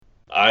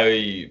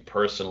I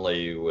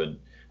personally would.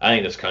 I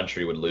think this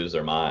country would lose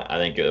their mind. I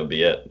think it would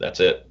be it. That's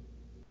it.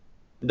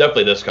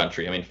 Definitely this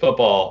country. I mean,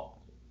 football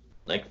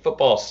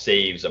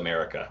saves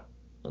America.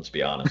 Let's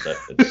be honest.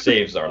 It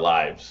saves our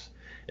lives.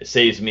 It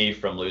saves me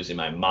from losing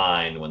my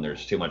mind when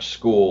there's too much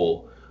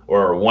school,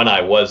 or when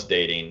I was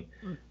dating,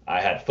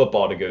 I had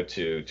football to go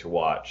to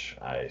watch.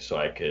 So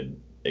I could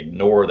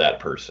ignore that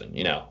person,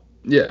 Yeah,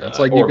 it's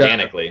like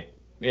organically.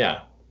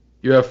 Yeah.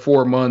 you have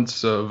 4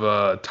 months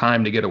of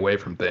time to get away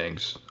from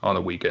things on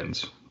the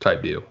weekends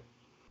type deal.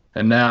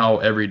 And now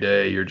every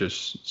day you're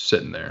just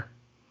sitting there.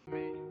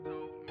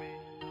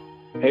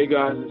 Hey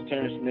guys, it's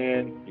Terrence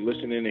Mann. You're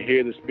listening to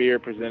Hear the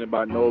Spirit presented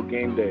by Noel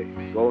Game Day.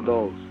 Go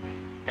Noles.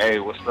 Hey,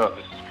 what's up?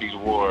 This is Peter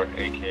Ward,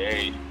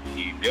 aka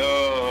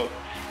E-Dub,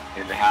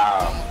 in the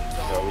house.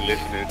 We're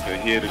listening to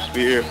Hear the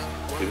Spirit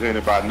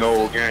presented by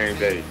Noel Game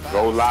Day.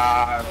 Go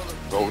Live,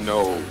 go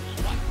Noles.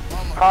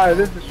 Hi,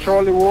 this is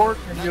Charlie Ward,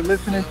 and you're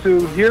listening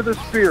to Hear the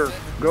Spirit.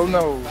 Go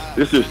Noles.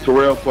 This is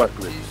Terrell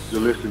Buckley.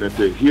 You're listening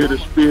to Hear the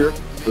Spirit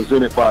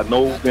presented by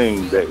Noel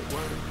Game Day.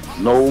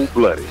 No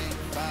Bloody.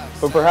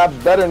 But perhaps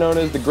better known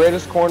as the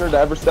greatest corner to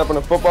ever step on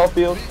a football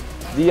field,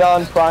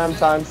 Deion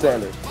Primetime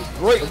Sanders.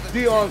 Great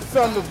Deion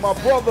Sanders, my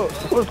brother.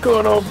 What's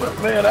going on,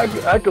 man?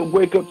 I could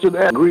wake up to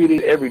that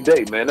greeting every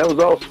day, man. That was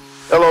awesome.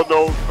 Hello,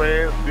 Noles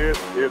fans. This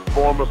is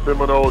former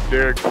Seminole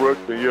Derek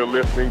Brooks, and you're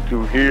listening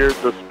to Hear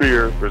the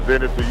Spirit,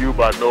 presented to you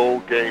by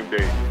Noel Game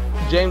Day.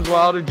 James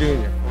Wilder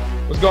Jr.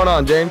 What's going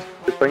on, James?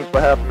 Thanks for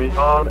having me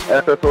on.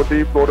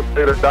 SSOD, Florida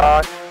State or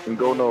Die, and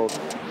go Noles.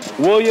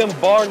 William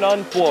Bar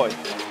None Floyd.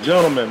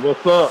 Gentlemen,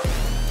 what's up?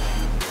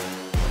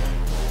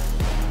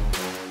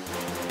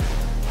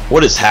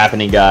 What is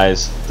happening,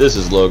 guys? This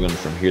is Logan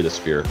from Hear the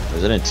Spirit,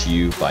 presented to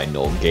you by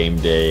Noel Game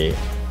Day.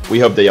 We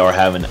hope they are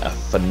having a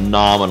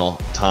phenomenal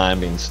time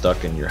being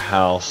stuck in your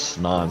house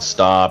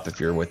nonstop. If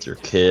you're with your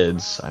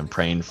kids, I'm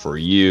praying for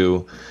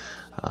you.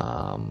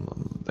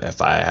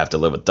 If I have to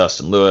live with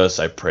Dustin Lewis,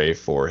 I pray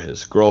for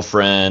his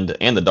girlfriend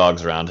and the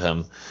dogs around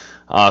him.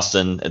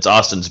 Austin, it's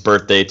Austin's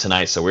birthday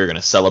tonight, so we're going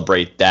to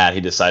celebrate that. He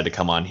decided to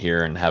come on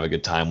here and have a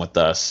good time with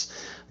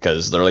us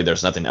because literally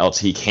there's nothing else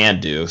he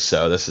can do,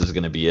 so this is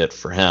going to be it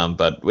for him.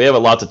 But we have a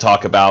lot to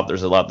talk about.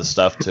 There's a lot of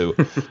stuff to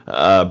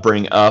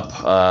bring up.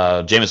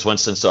 Jameis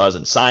Winston still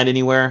hasn't signed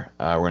anywhere.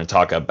 We're going to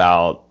talk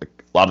about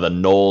a lot of the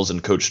Noles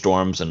and Coach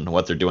Storms and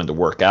what they're doing to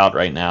work out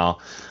right now.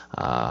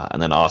 And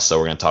then also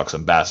we're going to talk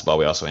some basketball.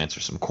 We also answer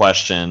some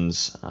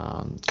questions.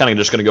 Kind of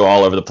just going to go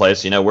all over the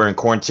place. We're in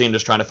quarantine,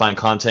 just trying to find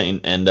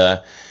content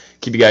and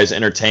keep you guys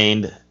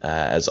entertained.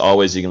 As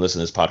always, you can listen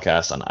to this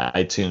podcast on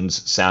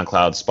iTunes,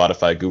 SoundCloud,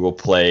 Spotify, Google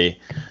Play.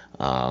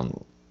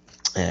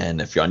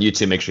 And if you're on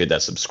YouTube, make sure you hit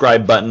that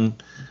subscribe button.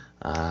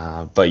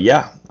 But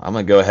yeah, I'm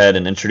going to go ahead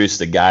and introduce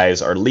the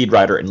guys. Our lead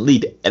writer and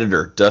lead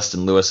editor,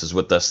 Dustin Lewis, is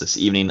with us this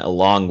evening,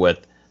 along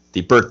with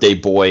the birthday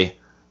boy,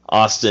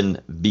 Austin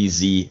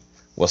BZ.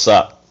 What's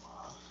up?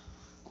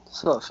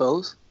 What's up,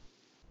 fellas?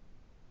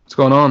 What's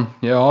going on?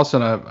 Yeah,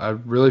 Austin, I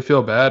really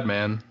feel bad,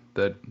 man,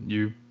 that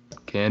you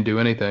can't do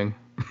anything.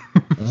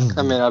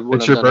 I mean, I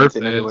wouldn't It's have your done birthday.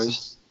 anything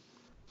anyways.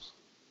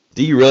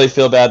 Do you really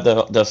feel bad,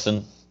 though,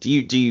 Dustin? Do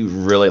you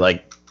really,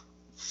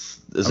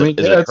 is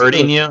it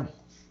hurting you?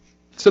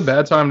 It's a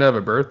bad time to have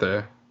a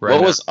birthday. Right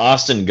What now. was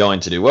Austin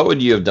going to do? What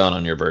would you have done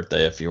on your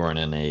birthday if you weren't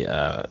in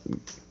a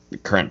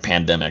current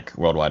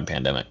worldwide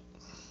pandemic?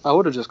 I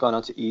would have just gone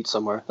out to eat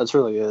somewhere. That's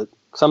really it.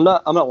 Cause I'm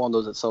not one of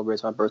those that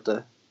celebrates my birthday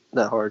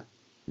that hard.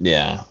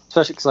 Yeah.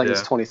 Especially because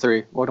it's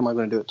 23. What am I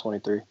going to do at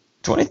 23?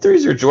 23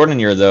 is your Jordan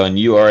year, though, and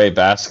you are a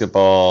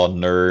basketball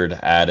nerd,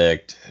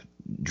 addict,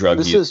 drug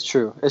user. This is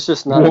true. It's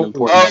just not an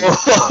important.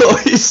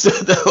 Oh, he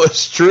said that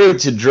was true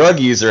to drug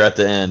user at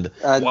the end.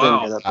 I didn't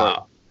hear that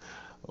part.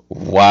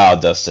 Wow,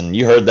 Dustin,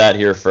 you heard that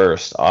here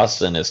first.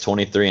 Austin is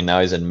 23, and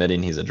now he's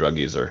admitting he's a drug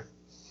user.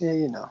 Yeah,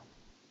 you know.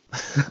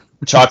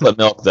 Chocolate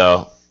milk,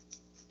 though.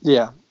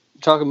 Yeah.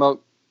 Chocolate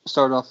milk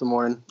started off the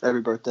morning,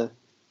 every birthday.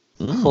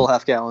 Full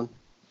half gallon.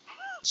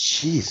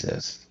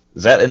 Jesus.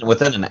 Is that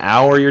within an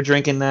hour you're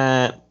drinking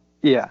that?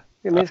 Yeah.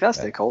 I mean, it's got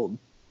to stay cold.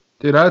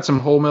 Dude, I had some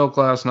whole milk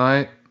last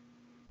night,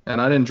 and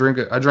I didn't drink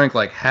it. I drank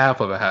like half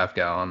of a half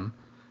gallon.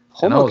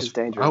 Whole milk is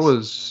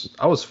dangerous.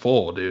 I was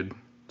full, dude.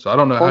 So I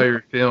don't know how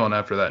you're feeling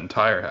after that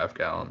entire half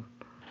gallon.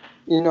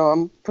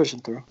 I'm pushing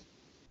through.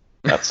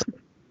 That's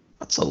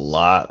a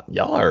lot.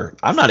 Y'all are.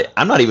 I'm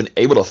not even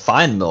able to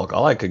find milk.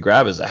 All I could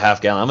grab is a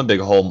half gallon. I'm a big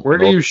whole. Where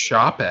do you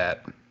shop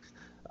at?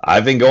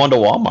 I've been going to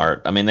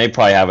Walmart. I mean, they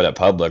probably have it at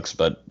Publix,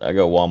 but I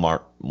go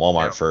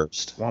Walmart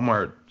first.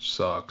 Walmart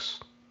sucks.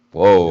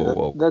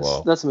 Whoa.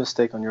 That's a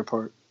mistake on your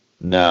part.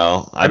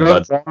 No, I go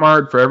to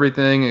Walmart for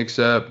everything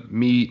except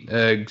meat,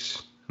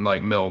 eggs, and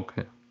like milk.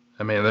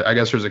 I mean, I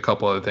guess there's a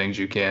couple other things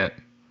you can't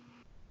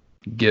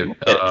get.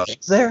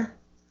 Eggs there?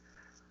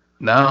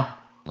 No.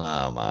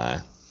 Oh my,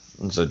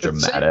 it's so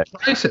dramatic.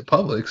 It's price at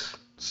Publix.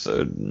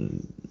 So.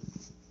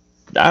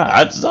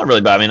 It's not really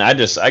bad. I mean, I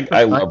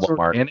love Walmart.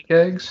 Organic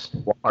eggs?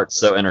 Walmart's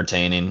so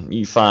entertaining.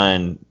 You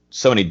find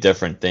so many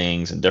different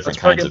things and different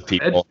kinds of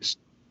people.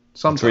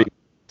 Sometimes.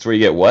 That's where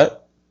you get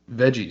what?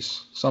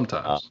 Veggies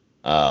sometimes.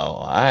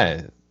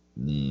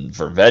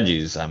 For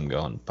veggies, I'm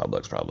going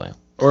Publix probably.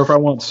 Or if I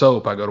want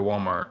soap, I go to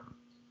Walmart.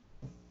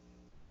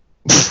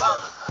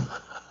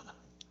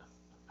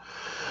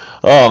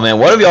 Oh man,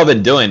 what have y'all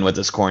been doing with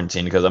this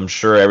quarantine? Because I'm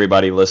sure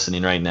everybody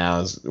listening right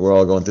now we're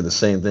all going through the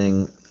same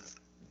thing.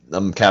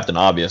 I'm Captain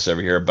Obvious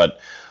over here, but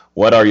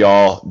what are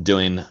y'all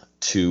doing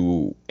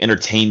to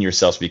entertain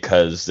yourselves?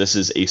 Because this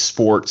is a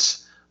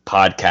sports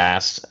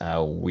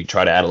podcast. We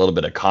try to add a little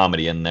bit of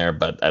comedy in there,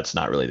 but that's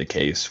not really the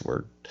case.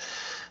 We're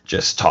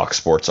just talk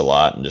sports a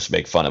lot and just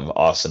make fun of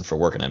Austin for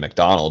working at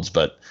McDonald's.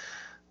 But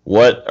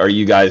what are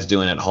you guys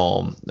doing at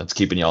home that's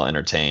keeping y'all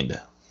entertained?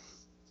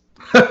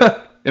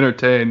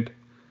 Entertained.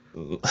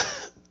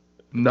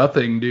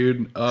 Nothing,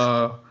 dude.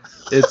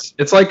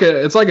 It's like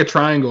a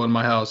triangle in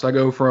my house. I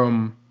go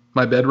from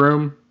my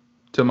bedroom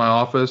to my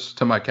office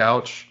to my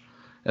couch,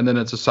 and then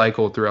it's a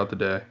cycle throughout the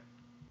day.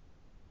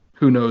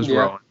 Who knows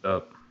where I'll end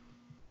up?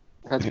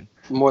 That's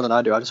more than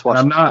I do. I just watch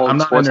I'm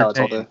not sports highlights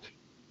all entertained. day.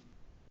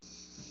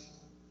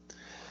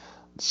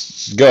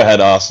 Go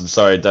ahead, Austin.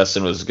 Sorry,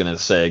 Dustin was going to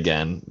say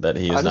again that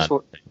he is not.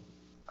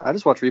 I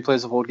just watch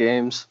replays of old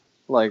games.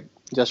 Like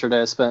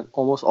yesterday, I spent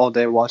almost all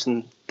day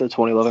watching the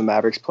 2011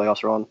 Mavericks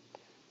playoffs run.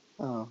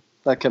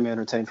 That kept me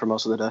entertained for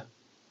most of the day.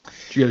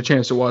 Did you get a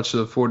chance to watch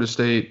the Florida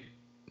State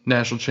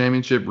National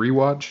Championship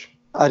rewatch?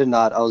 I did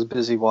not. I was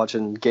busy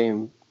watching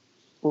game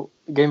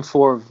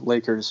 4 of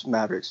Lakers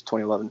Mavericks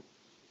 2011.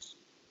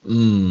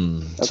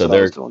 That's So what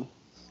I was doing.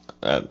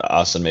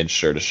 Austin made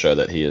sure to show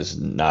that he is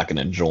not going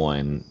to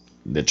join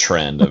the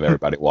trend of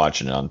everybody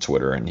watching it on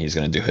Twitter, and he's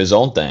going to do his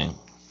own thing.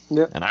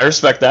 Yep. And I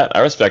respect that.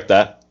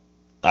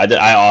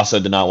 I also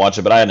did not watch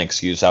it, but I had an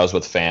excuse. I was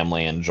with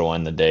family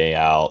enjoying the day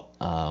out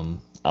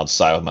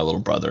outside with my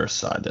little brother,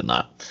 so I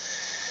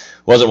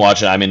wasn't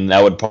watching. I mean,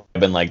 that would probably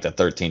have been like the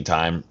 13th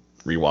time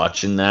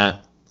rewatching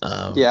that.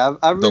 I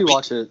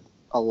rewatch it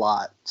a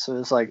lot, so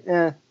it's like,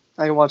 I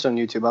can watch it on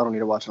YouTube. I don't need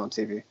to watch it on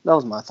TV. That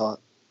was my thought.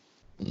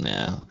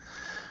 Yeah.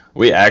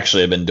 We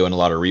actually have been doing a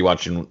lot of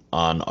rewatching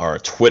on our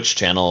Twitch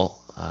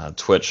channel,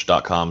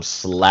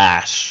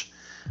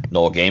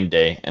 twitch.com/Noel Game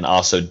Day. And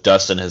also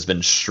Dustin has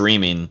been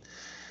streaming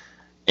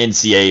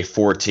NCAA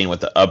 14 with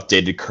the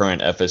updated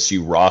current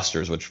FSU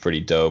rosters, which is pretty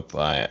dope.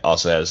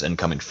 Also has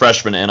incoming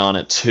freshmen in on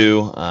it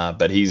too,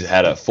 but he's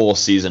had a full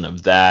season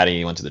of that.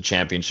 He went to the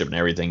championship and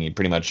everything. He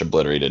pretty much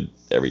obliterated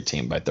every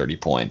team by 30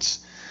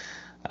 points.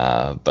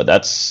 But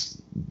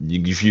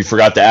if you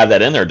forgot to add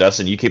that in there,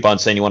 Dustin, you keep on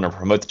saying you want to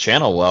promote the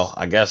channel. Well,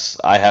 I guess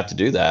I have to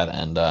do that,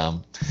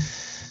 and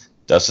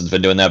Dustin's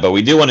been doing that. But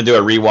we do want to do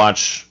a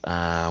rewatch.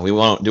 We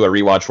want to do a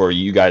rewatch where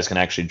you guys can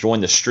actually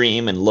join the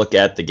stream and look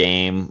at the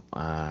game.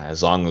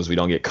 As long as we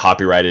don't get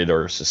copyrighted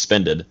or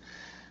suspended,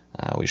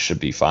 we should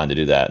be fine to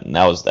do that. And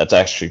that's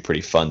actually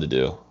pretty fun to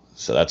do.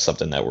 So that's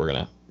something that we're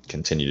gonna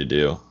continue to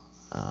do.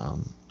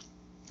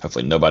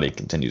 Hopefully nobody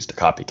continues to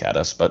copycat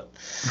us, but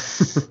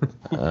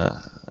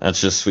that's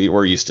just sweet.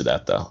 We're used to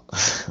that, though.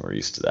 We're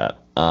used to that.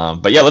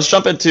 But yeah, let's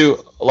jump into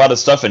a lot of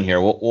stuff in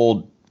here.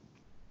 We'll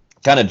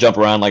kind of jump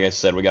around. Like I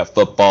said, we got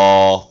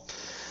football,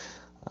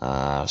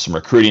 some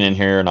recruiting in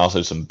here, and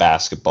also some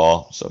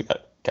basketball. So we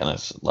got kind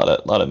of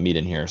a lot of meat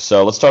in here.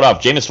 So let's start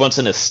off. Jameis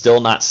Winston is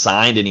still not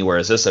signed anywhere.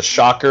 Is this a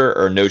shocker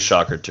or no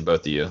shocker to both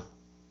of you?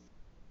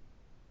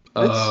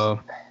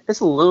 It's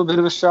a little bit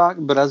of a shock,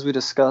 but as we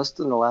discussed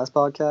in the last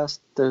podcast,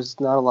 there's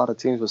not a lot of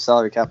teams with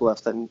salary cap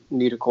left that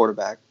need a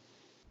quarterback.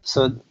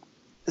 So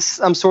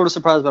I'm sort of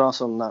surprised, but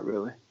also not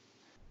really.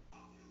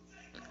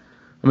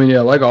 I mean, yeah,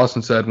 like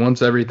Austin said,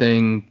 once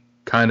everything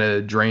kind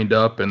of drained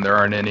up and there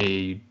aren't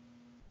any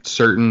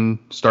certain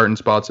starting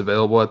spots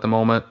available at the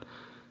moment,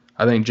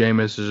 I think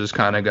Jameis is just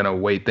kind of going to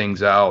wait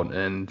things out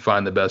and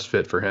find the best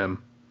fit for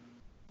him.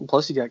 And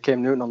plus, you got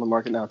Cam Newton on the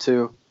market now,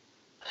 too.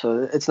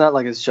 So it's not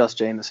like it's just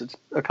Jameis. It's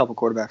a couple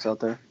quarterbacks out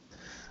there.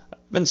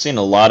 I've been seeing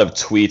a lot of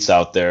tweets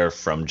out there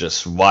from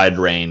just wide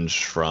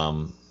range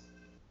from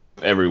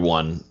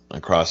everyone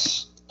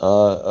across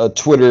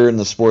Twitter in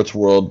the sports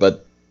world,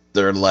 but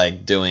they're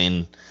like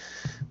doing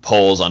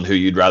polls on who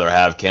you'd rather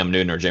have, Cam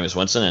Newton or Jameis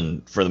Winston,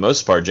 and for the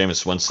most part,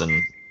 Jameis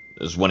Winston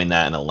is winning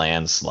that in a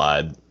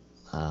landslide.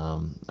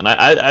 And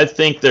I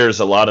think there's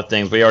a lot of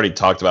things we already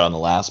talked about on the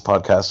last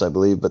podcast, I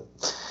believe, but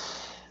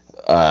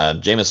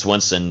Jameis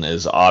Winston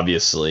is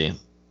obviously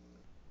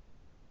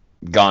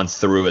gone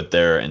through it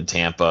there in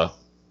Tampa.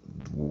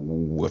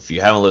 If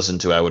you haven't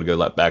listened to it, I would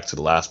go back to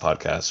the last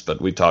podcast,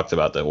 but we talked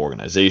about the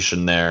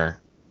organization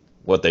there,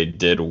 what they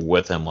did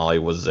with him while he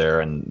was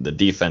there, and the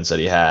defense that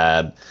he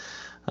had.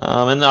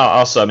 And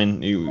also, I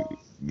mean, you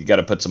got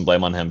to put some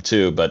blame on him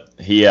too, but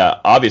he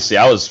obviously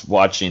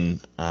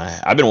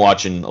I've been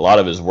watching a lot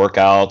of his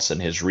workouts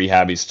and his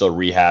rehab. He's still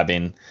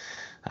rehabbing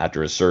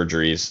after his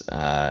surgeries.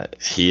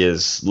 He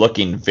is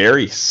looking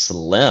very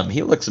slim.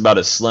 He looks about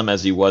as slim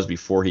as he was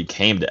before he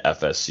came to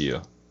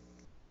FSU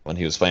when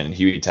he was playing in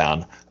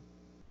Hueytown.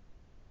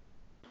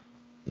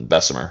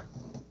 Bessemer.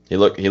 He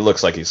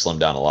looks like he's slimmed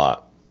down a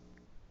lot.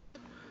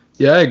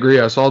 Yeah, I agree.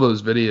 I saw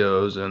those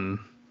videos, and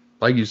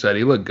like you said,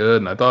 he looked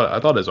good, and I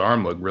thought his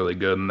arm looked really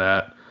good in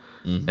that.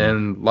 Mm-hmm.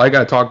 And like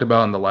I talked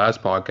about in the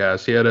last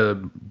podcast, he had a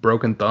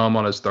broken thumb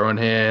on his throwing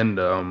hand,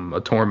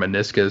 a torn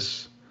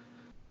meniscus.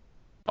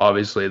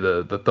 Obviously,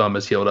 the thumb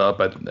is healed up,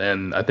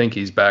 and I think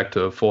he's back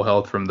to full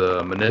health from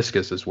the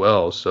meniscus as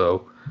well.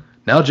 So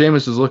now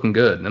Jameis is looking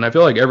good. And I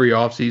feel like every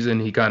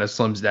offseason he kind of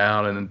slims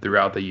down, and then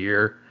throughout the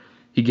year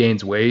he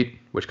gains weight,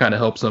 which kind of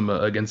helps him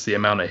against the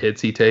amount of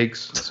hits he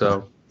takes.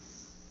 So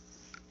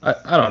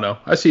I don't know.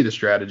 I see the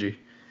strategy.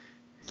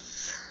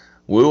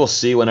 We will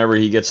see whenever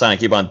he gets signed. I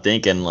keep on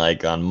thinking,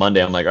 like, on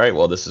Monday, I'm like, all right,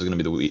 well, this is going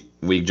to be the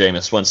week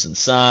Jameis Winston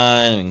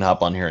signed. We can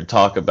hop on here and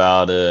talk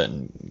about it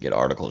and get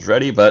articles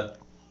ready, but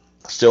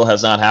still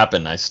has not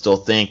happened. I still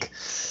think,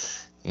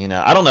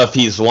 I don't know if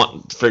he's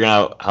figuring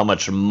out how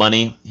much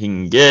money he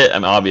can get,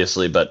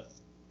 obviously,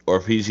 or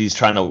if he's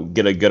trying to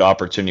get a good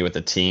opportunity with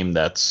a team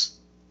that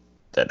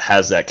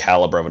has that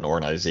caliber of an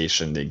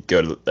organization that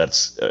goes to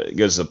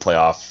the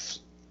playoffs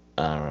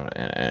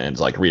and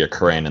it's like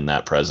reoccurring in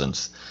that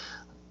presence.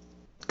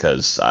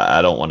 Because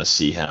I don't want to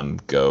see him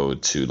go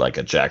to like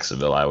a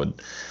Jacksonville. I was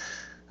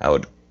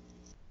going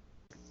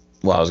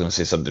to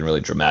say something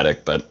really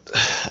dramatic, but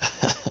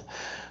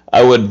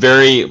I would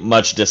very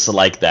much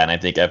dislike that, and I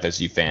think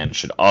FSU fans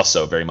should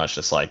also very much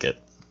dislike it.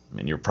 I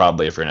mean, if you're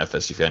an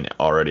FSU fan,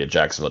 already a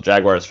Jacksonville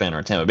Jaguars fan or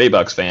a Tampa Bay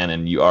Bucks fan,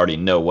 and you already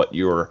know what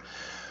your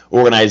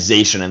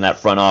organization in that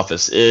front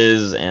office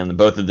is, and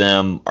both of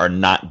them are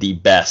not the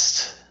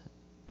best,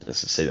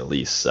 just to say the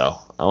least. So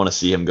I want to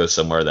see him go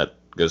somewhere that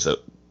goes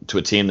to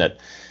a team that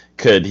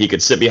he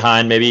could sit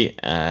behind maybe,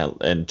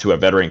 and to a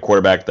veteran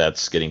quarterback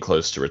that's getting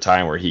close to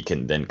retiring, where he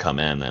can then come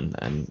in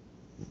and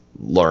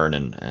learn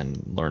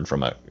and learn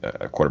from a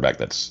quarterback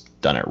that's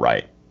done it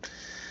right.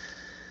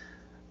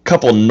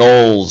 Couple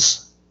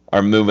Noles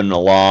are moving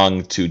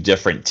along to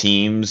different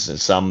teams, and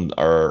some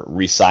are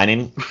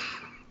re-signing.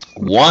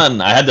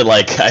 One, I had to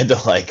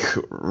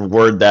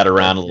word that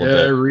around a little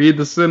bit. Yeah, read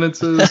the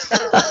sentences.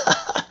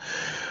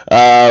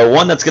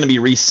 One that's going to be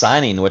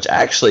re-signing, which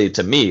actually,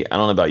 to me, I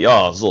don't know about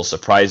y'all, is a little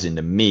surprising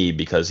to me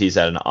because he's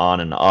had an on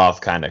and off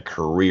kind of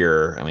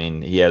career. I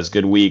mean, he has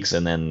good weeks,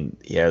 and then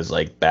he has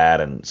like bad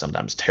and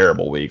sometimes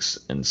terrible weeks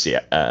in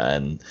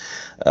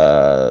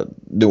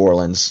New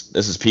Orleans.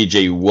 This is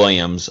P.J.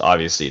 Williams,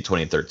 obviously a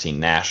 2013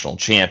 national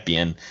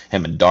champion.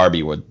 Him and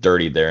Darby were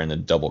dirty there in the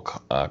double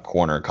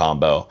corner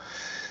combo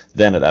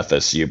then at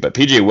FSU. But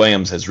P.J.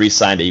 Williams has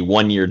re-signed a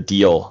one-year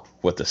deal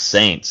with the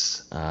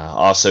Saints.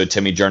 Also,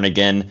 Timmy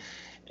Jernigan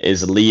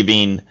is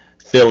leaving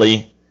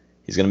Philly.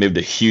 He's going to move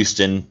to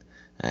Houston.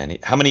 And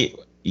how many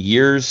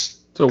years?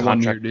 It's a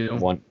one-year deal.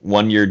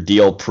 One-year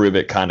deal, prove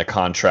it kind of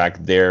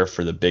contract there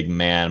for the big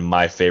man.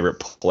 My favorite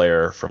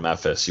player from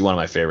FSU, one of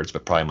my favorites,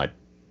 but probably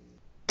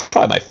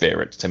my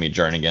favorite, Timmy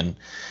Jernigan.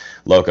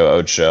 Loco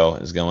Ocho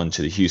is going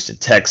to the Houston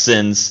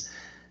Texans.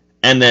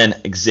 And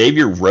then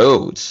Xavier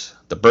Rhodes,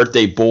 the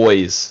birthday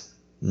boy's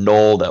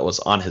Nole that was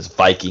on his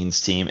Vikings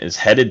team, is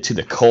headed to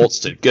the Colts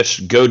to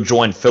go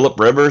join Phillip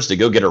Rivers to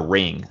go get a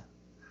ring.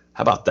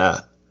 How about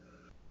that?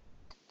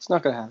 It's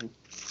not going to happen.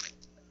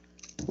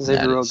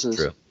 Xavier Rhodes is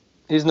true.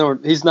 He's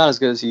not as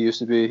good as he used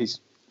to be. He's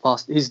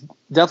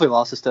definitely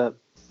lost a step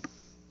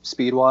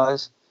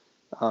speed-wise.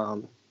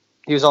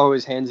 He was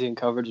always handsy in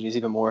coverage, and he's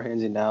even more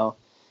handsy now.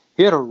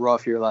 He had a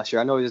rough year last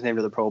year. I know he was named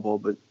to the Pro Bowl,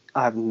 but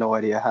I have no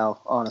idea how,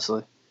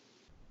 honestly.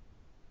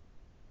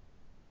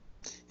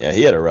 Yeah,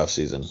 he had a rough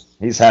season.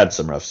 He's had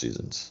some rough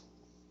seasons.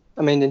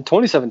 I mean, in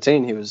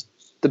 2017, he was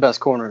the best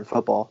corner in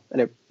football, and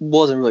it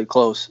wasn't really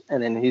close.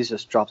 And then he's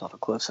just dropped off a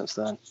cliff since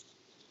then.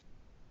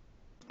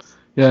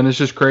 Yeah, and it's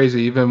just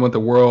crazy. Even with the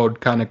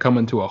world kind of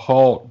coming to a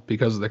halt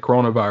because of the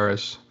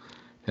coronavirus,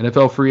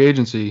 NFL free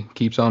agency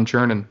keeps on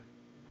churning.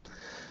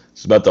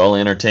 It's about the only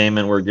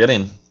entertainment we're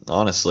getting,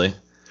 honestly.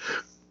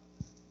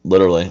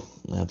 Literally.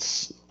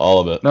 That's all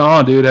of it.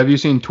 No, dude, have you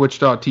seen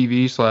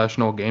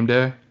twitch.tv/Noel Game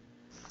Day?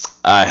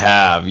 I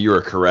have. You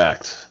are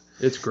correct.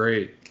 It's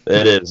great.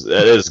 It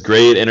is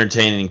great,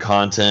 entertaining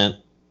content.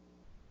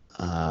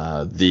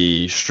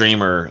 The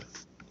streamer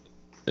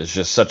is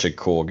just such a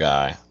cool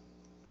guy.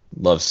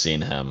 Love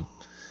seeing him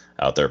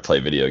out there play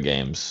video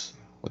games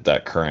with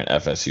that current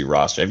FSU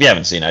roster. If you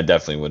haven't seen, I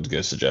definitely would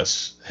go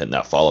suggest hitting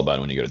that follow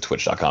button when you go to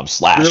twitch.com/.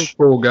 Real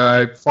cool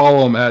guy.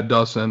 Follow him at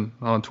Dustin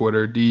on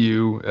Twitter.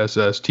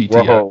 DUSSTT.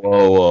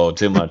 Whoa.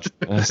 Too much.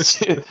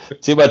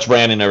 Too much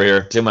branding over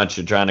here. Too much.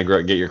 You're trying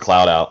to get your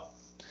clout out.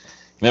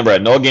 Remember,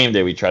 at No Game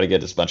Day, we try to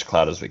get as much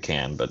clout as we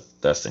can, but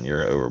Dustin,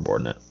 you're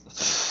overboarding it.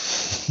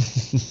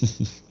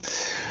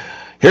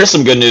 Here's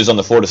some good news on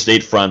the Florida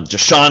State front.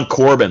 Jashaun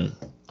Corbin,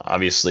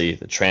 obviously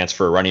the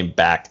transfer running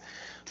back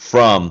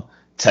from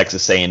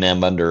Texas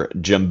A&M under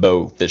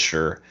Jimbo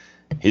Fisher.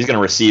 He's going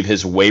to receive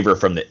his waiver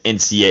from the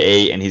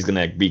NCAA, and he's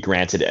going to be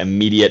granted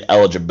immediate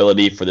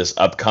eligibility for this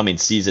upcoming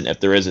season, if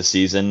there is a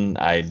season.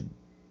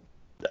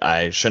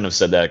 I shouldn't have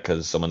said that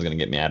because someone's going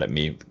to get mad at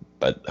me,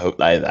 but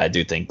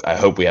I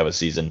hope we have a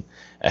season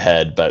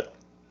ahead. But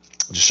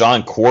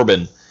Jashaun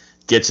Corbin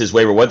gets his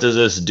waiver. What does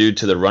this do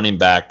to the running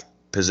back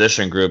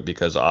position group?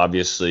 Because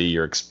obviously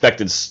your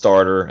expected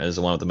starter is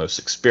the one with the most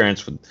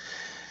experience with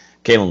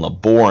Kalen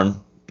LeBourne.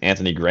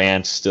 Anthony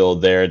Grant's still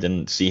there.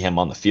 Didn't see him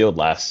on the field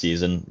last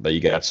season, but you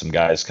got some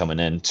guys coming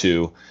in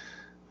too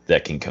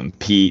that can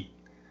compete.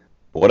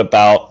 What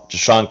about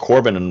Jashaun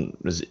Corbin? And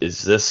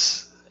is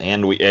this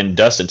and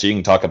Dustin? So you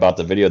can talk about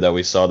the video that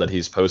we saw that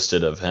he's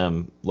posted of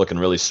him looking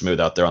really smooth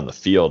out there on the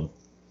field.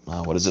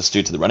 What does this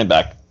do to the running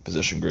back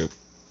position group?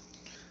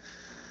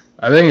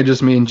 I think it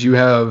just means you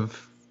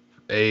have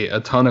a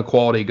ton of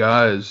quality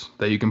guys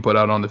that you can put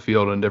out on the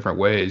field in different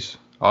ways.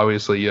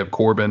 Obviously, you have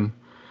Corbin.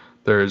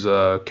 There's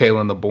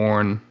Kalen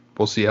DeBourne.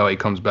 We'll see how he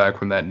comes back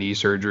from that knee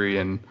surgery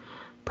and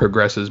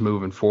progresses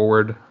moving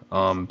forward.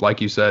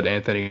 Like you said,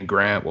 Anthony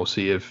Grant, we'll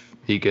see if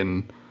he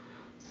can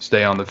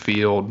stay on the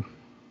field.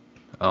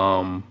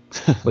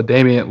 With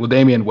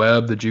Damian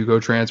Webb, the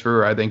JUCO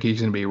transfer, I think he's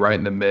going to be right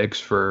in the mix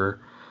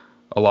for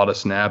a lot of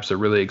snaps. A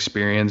really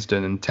experienced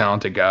and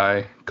talented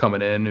guy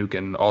coming in who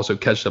can also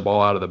catch the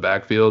ball out of the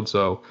backfield.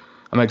 So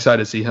I'm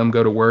excited to see him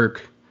go to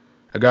work.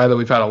 A guy that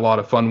we've had a lot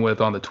of fun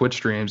with on the Twitch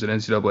streams at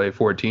NCAA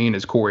 14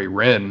 is Corey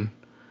Wren,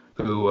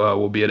 who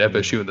will be at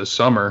FSU this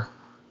summer.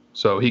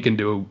 So he can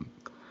do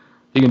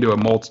a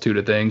multitude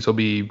of things. He'll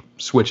be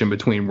switching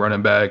between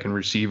running back and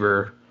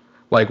receiver.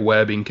 Like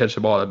Webb, he can catch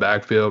the ball in the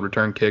backfield,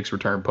 return kicks,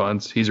 return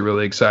punts. He's a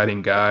really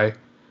exciting guy.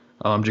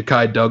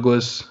 Ja'Kai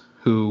Douglas,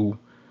 who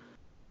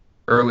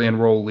early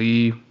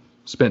enrollee,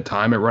 spent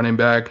time at running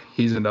back.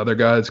 He's another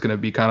guy that's going to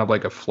be kind of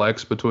like a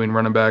flex between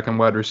running back and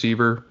wide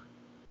receiver.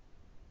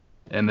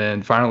 And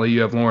then finally, you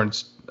have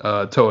Lawrence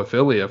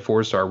Toafili, a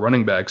four-star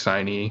running back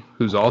signee,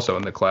 who's also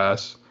in the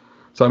class.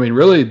 So, I mean,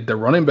 really, the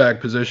running back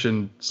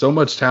position, so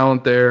much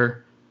talent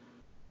there.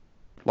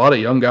 A lot of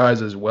young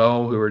guys as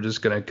well who are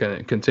just going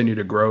to continue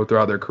to grow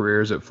throughout their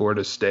careers at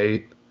Florida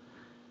State.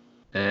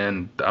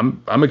 And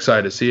I'm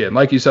excited to see it. And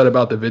like you said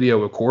about the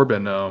video with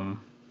Corbin,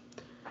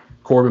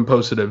 Corbin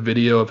posted a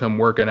video of him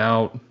working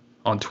out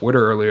on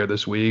Twitter earlier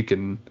this week,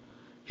 and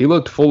he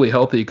looked fully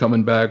healthy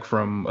coming back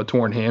from a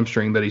torn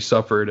hamstring that he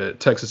suffered at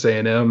Texas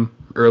A&M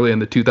early in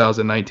the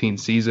 2019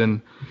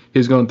 season. He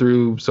was going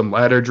through some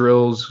ladder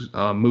drills,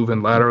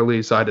 moving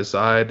laterally side to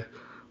side,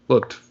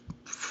 looked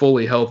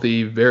fully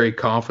healthy, very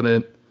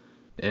confident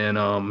in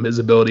his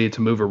ability to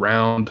move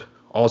around.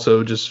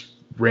 Also just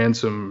ran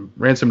some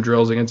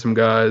drills against some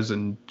guys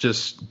and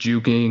just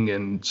juking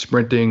and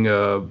sprinting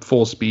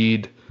full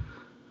speed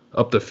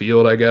up the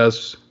field, I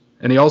guess.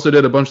 And he also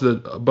did a bunch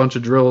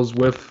of drills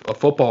with a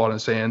football in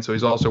his hand, so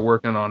he's also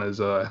working on his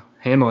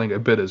handling a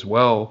bit as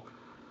well.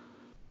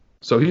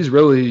 So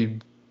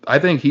I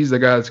think he's the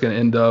guy that's going to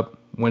end up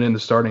winning the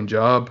starting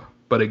job.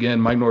 But again,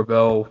 Mike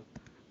Norvell,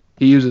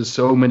 he uses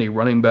so many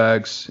running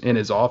backs in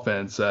his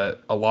offense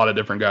that a lot of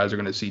different guys are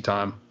going to see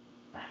time.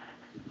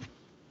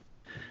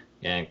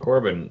 Yeah, and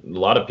Corbin, a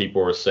lot of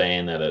people were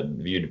saying that at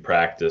viewed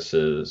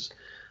practices,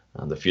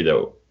 the few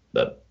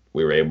that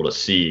we were able to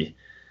see,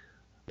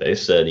 they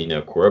said,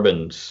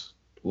 Corbin's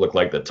looked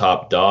like the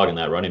top dog in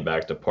that running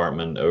back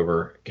department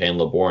over Kane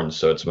LeBourne.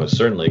 So it's most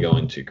certainly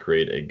going to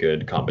create a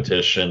good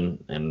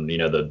competition. And,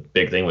 the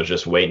big thing was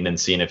just waiting and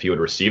seeing if he would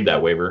receive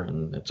that waiver.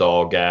 And it's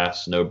all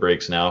gas, no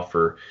breaks now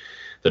for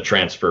the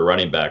transfer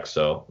running back.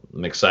 So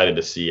I'm excited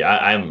to see.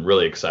 I'm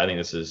really excited.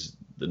 This is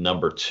the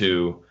number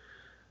 2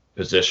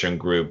 position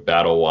group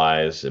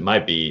battle-wise. It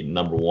might be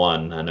number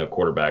 1. I know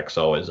quarterback's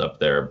always up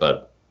there,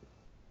 but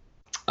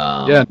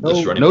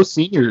no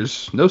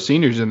seniors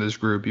in this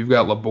group. You've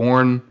got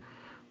LeBourne,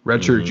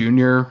 redshirt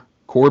junior.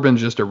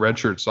 Corbin's just a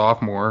redshirt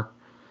sophomore.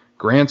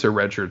 Grant's a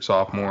redshirt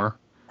sophomore.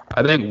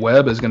 I think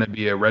Webb is going to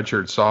be a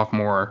redshirt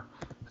sophomore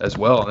as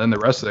well. And then the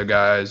rest of the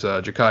guys,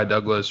 Ja'Kai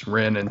Douglas,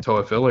 Wren, and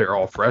Toafili are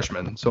all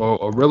freshmen. So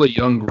a really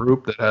young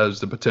group that has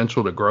the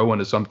potential to grow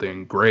into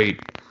something great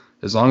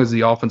as long as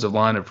the offensive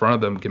line in front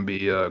of them can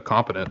be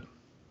competent.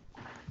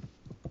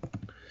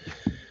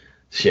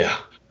 Yeah.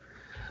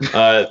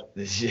 I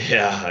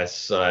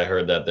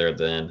heard that there at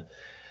the end.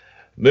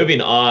 Moving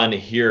on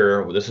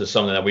here, this is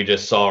something that we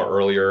just saw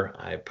earlier.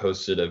 I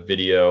posted a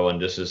video,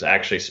 and this is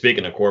actually,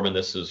 speaking of Corbin,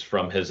 this is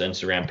from his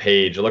Instagram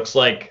page. It looks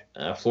like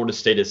Florida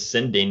State is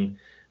sending,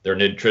 their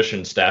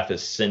nutrition staff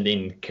is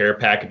sending care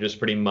packages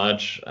pretty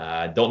much.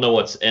 I don't know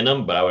what's in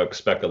them, but I would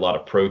expect a lot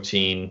of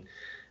protein,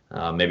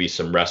 maybe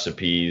some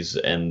recipes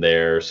in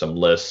there, some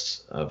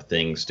lists of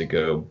things to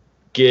go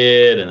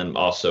get, and then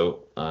also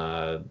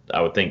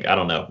I would think, I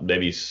don't know,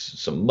 maybe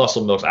some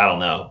muscle milks, I don't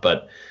know,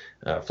 but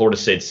Florida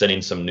State's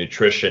sending some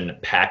nutrition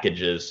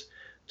packages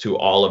to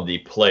all of the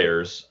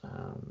players,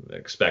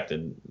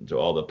 expected to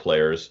all the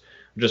players,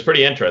 which is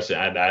pretty interesting.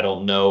 I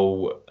don't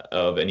know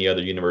of any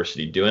other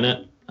university doing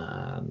it.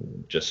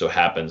 Just so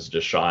happens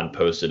Deshaun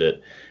posted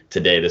it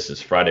today. This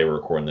is Friday, we're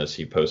recording this.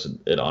 He posted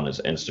it on his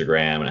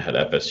Instagram, and it had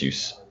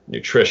FSU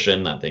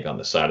nutrition, I think, on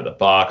the side of the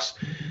box.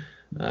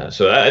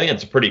 So I think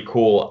it's a pretty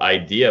cool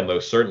idea,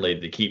 most certainly,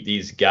 to keep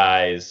these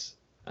guys.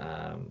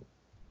 I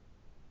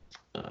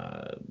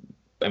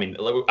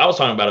was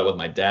talking about it with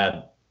my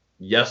dad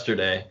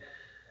yesterday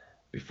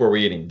before we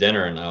were eating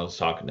dinner, and I was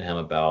talking to him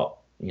about,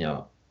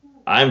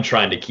 I'm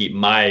trying to keep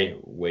my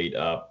weight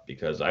up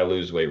because I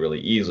lose weight really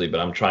easily,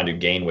 but I'm trying to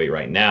gain weight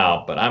right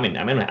now. But I'm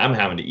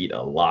having to eat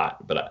a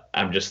lot. But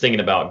I'm just thinking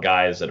about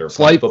guys that are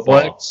playing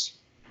football. Flex.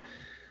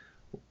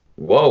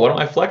 Whoa, what am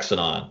I flexing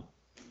on?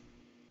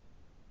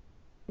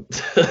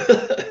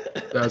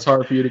 That's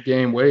hard for you to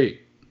gain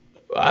weight.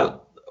 I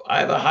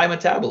have a high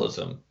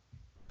metabolism.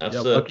 That's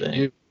the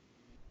thing.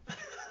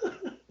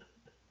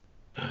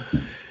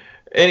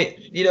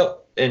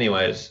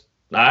 Anyways,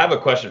 I have a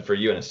question for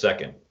you in a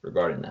second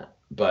regarding that.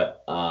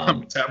 But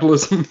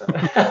metabolism.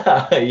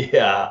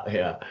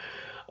 yeah.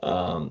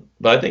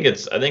 But I think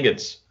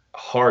it's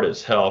hard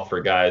as hell for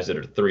guys that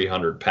are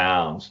 300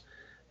 pounds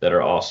that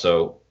are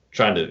also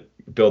trying to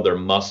build their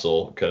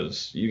muscle,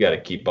 because you got to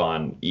keep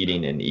on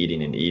eating and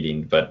eating and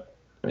eating. But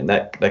I mean,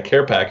 that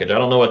care package, I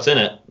don't know what's in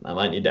it. I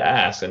might need to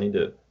ask. I need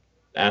to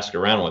ask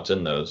around what's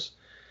in those.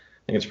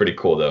 I think it's pretty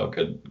cool though.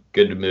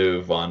 Good to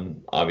move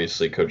on,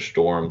 obviously, Coach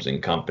Storms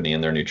and company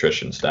and their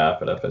nutrition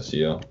staff at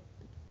FSU.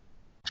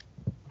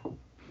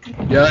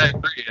 Yeah, I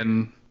agree.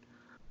 And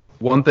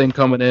one thing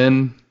coming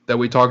in that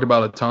we talked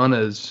about a ton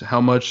is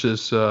how much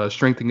this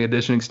strength and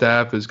conditioning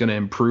staff is going to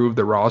improve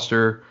the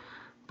roster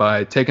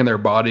by taking their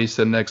bodies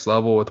to the next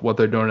level with what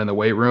they're doing in the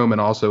weight room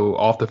and also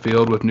off the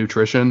field with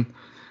nutrition.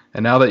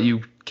 And now that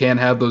you can't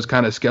have those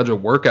kind of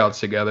scheduled workouts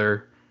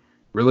together,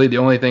 really the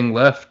only thing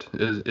left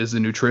is the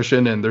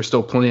nutrition. And there's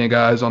still plenty of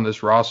guys on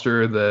this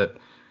roster that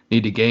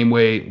need to gain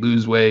weight,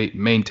 lose weight,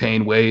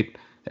 maintain weight.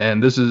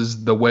 And this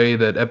is the way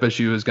that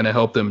FSU is going to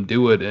help them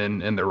do it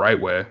in the right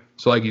way.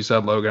 So like you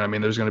said, Logan, I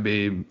mean, there's going to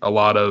be a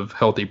lot of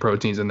healthy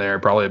proteins in there,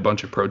 probably a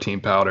bunch of protein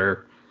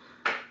powder,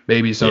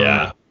 maybe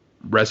some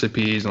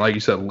recipes, and like you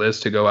said,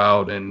 lists to go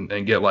out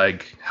and get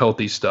like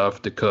healthy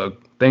stuff to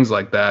cook, things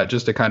like that,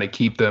 just to kind of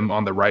keep them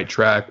on the right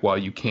track while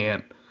you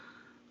can't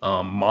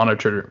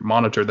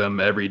monitor them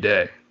every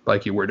day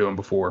like you were doing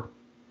before.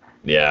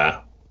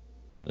 Yeah.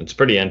 It's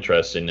pretty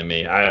interesting to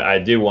me. I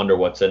do wonder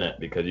what's in it,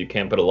 because you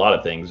can't put a lot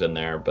of things in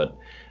there, but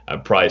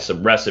probably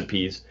some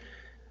recipes,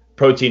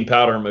 protein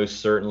powder most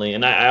certainly.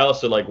 And I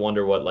also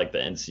wonder what the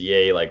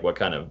NCAA, what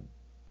kind of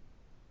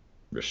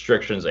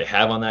restrictions they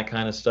have on that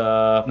kind of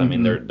stuff. Mm-hmm. I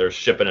mean, they're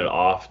shipping it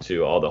off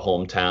to all the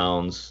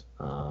hometowns.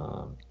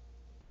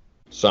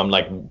 So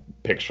I'm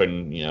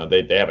picturing,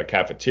 they have a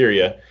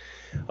cafeteria,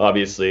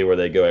 obviously, where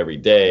they go every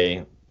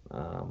day.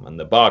 And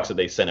the box that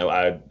they send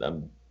out,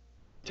 I'm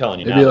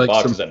telling you maybe now, the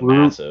boxes are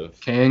massive.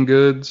 Canned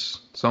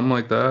goods, something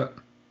like that.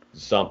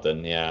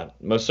 Something, yeah.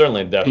 Most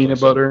certainly, definitely.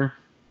 Peanut butter.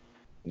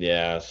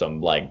 Yeah,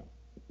 some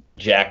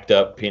jacked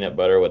up peanut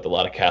butter with a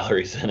lot of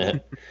calories in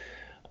it.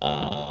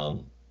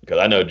 Because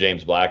I know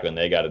James Blackman,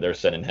 they're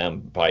sending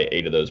him probably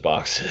 8 of those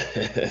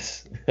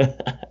boxes.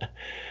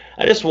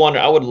 I just wonder,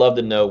 I would love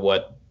to know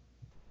what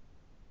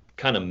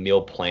kind of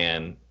meal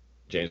plan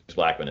James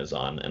Blackman is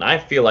on. And I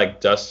feel like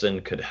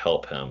Dustin could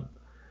help him.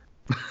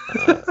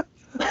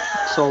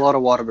 So a lot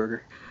of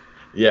Whataburger.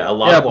 Yeah, a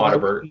lot of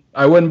Whataburger.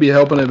 I wouldn't be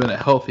helping him in a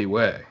healthy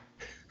way.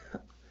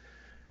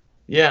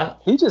 Yeah.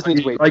 He just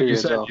needs weight. Like you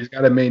said, he's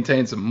got to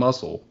maintain some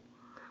muscle.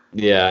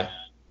 Yeah,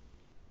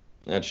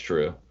 that's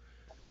true.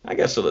 I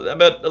guess a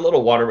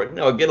little water,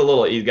 get a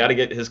little. He's got to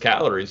get his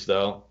calories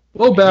though. A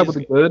little bad with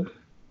the good.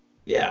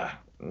 Yeah.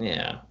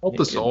 Help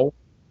the soul.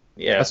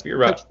 Yeah, you're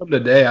right. From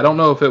today, I don't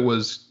know if it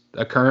was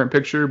a current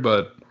picture,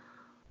 but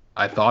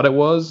I thought it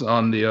was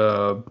on the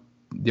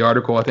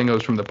article. I think it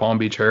was from the Palm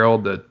Beach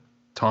Herald that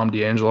Tom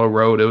D'Angelo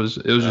wrote. It was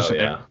just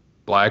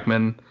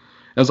Blackman.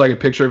 It was like a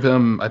picture of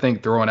him, I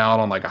think, throwing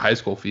out on a high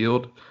school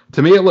field.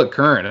 To me, it looked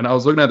current, and I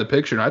was looking at the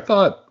picture, and I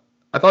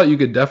thought you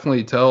could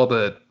definitely tell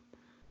that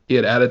he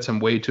had added some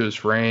weight to his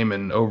frame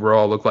and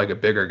overall looked like a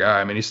bigger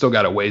guy. I mean, he's still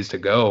got a ways to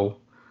go,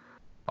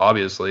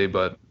 obviously,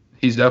 but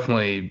he's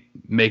definitely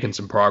making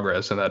some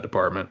progress in that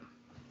department.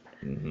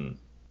 Mm-hmm.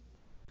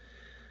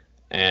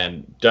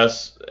 And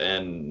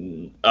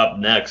up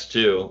next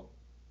too.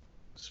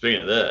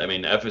 Speaking of that, I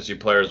mean, FSU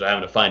players are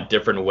having to find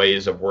different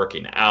ways of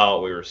working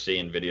out. We were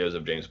seeing videos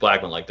of James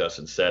Blackman, like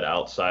Dustin said,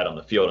 outside on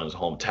the field in his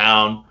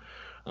hometown.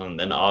 And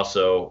then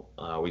also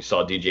we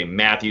saw DJ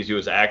Matthews, who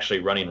was actually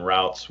running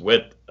routes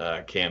with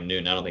Cam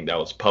Newton. I don't think that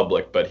was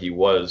public, but he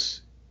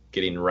was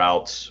getting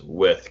routes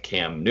with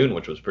Cam Newton,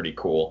 which was pretty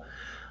cool.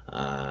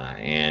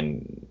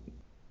 And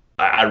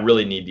I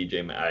really need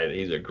DJ.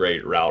 He's a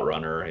great route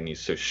runner, and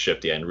he's so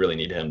shifty. I really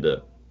need him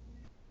to,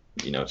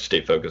 stay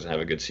focused and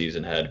have a good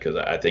season ahead, because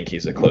I think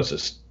he's the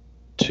closest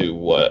to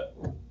what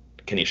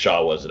Kenny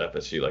Shaw was at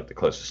FSU, the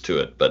closest to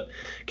it. But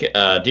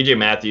DJ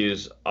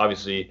Matthews,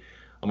 obviously,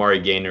 Amari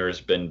Gaynor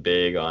has been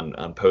big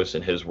on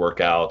posting his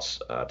workouts.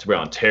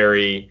 Tabrion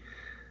Terry,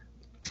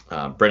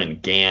 Brennan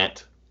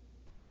Gant,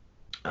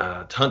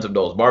 tons of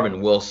Knowles,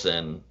 Marvin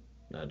Wilson,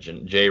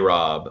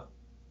 J-Rob,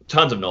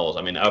 tons of Knowles.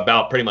 I mean,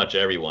 about pretty much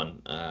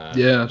everyone.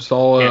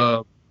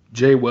 Saw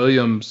Jay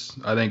Williams,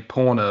 I think,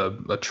 pulling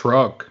a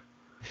truck.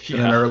 Yeah.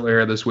 And then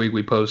earlier this week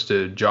we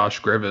posted Josh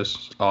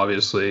Grivis,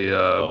 obviously,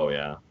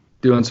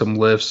 doing some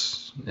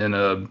lifts in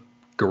a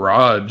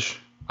garage,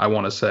 I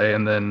want to say,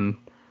 and then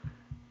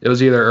it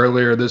was either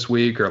earlier this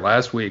week or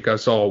last week, I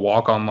saw a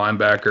walk-on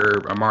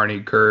linebacker,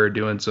 Amari Kerr,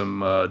 doing some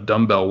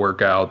dumbbell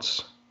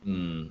workouts.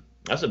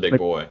 That's a big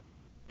boy.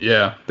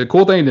 Yeah. The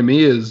cool thing to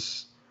me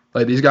is,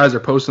 like, these guys are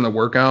posting the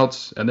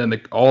workouts, and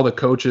then all the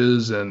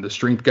coaches and the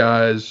strength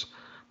guys,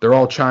 they're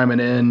all chiming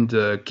in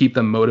to keep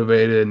them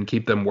motivated and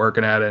keep them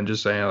working at it and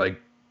just saying, like,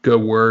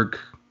 good work,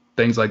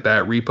 things like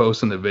that,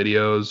 reposting the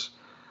videos.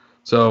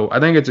 So I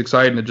think it's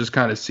exciting to just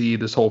kind of see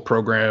this whole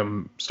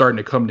program starting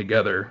to come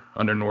together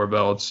under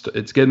Norvell.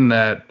 It's getting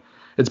that,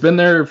 it's been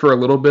there for a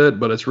little bit,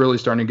 but it's really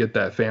starting to get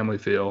that family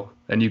feel.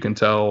 And you can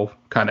tell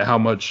kind of how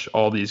much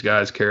all these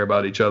guys care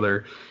about each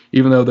other.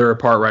 Even though they're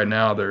apart right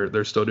now,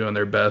 they're still doing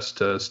their best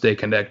to stay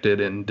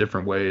connected in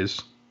different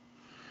ways.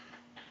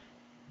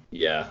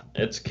 Yeah,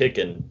 it's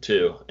kicking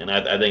too. And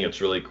I think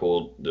it's really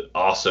cool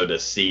also to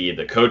see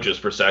the coach's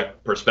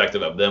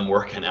perspective of them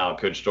working out.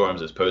 Coach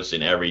Storms is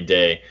posting every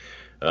day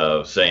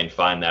saying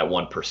find that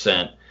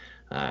 1%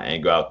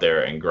 and go out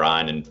there and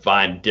grind and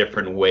find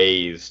different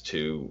ways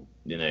to,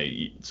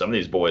 some of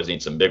these boys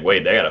need some big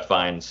weight. They got to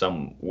find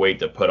some weight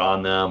to put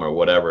on them or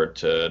whatever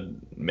to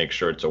make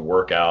sure it's a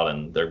workout.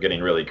 And they're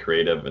getting really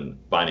creative and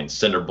finding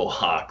cinder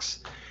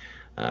blocks.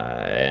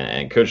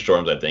 And Coach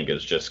Storms, I think,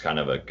 is just kind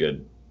of a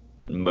good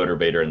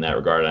motivator in that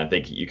regard. And I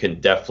think you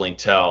can definitely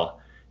tell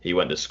he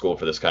went to school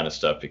for this kind of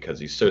stuff because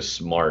he's so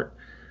smart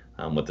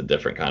with the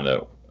different kind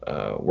of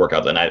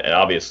workouts. And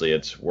obviously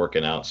it's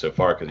working out so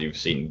far because you've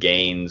seen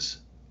gains,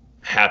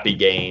 happy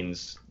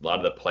gains. A lot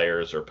of the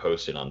players are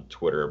posting on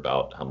Twitter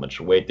about how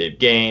much weight they've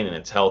gained and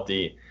it's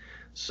healthy.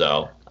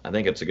 So I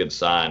think it's a good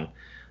sign,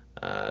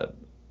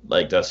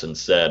 like Dustin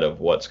said, of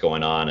what's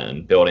going on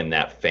and building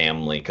that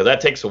family, because that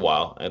takes a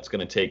while. It's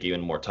going to take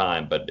even more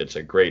time, but it's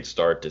a great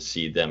start to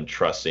see them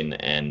trusting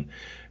and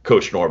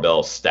Coach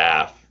Norvell's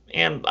staff.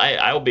 And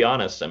I will be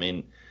honest, I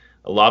mean,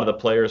 a lot of the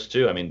players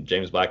too. I mean,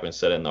 James Blackman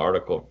said in the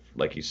article,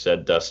 like you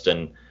said,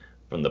 Dustin,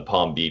 from the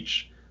Palm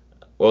Beach,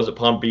 what was it,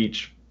 Palm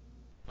Beach?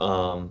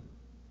 I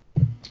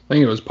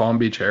think it was Palm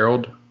Beach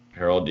Herald.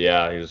 Herald,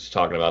 yeah, he was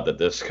talking about that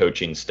this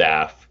coaching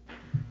staff,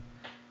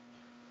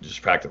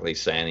 just practically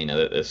saying,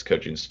 that this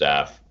coaching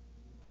staff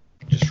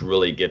just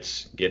really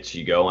gets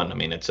you going. I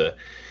mean, it's an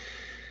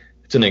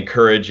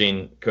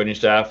encouraging coaching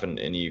staff,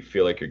 and you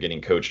feel like you're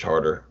getting coached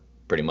harder.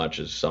 Pretty much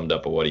is summed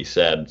up of what he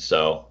said.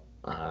 So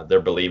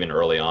they're believing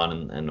early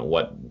on in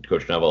what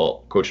Coach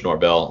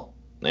Norvell,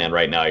 and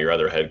right now your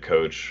other head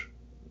coach,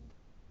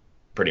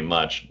 pretty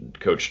much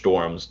Coach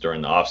Storms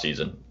during the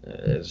offseason,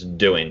 is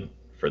doing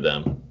for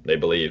them. They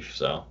believe.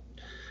 So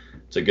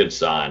it's a good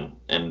sign.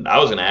 And I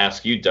was going to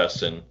ask you,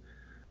 Dustin,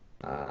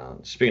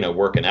 speaking of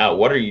working out,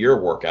 what are your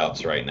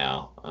workouts right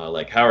now?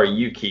 Like, how are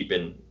you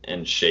keeping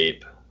in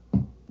shape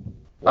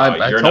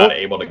while you're not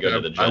able to go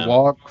to the gym? I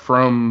walk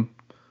from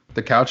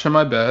the couch in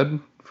my bed,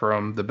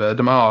 from the bed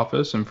to my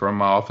office, and from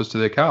my office to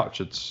the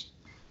couch.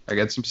 I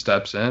get some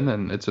steps in,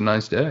 and it's a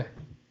nice day.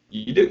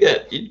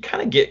 You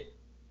kind of get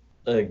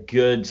a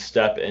good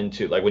step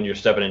into, like when you're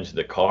stepping into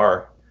the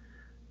car,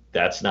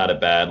 that's not a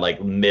bad,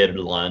 like,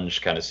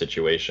 mid-lunge kind of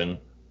situation.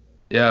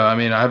 Yeah, I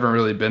mean, I haven't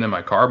really been in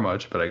my car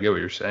much, but I get what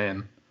you're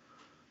saying.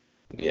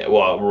 Yeah,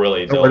 well,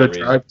 really, the only only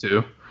reason. Drive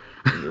to.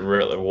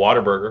 Really,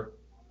 Whataburger.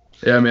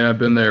 Yeah, I mean, I've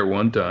been there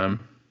one time.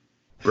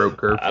 Broke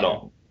curfew. I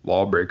don't.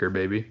 Lawbreaker,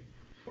 baby.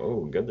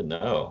 Oh, good to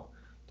know.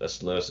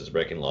 Dustin Lewis is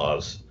breaking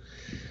laws.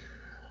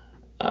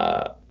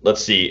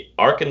 Let's see.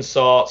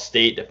 Arkansas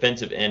State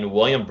defensive end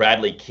William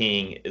Bradley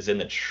King is in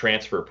the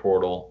transfer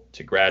portal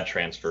to grad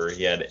transfer.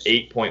 He had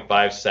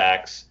 8.5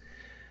 sacks,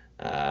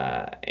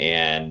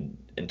 and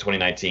in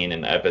 2019,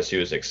 and FSU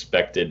is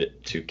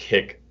expected to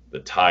kick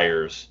the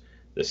tires.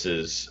 This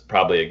is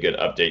probably a good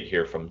update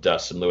here from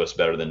Dustin Lewis,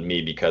 better than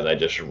me, because I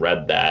just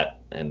read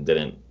that and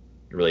didn't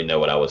really know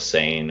what I was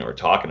saying or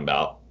talking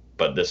about.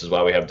 But this is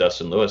why we have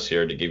Dustin Lewis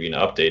here to give you an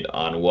update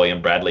on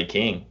William Bradley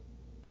King.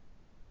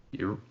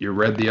 You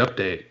read the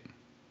update.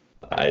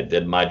 I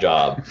did my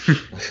job.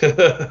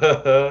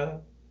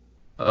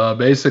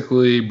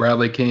 Basically,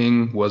 Bradley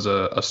King was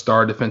a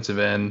star defensive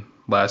end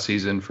last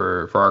season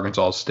for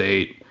Arkansas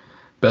State.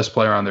 Best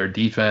player on their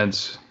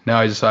defense.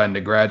 Now he's deciding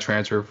to grad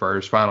transfer for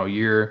his final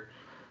year.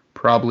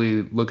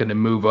 Probably looking to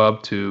move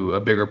up to a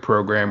bigger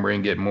program where he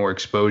can get more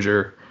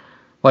exposure.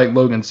 Like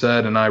Logan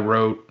said, and I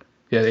wrote,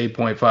 he had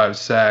 8.5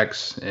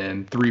 sacks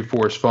and 3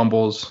 forced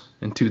fumbles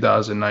in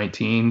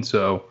 2019.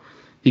 So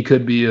he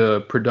could be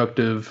a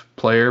productive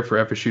player for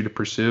FSU to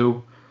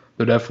pursue.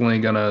 They're definitely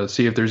going to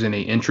see if there's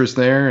any interest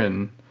there,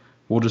 and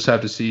we'll just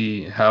have to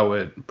see how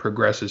it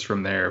progresses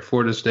from there.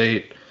 Florida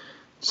State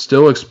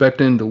still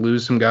expecting to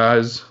lose some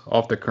guys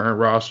off the current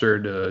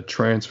roster to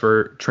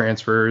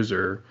transfers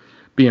or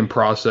being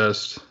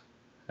processed,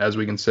 as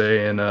we can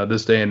say, in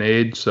this day and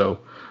age. So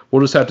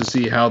we'll just have to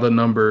see how the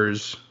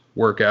numbers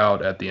work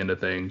out at the end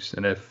of things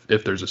and if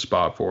there's a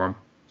spot for them.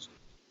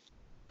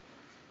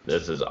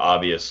 This is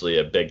obviously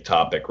a big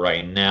topic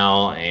right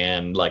now,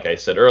 and like I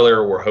said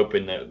earlier, we're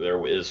hoping that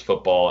there is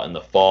football in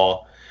the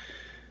fall.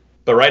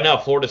 But right now,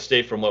 Florida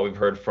State, from what we've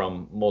heard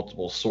from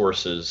multiple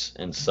sources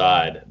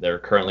inside, they're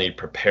currently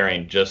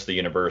preparing, just the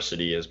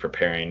university is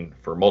preparing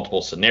for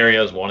multiple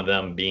scenarios, one of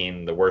them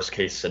being the worst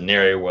case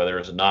scenario where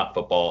there's not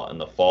football in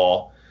the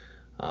fall.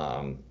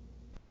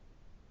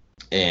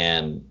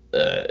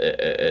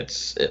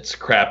 It's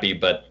crappy,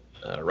 but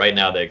right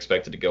now they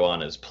expect it to go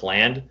on as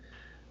planned.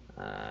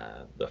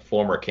 The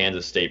former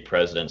Kansas State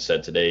president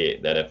said today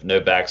that if no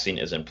vaccine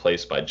is in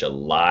place by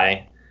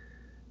July,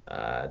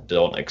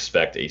 don't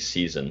expect a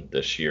season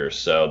this year.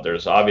 So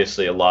there's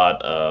obviously a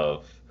lot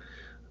of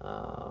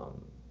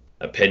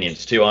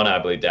opinions too on it. I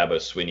believe Dabo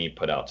Swinney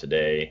put out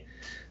today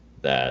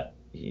that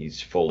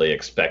he's fully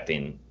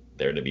expecting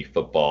there to be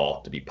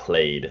football to be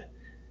played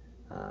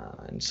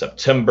in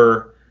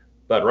September.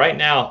 But right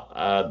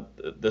now,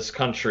 this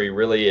country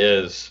really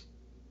is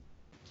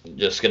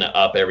just going to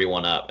up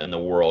everyone up in the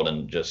world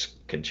and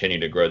just continue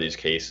to grow these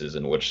cases,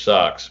 and which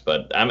sucks.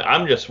 But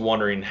I'm just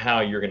wondering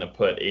how you're going to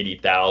put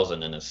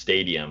 80,000 in a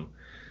stadium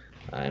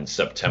in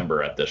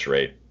September at this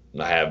rate.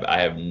 I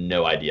have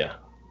no idea.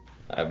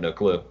 I have no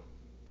clue.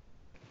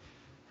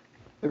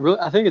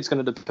 I think it's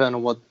going to depend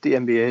on what the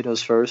NBA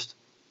does first,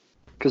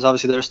 because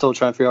obviously they're still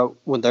trying to figure out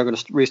when they're going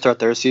to restart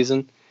their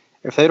season.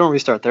 If they don't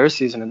restart their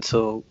season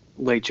until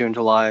late June,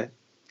 July,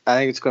 I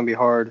think it's going to be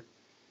hard.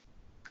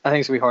 I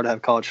think it's going to be hard to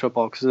have college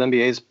football because the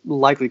NBA is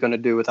likely going to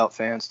do without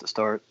fans to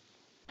start.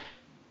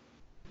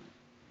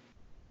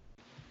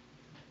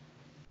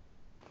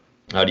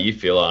 How do you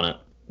feel on it,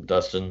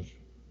 Dustin?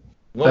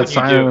 What would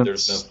you do if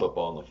there's no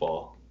football in the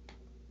fall?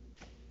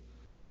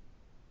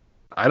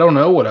 I don't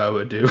know what I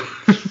would do.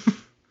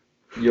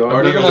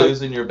 You're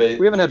losing your base.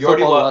 We haven't had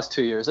football the last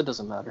 2 years. It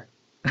doesn't matter.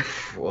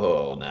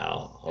 Whoa,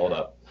 now. Hold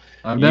up.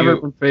 I've never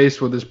been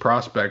faced with this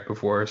prospect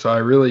before, so I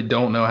really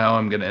don't know how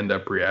I'm going to end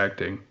up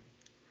reacting.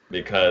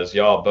 Because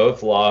y'all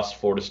both lost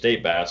Florida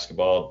State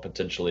basketball,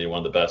 potentially one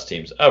of the best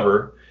teams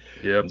ever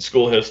in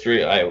school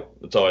history.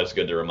 It's always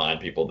good to remind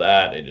people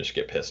that. They just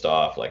get pissed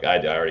off. Like I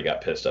already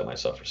got pissed at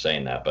myself for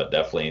saying that, but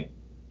definitely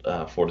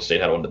Florida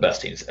State had one of the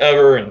best teams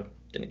ever and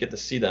didn't get to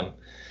see them.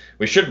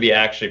 We should be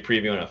actually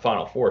previewing a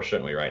Final Four,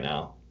 shouldn't we, right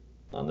now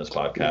on this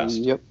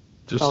podcast? Yep.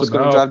 I was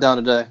going to drive down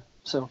today,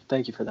 so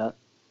thank you for that.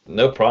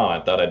 No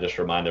problem. I thought I'd just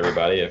remind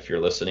everybody, if you're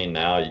listening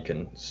now, you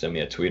can send me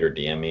a tweet or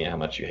DM me how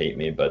much you hate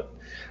me. But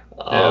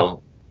we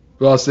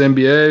lost the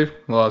NBA,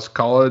 lost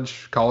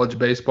college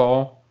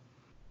baseball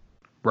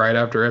right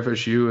after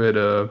FSU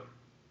had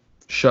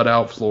shut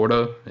out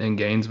Florida in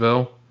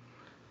Gainesville.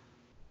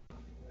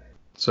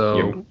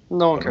 So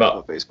no one cares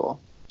about baseball.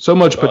 So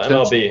much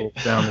potential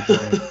down the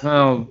drain.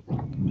 Well,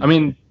 I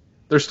mean,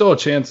 there's still a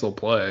chance they'll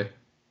play.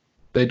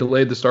 They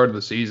delayed the start of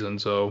the season,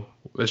 so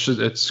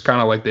it's kind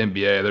of like the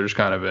NBA. They're just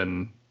kind of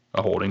in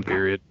a holding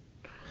period.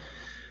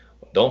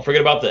 Don't forget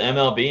about the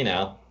MLB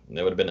now.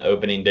 It would have been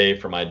opening day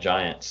for my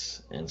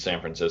Giants in San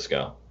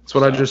Francisco. That's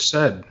what I just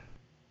said.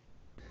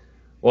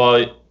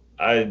 Well,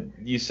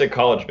 you said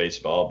college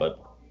baseball, but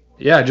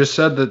yeah, I just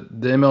said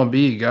that the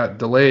MLB got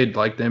delayed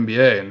like the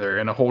NBA, and they're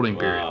in a holding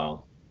period.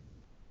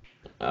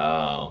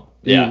 Oh,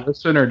 yeah.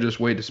 Listen or just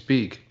wait to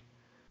speak.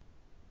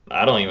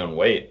 I don't even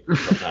wait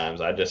sometimes.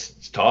 I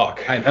just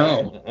talk. I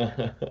know.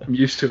 I'm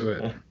used to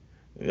it.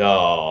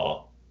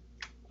 Oh.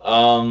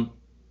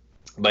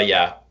 But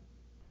yeah,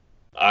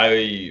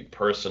 I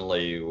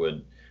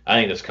personally I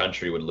think this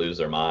country would lose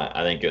their mind.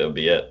 I think it would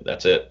be it.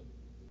 That's it.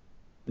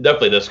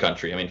 Definitely this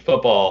country. I mean,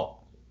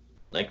 football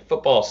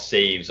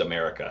saves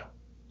America.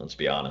 Let's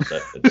be honest.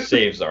 It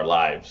saves our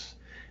lives.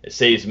 It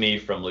saves me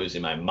from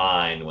losing my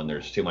mind when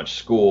there's too much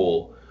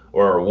school,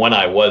 or when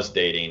I was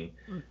dating,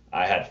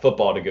 I had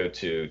football to go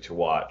to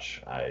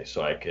watch,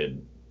 so I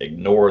could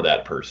ignore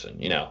that person,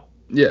 Yeah,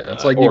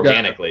 it's like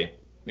organically.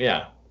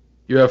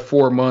 You have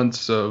 4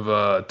 months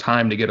of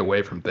time to get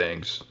away from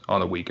things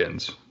on the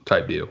weekends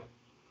type deal.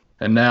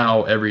 And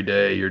now every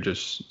day you're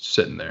just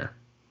sitting there.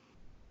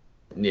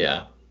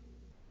 Yeah.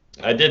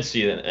 I did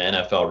see the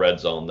NFL Red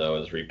Zone,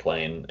 though, is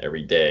replaying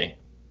every day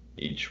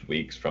each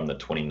week from the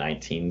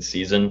 2019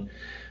 season.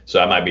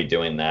 So I might be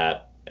doing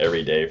that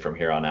every day from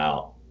here on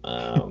out.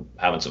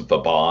 Having some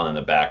football on in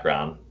the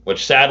background,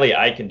 which sadly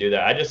I can do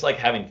that. I just like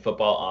having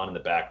football on in the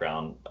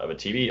background of a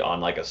TV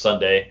on like a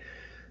Sunday,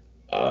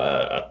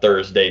 a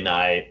Thursday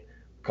night,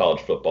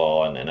 college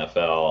football and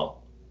NFL.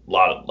 A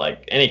lot of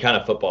like any kind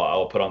of football I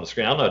will put on the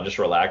screen. I don't know, it just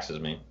relaxes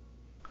me.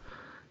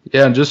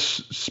 Yeah, and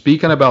just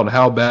speaking about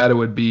how bad it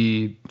would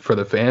be for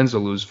the fans to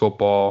lose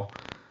football,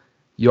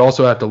 you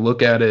also have to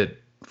look at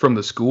it from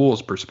the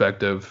school's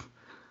perspective.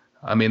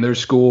 I mean, there's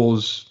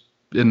schools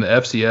in the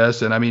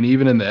FCS, and I mean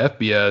even in the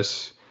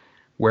FBS,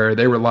 where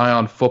they rely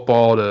on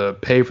football to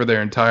pay for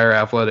their entire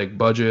athletic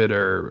budget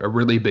or a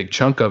really big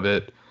chunk of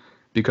it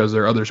because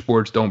their other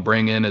sports don't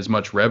bring in as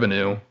much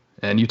revenue.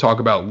 And you talk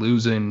about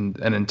losing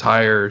an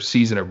entire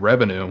season of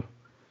revenue.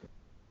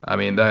 I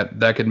mean,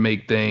 that could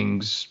make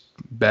things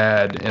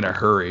bad in a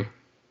hurry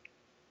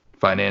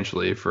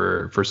financially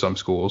for some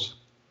schools.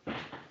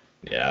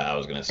 Yeah, I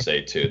was going to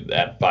say too,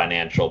 that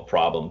financial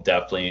problem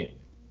definitely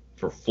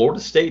for Florida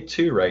State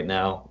too right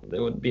now. It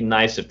would be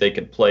nice if they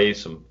could play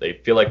some. They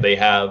feel like they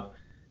have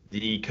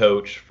the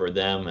coach for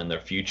them and their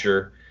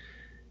future,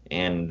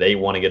 and they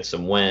want to get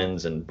some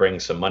wins and bring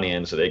some money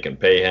in so they can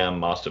pay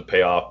him, also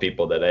pay off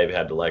people that they've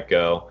had to let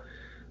go,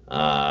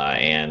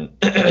 and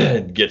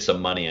get some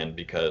money in,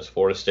 because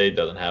Florida State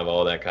doesn't have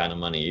all that kind of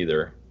money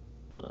either.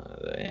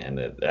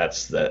 And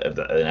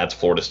that's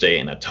Florida State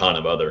and a ton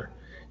of other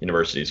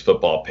universities.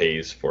 Football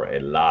pays for a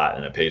lot,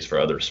 and it pays for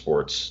other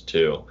sports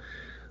too,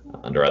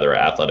 under other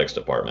athletics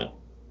department.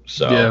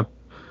 So yeah,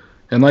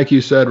 and like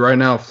you said, right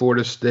now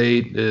Florida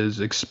State is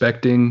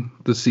expecting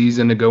the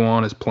season to go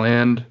on as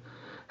planned.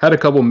 Had a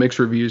couple mixed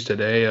reviews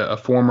today. A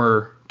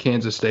former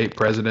Kansas State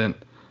president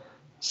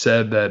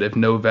said that if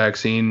no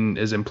vaccine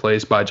is in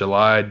place by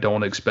July,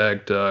 don't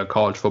expect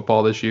college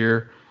football this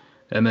year.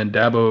 And then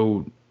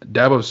Dabo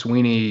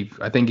Swinney,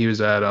 I think he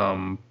was at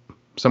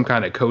some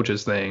kind of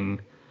coaches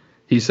thing.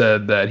 He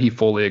said that he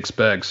fully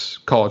expects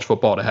college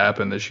football to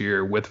happen this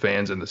year with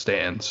fans in the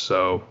stands.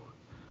 So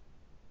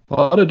a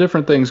lot of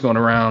different things going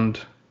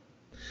around.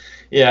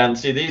 Yeah, and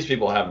see, these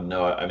people have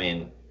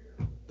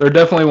there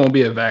definitely won't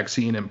be a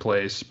vaccine in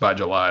place by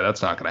July.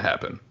 That's not going to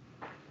happen.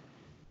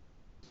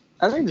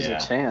 I think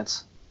there's a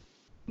chance.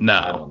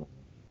 No.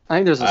 I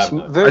think there's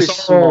a very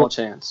small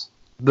chance.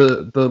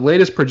 The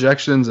latest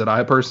projections that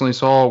I personally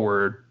saw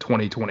were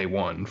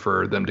 2021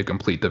 for them to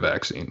complete the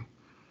vaccine.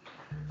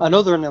 I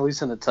know they're at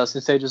least in the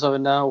testing stages of it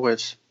now,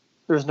 which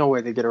there's no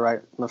way they get it right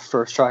on the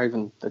first try,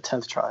 even the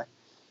 10th try.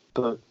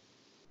 But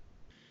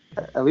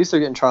at least they're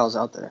getting trials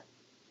out there.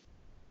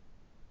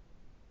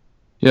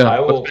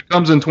 Yeah, but if it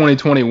comes in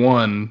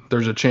 2021,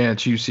 there's a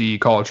chance you see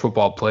college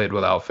football played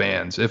without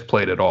fans, if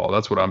played at all.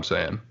 That's what I'm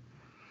saying.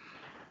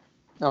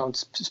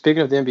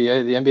 Speaking of the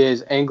NBA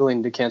is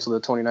angling to cancel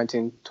the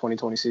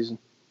 2019-2020 season.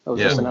 That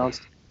was just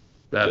announced.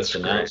 That's just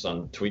announced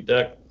on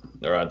TweetDeck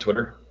or on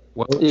Twitter.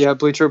 What? Yeah,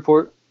 Bleacher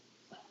Report.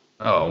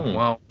 Oh,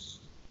 well.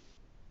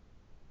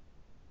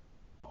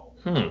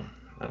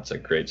 That's a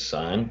great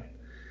sign.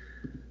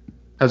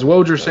 Has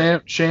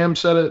Wojciech Sham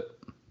said it?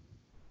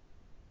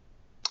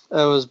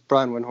 That was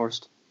Brian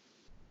Windhorst.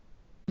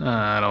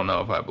 I don't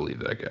know if I believe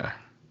that guy.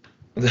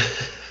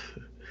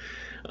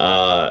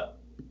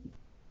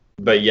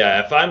 But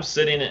yeah, if I'm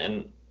sitting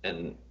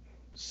in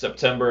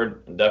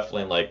September,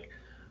 definitely like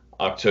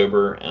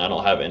October, and I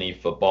don't have any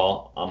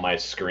football on my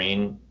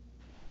screen,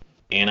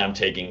 and I'm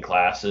taking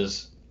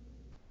classes,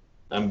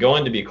 I'm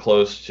going to be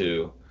close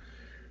to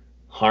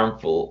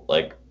harming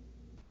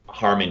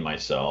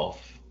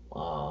myself.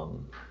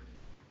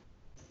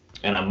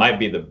 And I might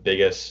be the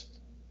biggest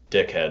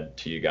dickhead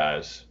to you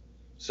guys,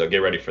 so get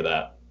ready for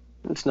that.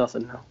 It's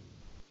nothing now.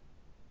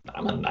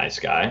 I'm a nice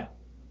guy.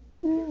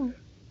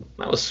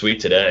 That was sweet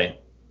today.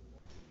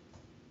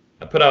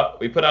 We put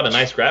out a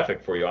nice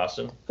graphic for you,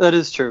 Austin. That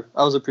is true.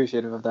 I was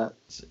appreciative of that.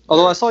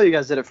 Although I saw you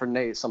guys did it for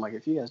Nate, so I'm like,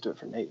 if you guys do it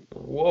for Nate.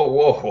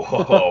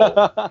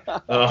 Whoa.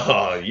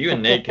 Oh, you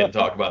and Nate can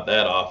talk about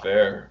that off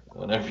air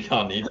whenever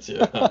y'all need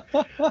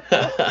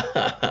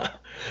to.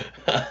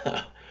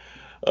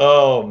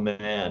 Oh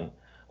man.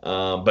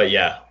 But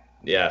yeah.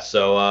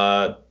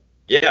 So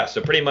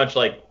so pretty much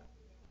like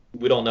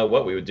we don't know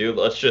what we would do.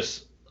 Let's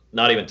just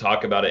not even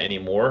talk about it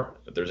anymore.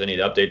 If there's any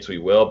updates, we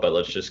will. But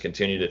let's just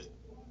continue to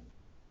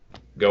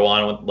go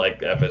on with like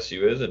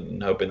FSU is,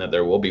 and hoping that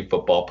there will be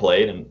football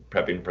played and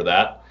prepping for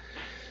that.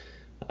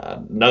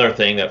 Another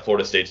thing that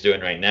Florida State's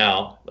doing right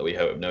now that we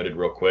have noted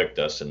real quick,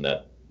 Dustin,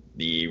 that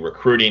the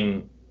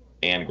recruiting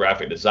and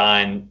graphic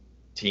design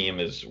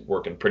team is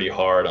working pretty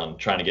hard on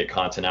trying to get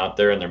content out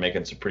there, and they're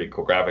making some pretty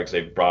cool graphics.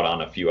 They've brought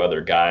on a few other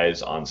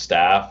guys on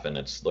staff, and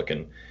it's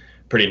looking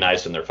pretty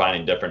nice, and they're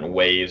finding different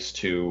ways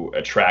to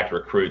attract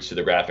recruits to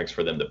the graphics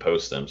for them to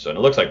post them. So, and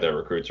it looks like the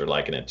recruits are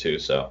liking it too.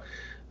 So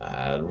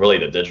really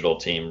the digital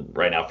team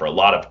right now, for a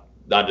lot of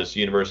not just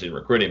university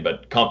recruiting,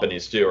 but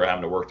companies too, are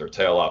having to work their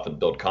tail off and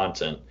build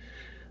content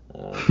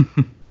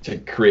to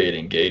create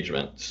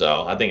engagement.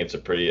 So I think it's a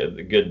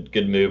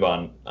good move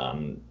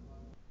on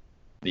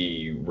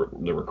the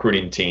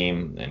recruiting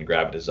team and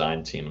graphic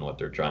design team and what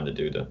they're trying to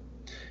do to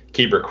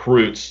keep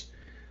recruits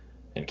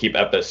and keep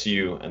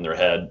FSU in their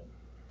head.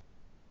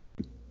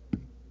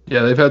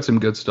 Yeah, they've had some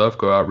good stuff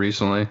go out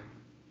recently.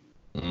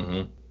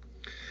 Mm-hmm.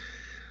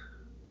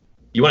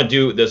 You want to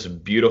do this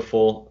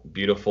beautiful,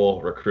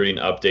 beautiful recruiting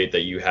update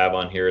that you have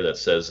on here that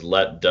says,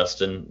 "Let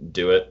Dustin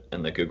do it"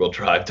 in the Google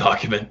Drive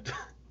document?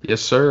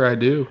 Yes, sir, I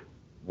do.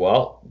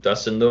 Well,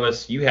 Dustin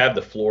Lewis, you have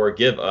the floor.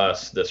 Give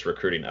us this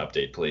recruiting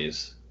update,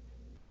 please.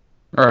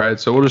 All right,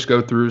 so we'll just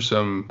go through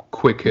some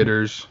quick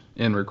hitters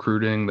in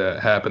recruiting that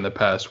happened the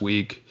past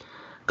week.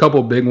 A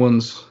couple big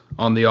ones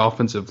on the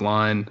offensive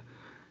line.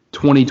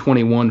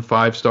 2021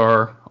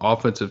 5-star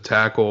offensive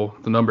tackle,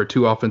 the number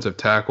 2 offensive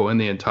tackle in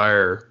the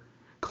entire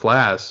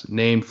class,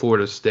 named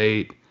Florida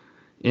State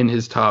in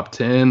his top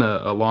 10,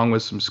 along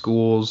with some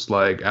schools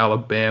like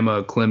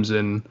Alabama,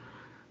 Clemson,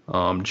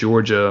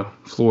 Georgia,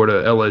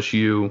 Florida,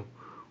 LSU,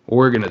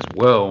 Oregon as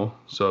well.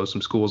 So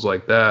some schools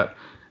like that.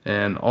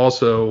 And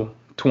also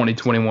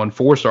 2021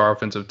 4-star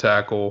offensive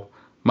tackle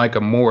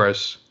Micah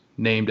Morris,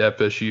 named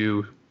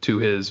FSU to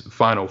his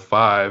Final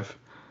Five.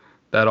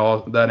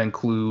 That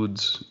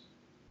includes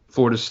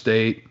Florida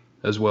State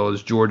as well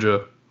as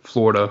Georgia,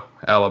 Florida,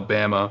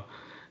 Alabama,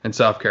 and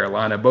South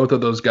Carolina. Both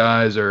of those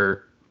guys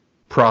are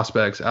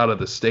prospects out of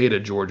the state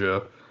of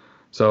Georgia.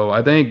 So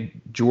I think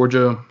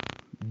Georgia's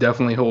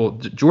definitely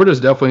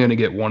going to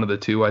get one of the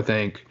two, I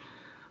think.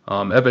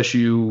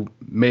 FSU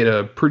made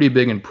a pretty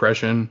big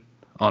impression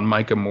on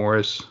Micah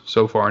Morris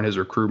so far in his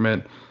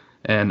recruitment.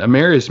 And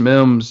Amarius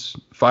Mims,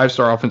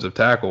 5-star offensive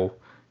tackle,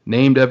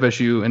 named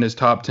FSU in his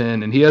top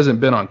 10, and he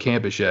hasn't been on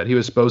campus yet. He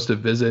was supposed to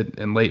visit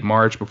in late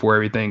March before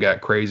everything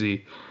got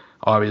crazy.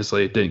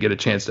 Obviously, didn't get a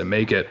chance to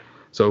make it.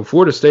 So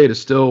Florida State is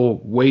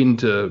still waiting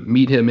to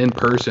meet him in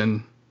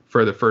person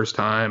for the first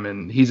time,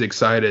 and he's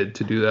excited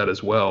to do that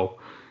as well.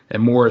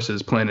 And Morris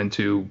is planning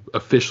to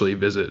officially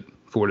visit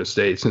Florida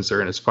State since they're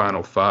in his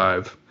Final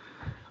Five.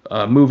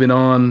 Moving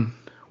on,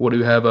 what do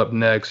we have up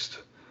next?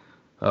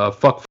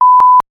 Fuck.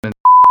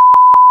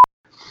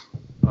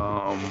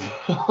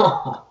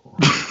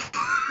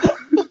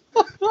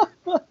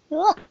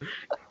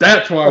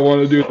 That's why I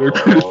want to do the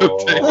recruit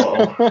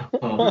update.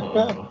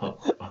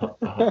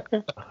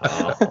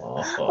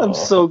 I'm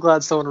so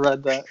glad someone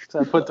read that.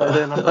 I put that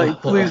in. I'm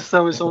like, please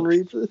tell me someone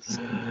reads this.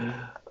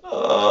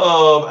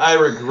 Oh, I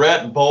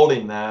regret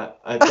bolding that.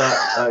 I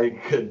thought I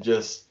could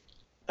just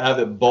have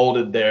it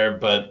bolded there,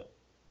 but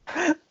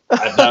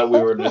I thought we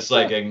were just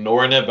like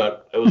ignoring it,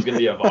 but it was going to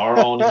be of our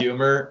own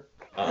humor.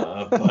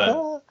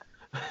 But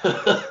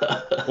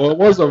well, it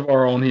was of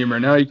our own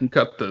humor. Now you can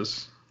cut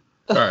this.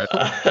 All right.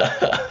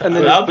 And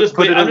then I'm just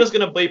going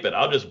to bleep it.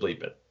 I'll just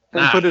bleep it.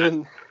 And put it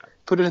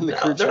in the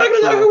crew chat. They're not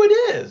going to know who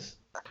it is.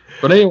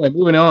 But anyway,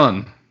 moving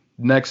on.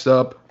 Next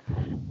up,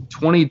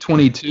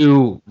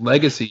 2022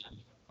 legacy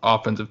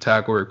offensive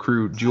tackle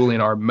recruit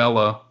Julian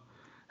Armella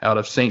out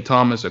of St.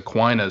 Thomas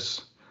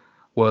Aquinas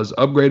was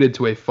upgraded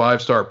to a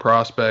 5-star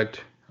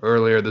prospect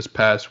earlier this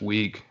past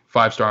week.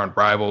 5-star on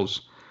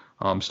Rivals.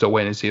 Still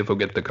waiting to see if he'll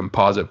get the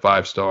composite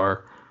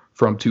 5-star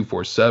from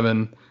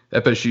 247.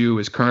 FSU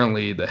is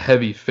currently the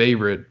heavy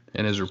favorite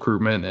in his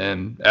recruitment,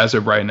 and as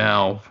of right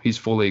now, he's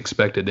fully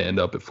expected to end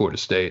up at Florida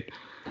State.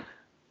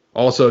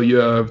 Also, you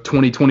have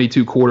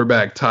 2022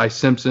 quarterback Ty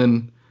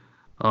Simpson,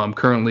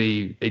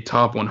 currently a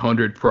top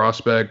 100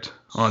 prospect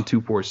on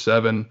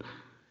 247.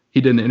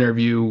 He did an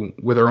interview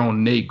with our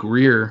own Nate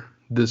Greer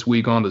this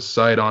week on the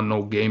site on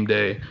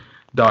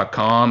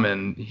NoGameDay.com,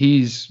 and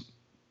he's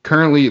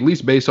currently, at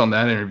least based on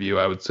that interview,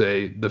 I would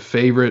say the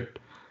favorite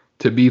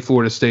to be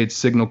Florida State's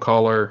signal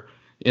caller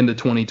in the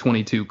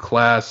 2022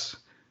 class.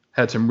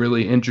 Had some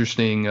really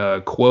interesting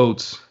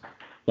quotes.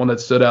 One that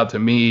stood out to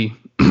me,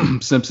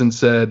 Simpson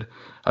said,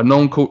 I've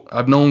known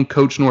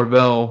Coach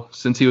Norvell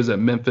since he was at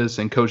Memphis,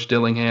 and Coach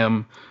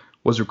Dillingham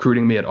was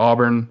recruiting me at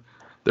Auburn.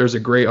 There's a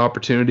great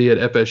opportunity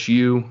at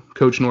FSU.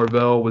 Coach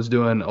Norvell was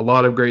doing a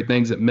lot of great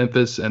things at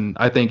Memphis, and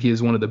I think he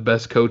is one of the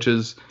best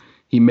coaches.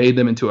 He made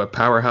them into a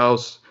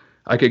powerhouse.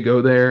 I could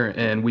go there,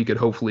 and we could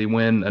hopefully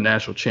win a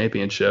national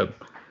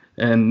championship.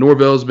 And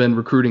Norvell's been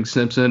recruiting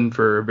Simpson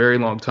for a very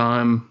long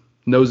time,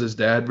 knows his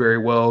dad very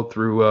well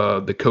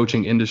through the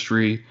coaching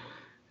industry.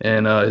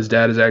 And his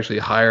dad has actually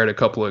hired a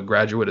couple of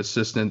graduate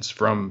assistants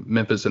from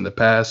Memphis in the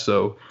past.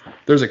 So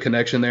there's a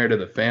connection there to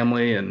the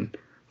family. And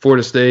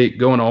Florida State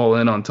going all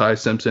in on Ty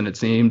Simpson, it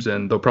seems.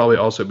 And they'll probably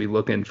also be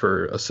looking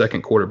for a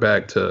second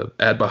quarterback to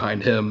add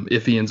behind him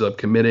if he ends up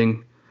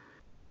committing.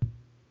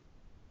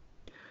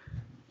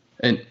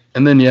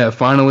 And then, yeah,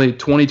 finally,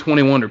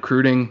 2021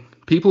 recruiting.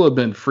 People have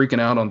been freaking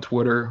out on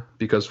Twitter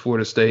because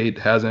Florida State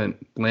hasn't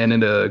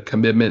landed a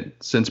commitment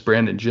since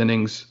Brandon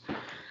Jennings.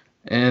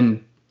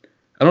 And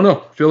I don't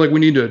know. I feel like we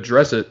need to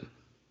address it.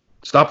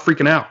 Stop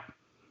freaking out.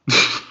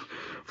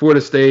 Florida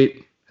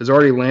State has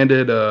already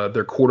landed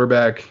their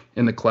quarterback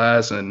in the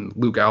class, and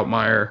Luke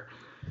Altmaier.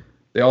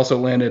 They also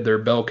landed their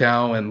bell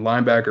cow and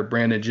linebacker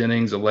Brandon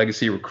Jennings, a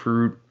legacy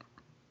recruit,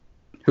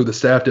 who the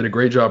staff did a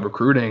great job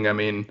recruiting. I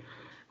mean,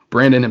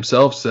 Brandon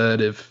himself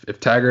said if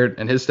Taggart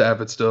and his staff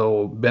had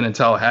still been in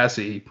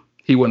Tallahassee,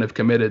 he wouldn't have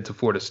committed to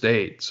Florida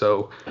State.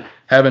 So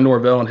having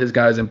Norvell and his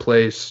guys in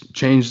place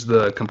changed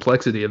the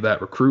complexity of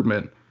that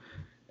recruitment.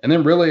 And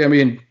then really, I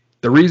mean,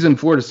 the reason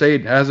Florida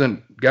State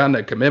hasn't gotten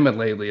a commitment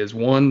lately is,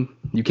 one,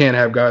 you can't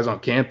have guys on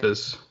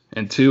campus.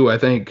 And two, I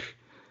think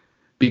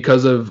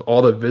because of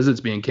all the visits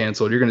being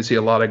canceled, you're going to see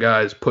a lot of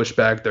guys push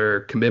back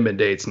their commitment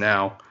dates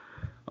now.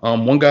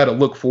 One guy to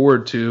look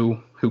forward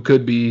to who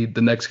could be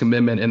the next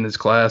commitment in this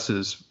class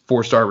is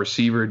 4-star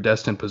receiver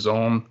Destin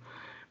Pizzon.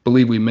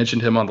 Believe we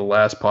mentioned him on the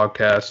last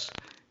podcast.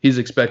 He's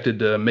expected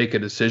to make a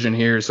decision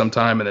here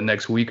sometime in the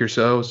next week or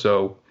so.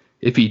 So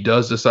if he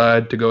does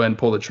decide to go ahead and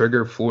pull the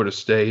trigger, Florida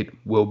State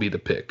will be the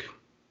pick.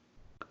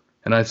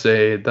 And I'd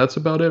say that's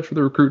about it for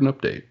the recruiting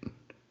update.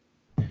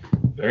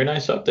 Very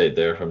nice update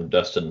there from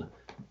Dustin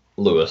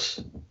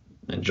Lewis.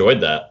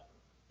 Enjoyed that.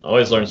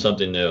 Always learn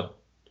something new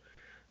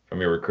from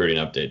your recruiting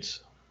updates.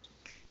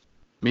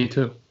 Me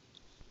too.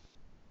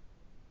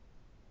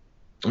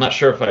 I'm not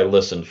sure if I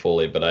listened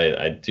fully, but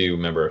I do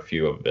remember a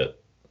few of it.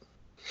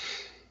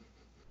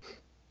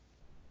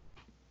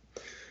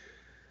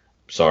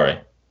 Sorry.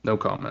 No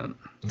comment.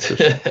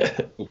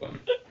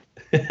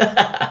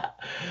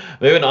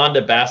 Moving on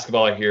to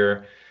basketball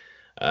here.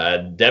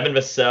 Devin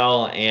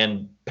Vassell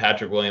and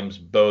Patrick Williams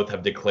both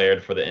have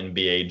declared for the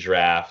NBA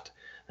draft.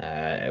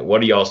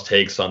 What are y'all's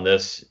takes on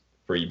this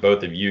for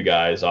both of you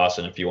guys?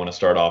 Austin, if you want to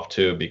start off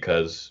too,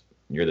 because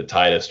you're the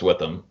tightest with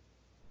them.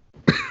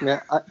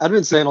 Yeah, I've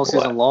been saying all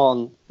season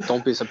long,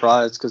 don't be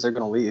surprised because they're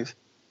going to leave.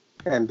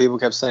 And people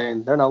kept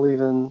saying they're not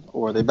leaving,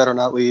 or they better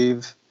not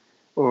leave,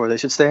 or they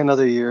should stay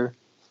another year.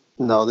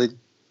 No, they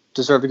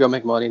deserve to go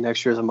make money.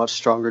 Next year is a much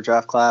stronger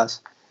draft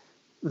class.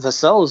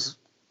 Vassell's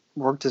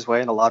worked his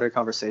way in a lottery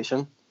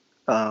conversation.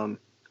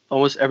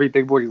 Almost every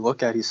big board you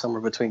look at, he's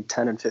somewhere between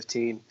 10 and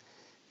 15.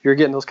 If you're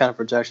getting those kind of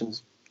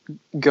projections,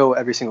 go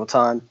every single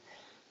time.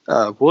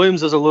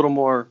 Williams is a little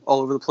more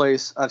all over the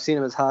place. I've seen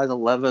him as high as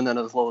 11 and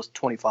as low as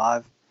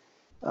 25.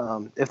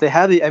 If they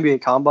have the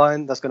NBA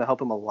Combine, that's going to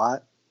help him a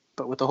lot.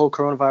 But with the whole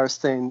coronavirus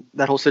thing,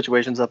 that whole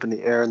situation's up in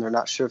the air, and they're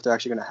not sure if they're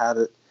actually going to have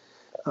it.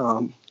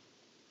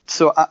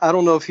 So I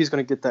don't know if he's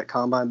going to get that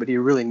Combine, but he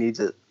really needs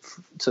it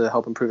to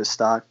help improve his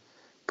stock.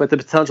 But the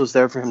potential is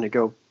there for him to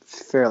go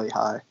fairly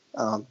high.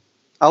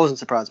 I wasn't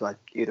surprised by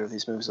either of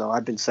these moves, though.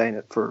 I've been saying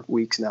it for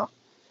weeks now.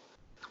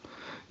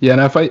 Yeah,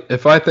 and if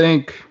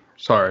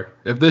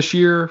this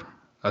year,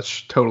 I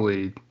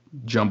totally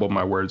jumbled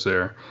my words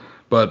there.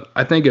 But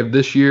I think if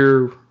this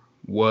year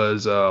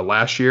was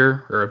last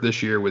year, or if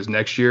this year was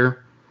next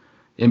year,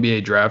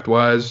 NBA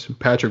draft-wise,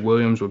 Patrick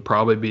Williams would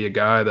probably be a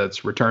guy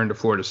that's returned to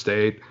Florida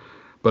State.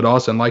 But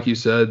Austin, like you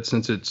said,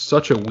 since it's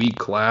such a weak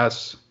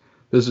class,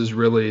 this is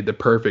really the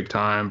perfect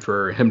time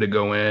for him to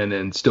go in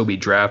and still be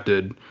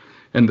drafted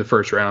in the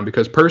first round.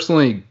 Because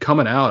personally,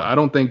 coming out, I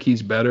don't think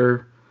he's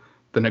better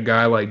than a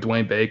guy like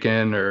Dwayne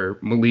Bacon or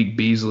Malik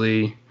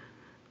Beasley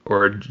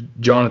or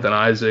Jonathan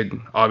Isaac.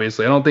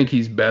 Obviously, I don't think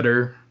he's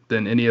better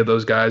than any of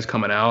those guys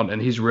coming out,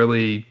 and he's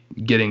really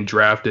getting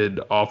drafted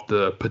off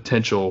the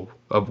potential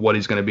of what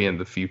he's going to be in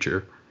the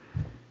future.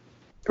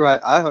 Right,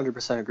 I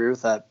 100% agree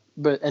with that.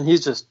 And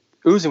he's just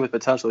oozing with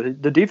potential.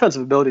 The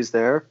defensive ability is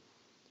there,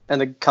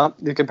 and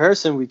the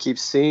comparison we keep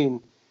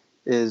seeing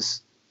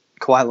is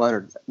Kawhi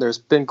Leonard. There's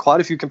been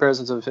quite a few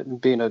comparisons of him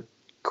being a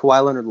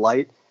Kawhi Leonard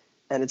light,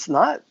 and it's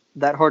not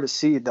that hard to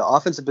see. The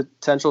offensive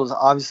potential is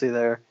obviously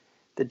there.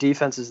 The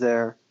defense is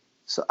there.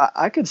 So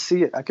I could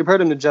see it. I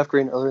compared him to Jeff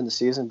Green earlier in the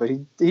season, but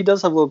he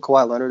does have a little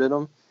Kawhi Leonard in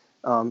him.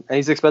 And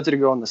he's expected to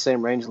go in the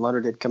same range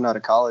Leonard did coming out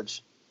of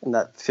college, in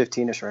that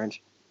 15-ish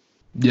range.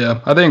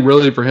 Yeah, I think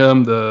really for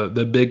him,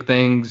 the big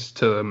things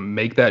to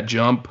make that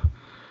jump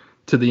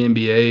to the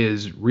NBA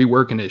is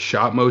reworking his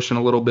shot motion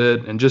a little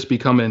bit and just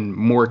becoming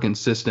more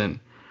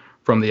consistent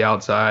from the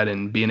outside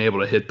and being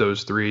able to hit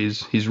those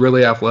threes. He's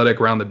really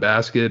athletic around the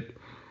basket,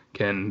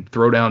 can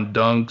throw down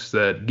dunks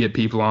that get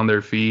people on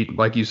their feet.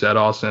 Like you said,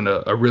 Austin,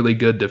 a really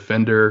good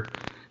defender.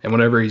 And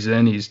whenever he's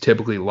in, he's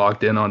typically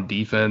locked in on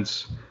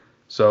defense.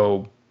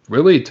 So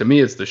really, to me,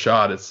 it's the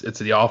shot. It's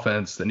the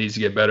offense that needs to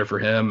get better for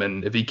him.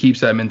 And if he keeps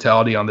that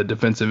mentality on the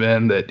defensive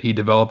end that he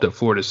developed at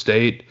Florida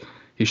State,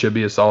 he should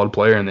be a solid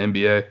player in the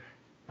NBA.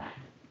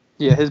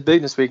 Yeah, his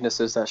biggest weakness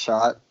is that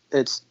shot.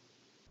 It's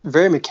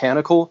very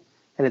mechanical,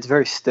 and it's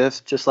very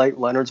stiff, just like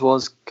Leonard's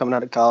was coming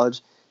out of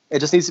college. It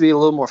just needs to be a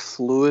little more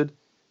fluid.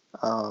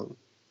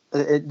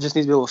 It just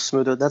needs to be a little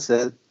smoother. That's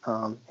it.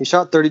 He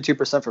shot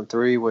 32% from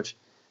three, which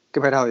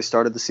compared to how he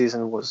started the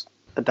season was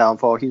a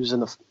downfall. He was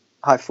in the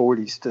high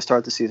 40s to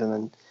start the season,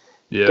 and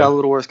got a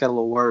little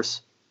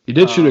worse. He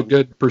did shoot a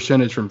good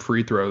percentage from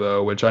free throw,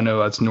 though, which I know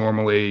that's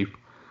normally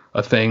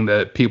a thing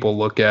that people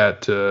look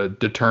at to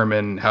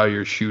determine how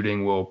your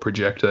shooting will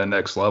project to the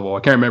next level.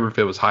 I can't remember if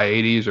it was high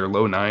 80s or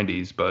low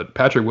 90s, but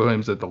Patrick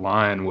Williams at the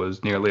line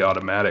was nearly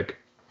automatic.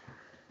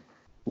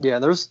 Yeah,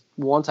 there was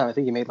one time I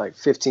think he made like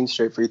 15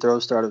 straight free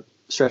throws, started a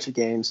stretch of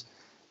games.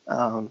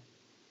 Like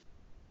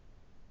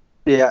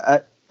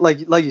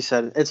you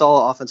said, it's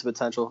all offensive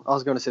potential. I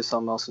was going to say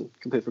something else and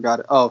completely forgot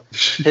it. Oh,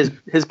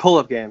 his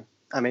pull-up game.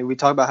 I mean, we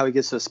talk about how he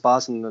gets to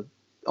spots on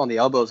the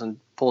elbows and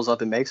pulls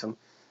up and makes them.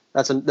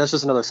 That's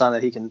just another sign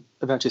that he can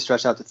eventually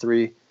stretch out to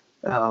three,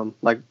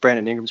 like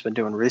Brandon Ingram's been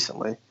doing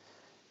recently.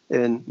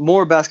 In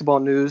more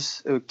basketball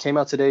news, it came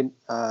out today,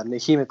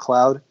 Naheem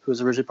McLeod, who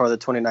was originally part of the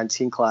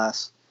 2019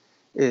 class,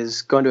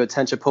 is going to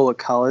attend Chipola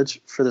College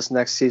for this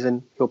next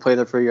season. He'll play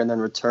there for a year and then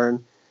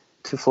return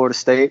to Florida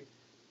State.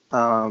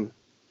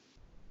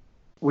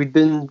 We've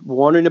been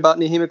wondering about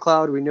Naheem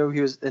McLeod. We knew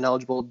he was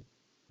ineligible.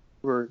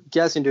 We're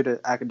guessing due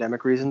to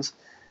academic reasons.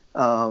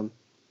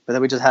 But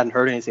then we just hadn't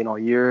heard anything all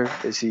year.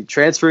 Is he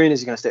transferring?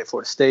 Is he going to stay at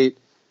Florida State?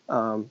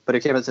 But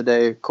it came out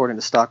today, according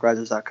to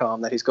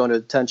StockRisers.com, that he's going to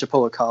attend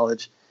Chipola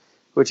College,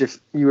 which, if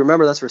you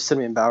remember, that's where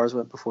Simeon Bowers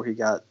went before he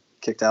got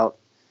kicked out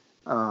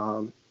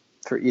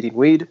for eating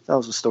weed. That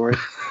was the story.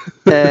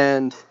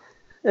 and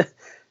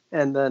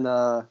then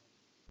there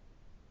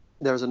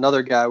was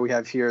another guy we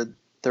have here.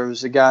 There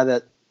was a guy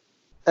that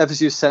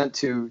FSU sent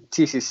to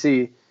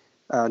TCC,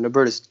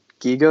 Nobertus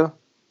Giga,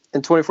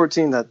 in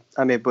 2014. That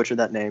I may have butchered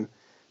that name.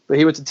 But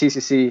he went to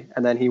TCC,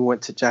 and then he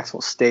went to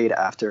Jacksonville State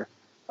after.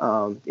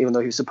 even though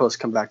he was supposed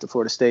to come back to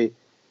Florida State.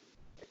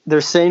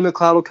 They're saying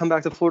McLeod will come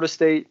back to Florida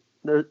State.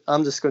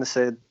 I'm just going to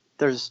say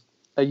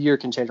a year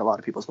can change a lot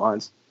of people's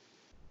minds.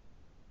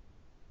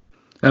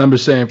 And I'm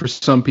just saying, for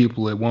some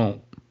people, it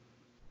won't.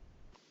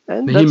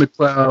 And Naheem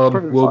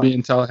McLeod will be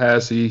in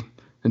Tallahassee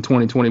in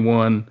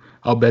 2021.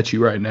 I'll bet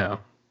you right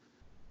now.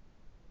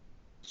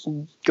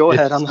 Go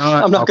ahead. I'm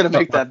not going to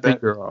make that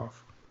bet.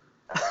 Off.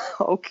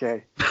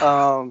 Okay.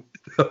 I'm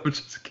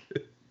just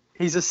kidding.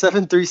 He's a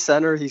 7'3"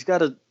 center. He's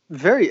got a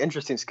very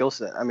interesting skill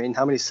set. I mean,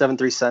 how many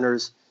 7'3"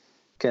 centers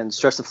can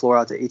stretch the floor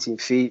out to 18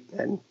 feet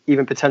and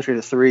even potentially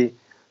to 3?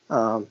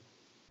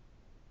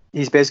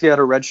 He's basically had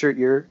a redshirt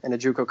year in a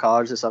JUCO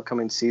college this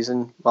upcoming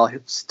season, while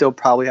he's still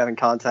probably having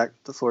contact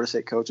with the Florida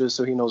State coaches,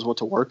 so he knows what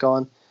to work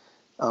on.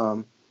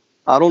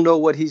 I don't know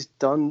what he's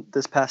done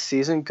this past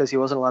season because he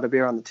wasn't allowed to be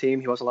around the team.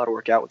 He wasn't allowed to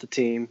work out with the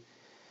team.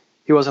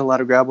 He wasn't allowed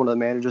to grab one of the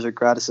managers or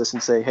grad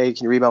assistants and say, hey,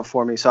 can you rebound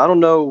for me? So I don't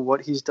know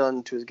what he's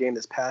done to his game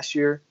this past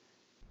year.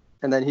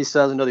 And then he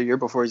still has another year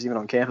before he's even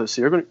on campus.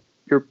 So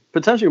you're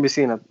potentially going to be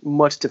seeing a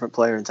much different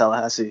player in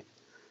Tallahassee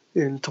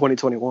in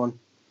 2021.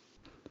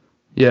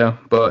 Yeah,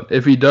 but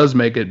if he does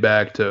make it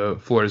back to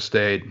Florida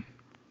State,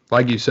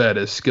 like you said,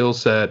 his skill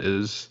set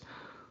is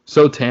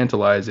so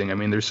tantalizing. I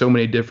mean, there's so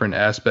many different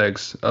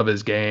aspects of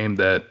his game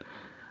that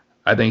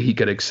I think he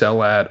could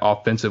excel at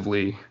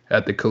offensively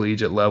at the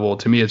collegiate level.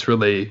 To me, it's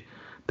really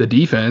the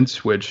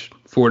defense, which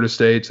Florida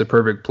State's a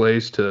perfect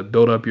place to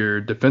build up your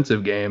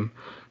defensive game.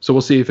 So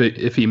we'll see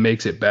if he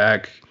makes it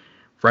back.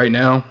 Right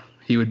now,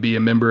 he would be a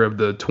member of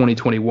the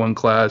 2021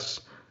 class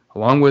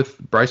along with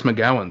Bryce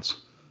McGowens.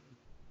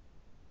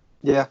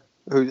 Yeah,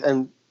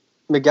 and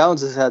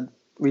McGowens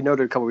we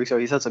noted a couple weeks ago,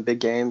 he's had some big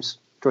games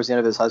towards the end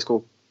of his high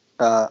school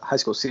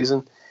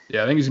season.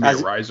 Yeah, I think he's going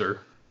to be a riser.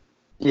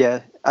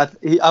 Yeah,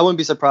 I wouldn't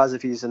be surprised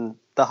if he's in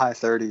the high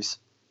 30s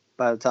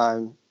by the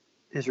time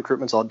his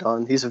recruitment's all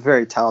done. He's a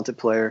very talented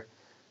player.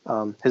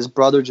 His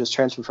brother just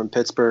transferred from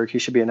Pittsburgh. He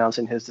should be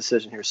announcing his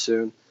decision here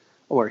soon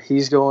on where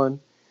he's going.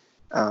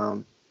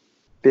 But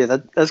yeah,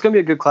 that's going to be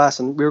a good class,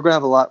 and we're going to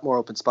have a lot more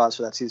open spots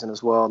for that season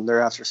as well, and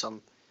they're after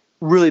some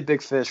really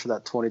big fish for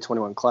that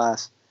 2021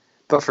 class.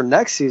 But for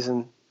next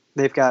season,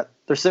 they're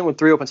sitting with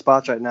 3 open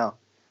spots right now.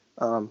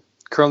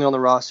 Currently on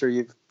the roster,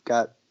 you've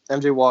got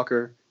MJ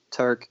Walker,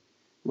 Turk,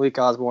 Malik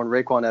Osborne,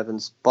 Raekwon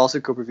Evans, Balsa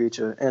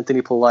Koprivica,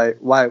 Anthony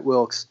Polite, Wyatt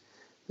Wilkes,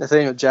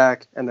 Nathaniel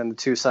Jack, and then the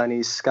 2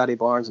 signees, Scotty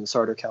Barnes and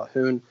Sarter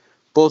Calhoun.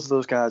 Both of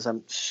those guys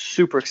I'm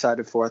super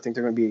excited for. I think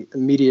they're going to be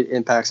immediate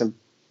impacts and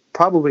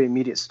probably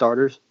immediate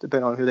starters,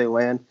 depending on who they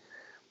land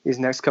these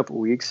next couple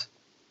weeks.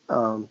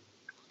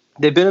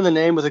 They've been in the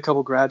name with a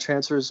couple grad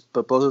transfers,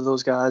 but both of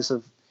those guys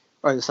have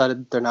already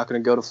decided they're not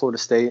going to go to Florida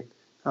State.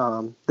 They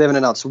haven't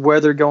announced where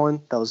they're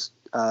going. That was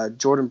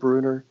Jordan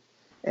Bruner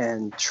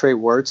and Trey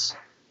Wirtz.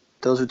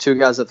 Those are 2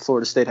 guys that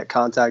Florida State had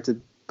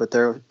contacted, but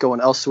they're going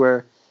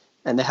elsewhere.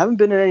 And they haven't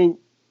been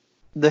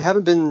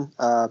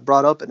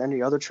brought up in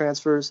any other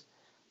transfers.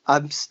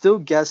 I'm still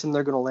guessing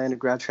they're going to land a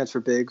grad transfer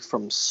big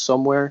from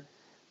somewhere,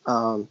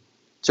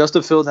 just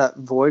to fill that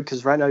void.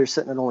 Because right now you're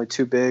sitting at only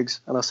 2 bigs,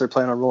 unless they're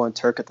planning on rolling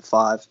Turk at the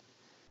 5,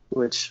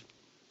 which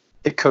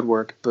it could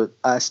work. But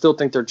I still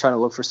think they're trying to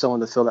look for someone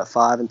to fill that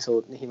 5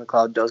 until Naheem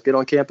McLeod does get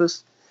on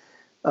campus.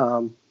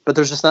 But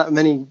there's just not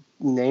many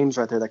names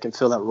right there that can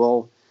fill that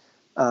role.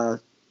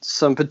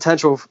 Some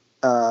potential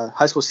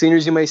high school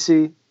seniors you may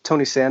see.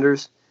 Tony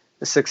Sanders,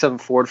 a 6'7"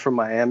 forward from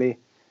Miami.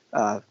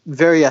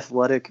 Very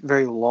athletic,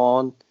 very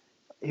long.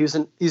 He's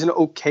an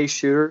okay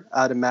shooter.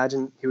 I'd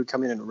imagine he would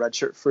come in a red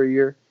shirt for a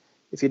year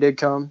if he did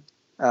come.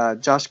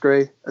 Josh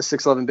Gray, a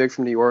 6'11" big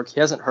from New York. He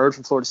hasn't heard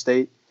from Florida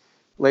State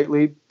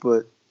lately,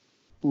 but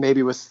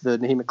maybe with the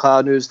Naheem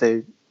McLeod news,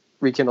 they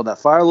rekindled that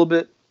fire a little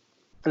bit.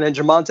 And then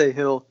Jermonte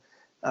Hill,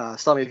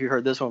 stop me if you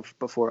heard this one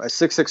before, a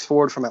 6'6"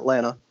 forward from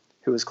Atlanta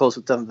who was close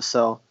with Devin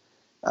Vassell.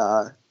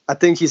 I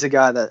think he's a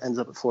guy that ends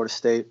up at Florida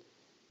State.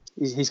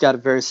 He's got a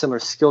very similar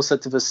skill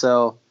set to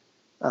Vassell.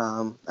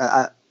 And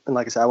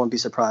like I said, I wouldn't be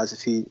surprised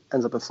if he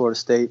ends up at Florida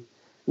State. And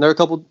there are a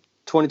couple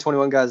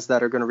 2021 guys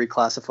that are going to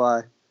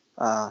reclassify.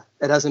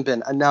 It hasn't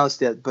been announced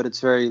yet, but it's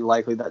very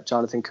likely that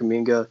Jonathan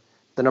Kuminga,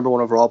 the number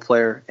 1 overall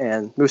player,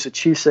 and Musa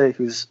Chise,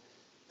 who's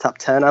top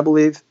 10, I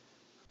believe,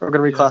 are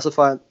going to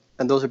reclassify.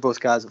 And those are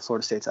both guys that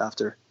Florida State's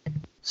after.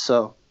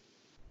 So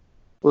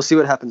we'll see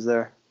what happens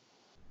there.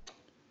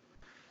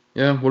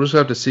 Yeah, we'll just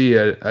have to see.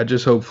 I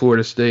just hope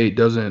Florida State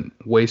doesn't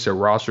waste a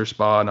roster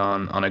spot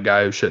on a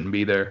guy who shouldn't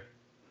be there.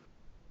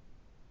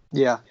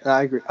 Yeah,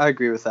 I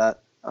agree with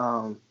that.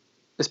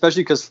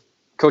 Especially because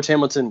Coach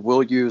Hamilton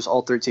will use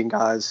all 13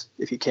 guys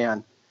if he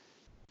can.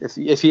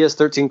 If he has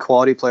 13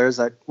 quality players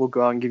that will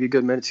go out and give you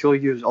good minutes, he'll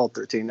use all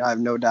 13. I have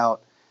no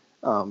doubt.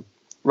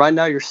 Right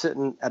now, you're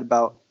sitting at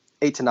about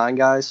 8 to 9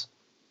 guys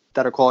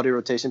that are quality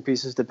rotation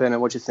pieces, depending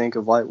on what you think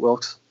of Wyatt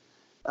Wilkes.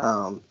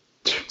 More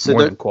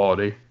than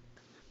quality.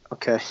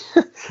 Okay.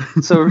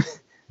 So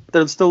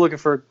they're still looking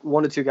for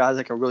 1 to 2 guys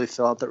that can really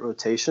fill out that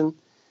rotation.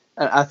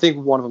 And I think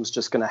one of them is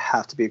just going to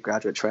have to be a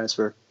graduate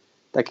transfer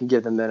that can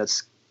give them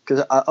minutes.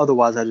 Because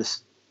otherwise,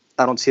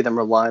 I don't see them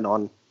relying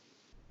on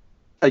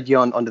a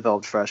young,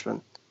 undeveloped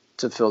freshman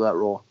to fill that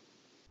role.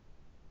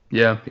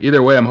 Yeah,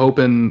 either way, I'm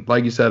hoping,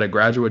 like you said, a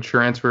graduate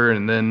transfer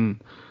and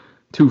then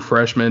 2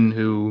 freshmen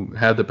who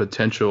have the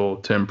potential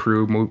to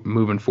improve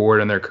moving forward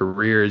in their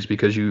careers,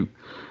 because you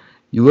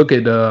look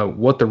at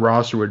what the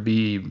roster would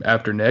be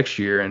after next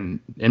year, and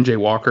MJ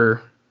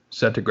Walker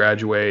set to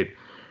graduate,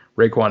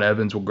 Raekwon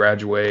Evans will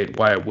graduate,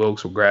 Wyatt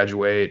Wilkes will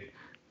graduate,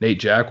 Nate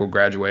Jack will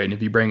graduate, and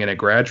if you bring in a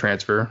grad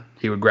transfer,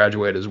 he would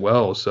graduate as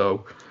well.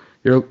 So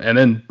and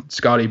then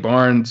Scotty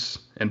Barnes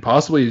and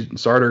possibly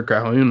Sartor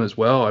Calhoun as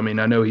well. I mean,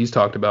 I know he's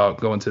talked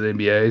about going to the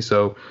NBA,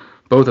 so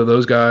both of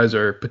those guys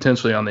are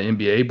potentially on the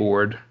NBA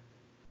board.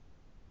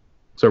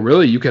 So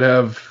really, you could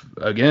have,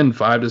 again,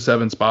 5 to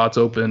 7 spots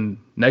open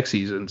next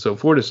season. So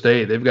Florida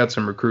State, they've got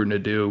some recruiting to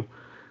do.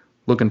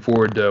 Looking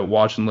forward to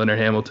watching Leonard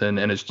Hamilton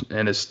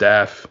and his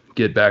staff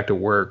get back to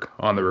work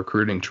on the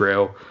recruiting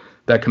trail.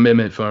 That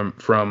commitment from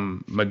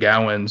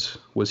McGowan's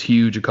was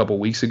huge a couple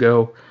weeks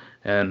ago,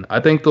 and I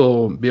think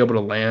they'll be able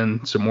to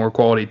land some more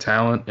quality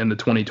talent in the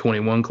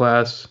 2021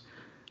 class.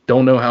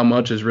 Don't know how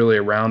much is really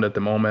around at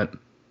the moment.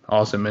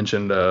 Austin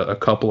mentioned a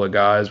couple of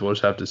guys. We'll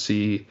just have to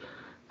see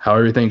how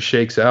everything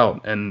shakes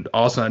out. And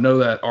Austin, I know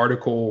that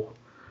article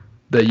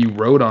that you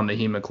wrote on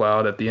Naheem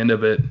McLeod, at the end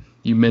of it,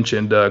 you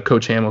mentioned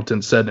Coach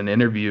Hamilton said in an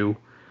interview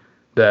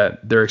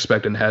that they're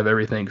expecting to have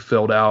everything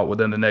filled out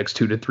within the next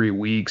 2 to 3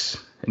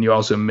 weeks. And you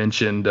also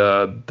mentioned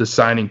the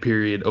signing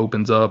period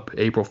opens up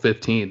April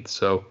 15th.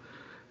 So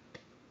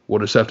we'll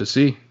just have to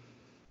see.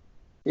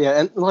 Yeah,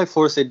 and like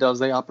Florida State does,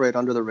 they operate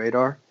under the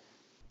radar.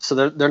 So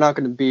they're not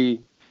going to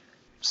be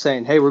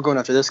saying, hey, we're going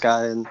after this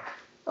guy. And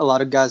a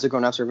lot of guys are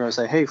going to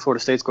say, hey,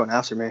 Florida State's going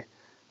after me.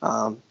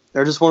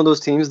 They're just one of those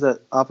teams that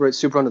operate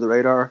super under the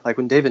radar. Like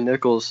when David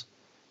Nichols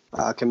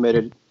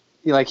committed,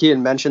 he had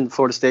mentioned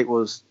Florida State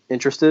was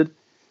interested.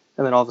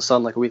 And then all of a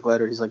sudden, like a week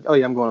later, he's like, oh,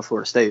 yeah, I'm going to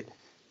Florida State.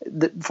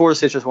 Florida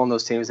State's just one of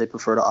those teams they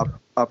prefer to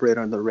operate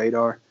under the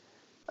radar.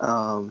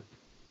 And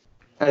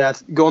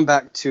going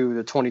back to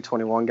the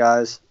 2021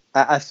 guys,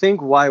 I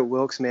think Wyatt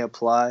Wilkes may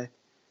apply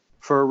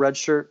for a red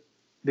shirt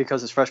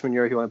because his freshman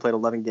year he only played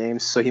 11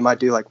 games, so he might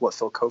do like what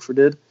Phil Kofer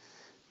did.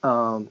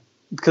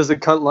 Because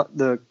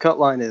the cut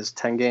line is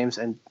 10 games,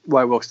 and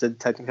Wyatt Wilkes did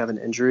technically have an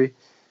injury.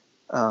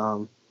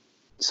 So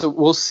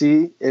we'll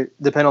see. It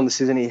depends on the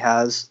season he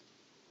has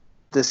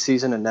this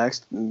season and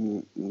next.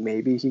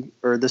 Maybe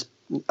this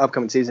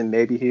upcoming season,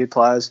 maybe he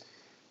applies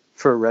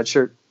for a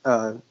redshirt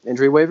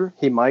injury waiver.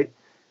 He might.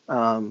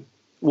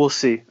 We'll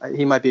see.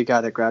 He might be a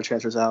guy that grad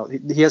transfers out.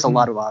 He has a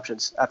lot of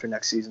options after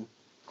next season.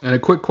 And a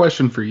quick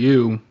question for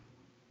you.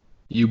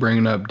 You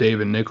bringing up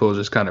David Nichols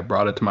just kind of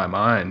brought it to my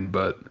mind,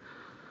 but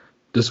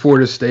does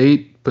Florida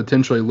State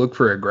potentially look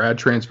for a grad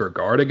transfer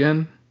guard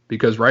again?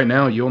 Because right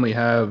now you only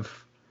have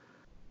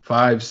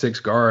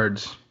 5-6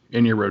 guards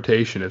in your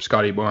rotation if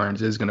Scotty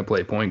Barnes is going to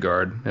play point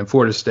guard. And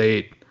Florida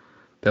State,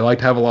 they like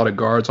to have a lot of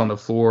guards on the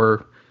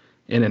floor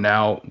in and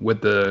out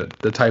with the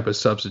type of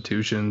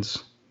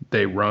substitutions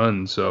they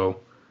run. So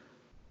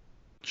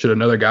should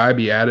another guy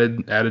be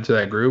added to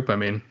that group? I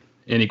mean,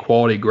 any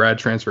quality grad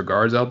transfer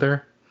guards out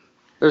there?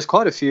 There's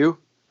quite a few.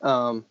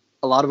 A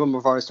lot of them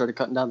have already started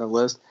cutting down their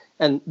list.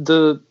 And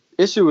the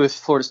issue with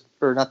Florida,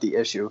 or not the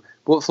issue,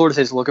 what Florida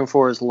State's looking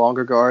for is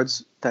longer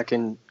guards that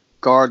can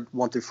guard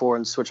 1 through 4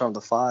 and switch on to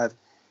 5,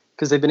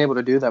 because they've been able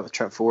to do that with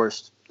Trent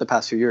Forrest the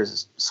past few years,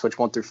 is switch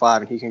 1 through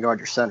 5 and he can guard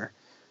your center.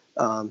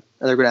 And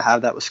they're going to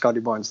have that with Scotty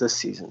Barnes this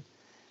season.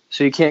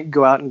 So you can't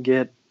go out and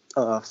get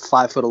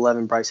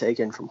 5'11" Bryce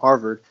Aiken from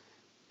Harvard,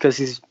 because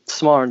he's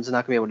smart and is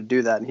not going to be able to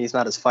do that, and he's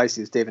not as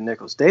feisty as David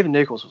Nichols. David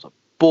Nichols was a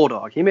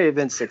bulldog. He may have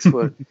been 6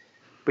 foot,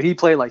 but he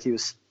played like he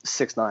was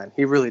 6'9".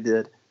 He really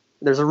did.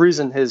 There's a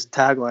reason his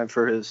tagline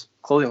for his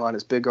clothing line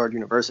is Big Guard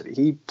University.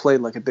 He played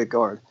like a big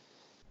guard.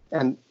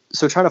 And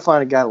so trying to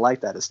find a guy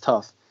like that is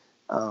tough.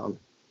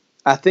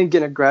 I think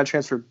getting a grad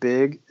transfer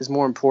big is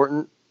more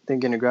important than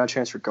getting a grad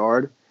transfer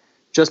guard,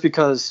 just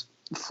because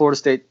Florida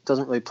State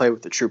doesn't really play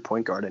with the true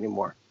point guard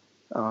anymore.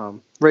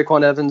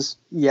 Raekwon Evans,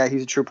 yeah,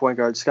 he's a true point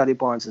guard. Scotty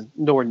Barnes is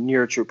nowhere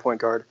near a true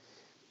point guard.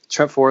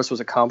 Trent Forrest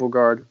was a combo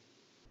guard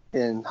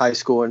in high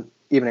school, and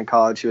even in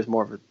college he was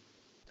more of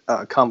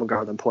a combo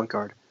guard than point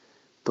guard.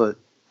 But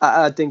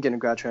I think getting a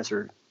grad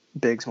transfer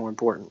big is more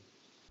important.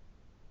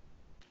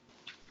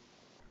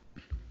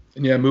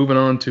 And yeah, moving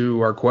on to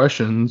our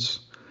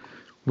questions.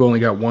 We've only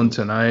got one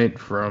tonight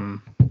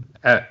from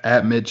at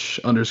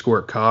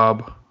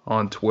Mitch_Cobb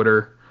on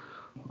Twitter.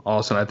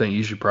 Austin, I think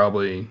you should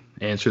probably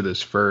answer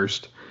this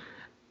first.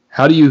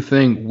 How do you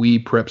think we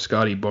prep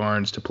Scotty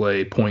Barnes to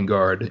play point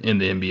guard in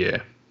the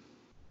NBA?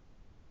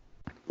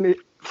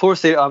 Florida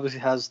State obviously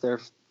has their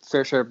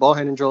fair share of ball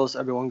handling drills.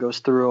 Everyone goes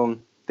through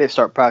them. They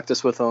start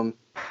practice with them.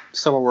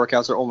 Summer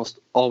workouts are almost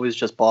always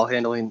just ball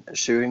handling and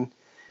shooting.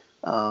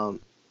 But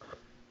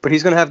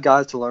he's going to have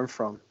guys to learn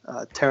from.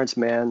 Terrence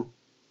Mann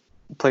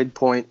played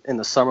point in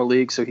the summer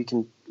league, so he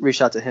can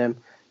reach out to him.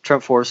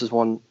 Trent Forrest is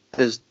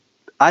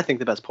I think,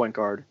 the best point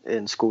guard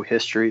in school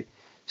history.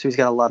 So he's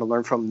got a lot to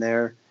learn from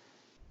there.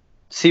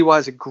 CY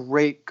is a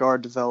great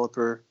guard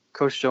developer.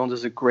 Coach Jones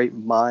is a great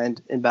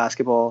mind in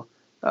basketball.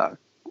 And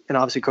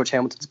obviously Coach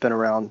Hamilton's been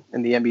around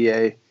in the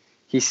NBA.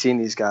 He's seen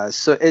these guys.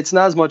 So it's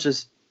not as much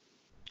as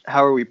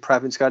how are we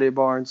prepping Scotty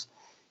Barnes.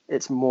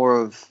 It's more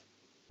of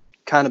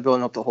kind of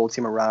building up the whole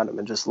team around him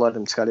and just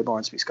letting Scotty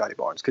Barnes be Scotty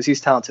Barnes because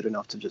he's talented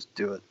enough to just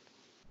do it.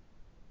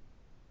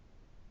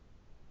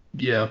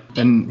 Yeah,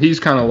 and he's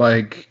kind of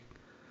like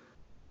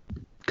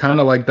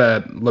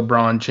that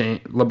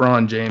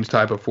LeBron James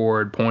type of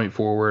forward, point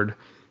forward.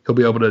 He'll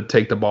be able to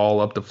take the ball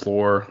up the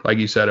floor. Like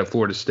you said, at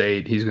Florida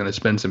State, he's going to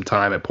spend some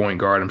time at point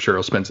guard. I'm sure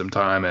he'll spend some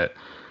time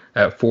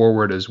at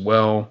forward as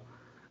well.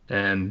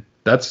 And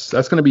that's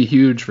going to be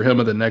huge for him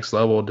at the next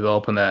level,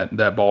 developing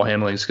that ball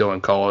handling skill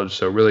in college.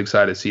 So really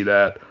excited to see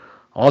that.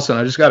 Also,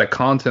 I just got a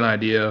content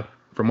idea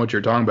from what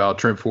you're talking about,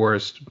 Trent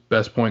Forrest,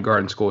 best point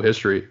guard in school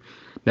history.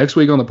 Next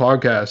week on the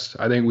podcast,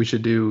 I think we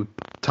should do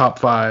top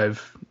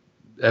 5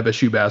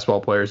 FSU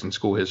basketball players in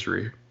school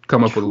history.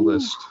 Come up with a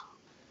list.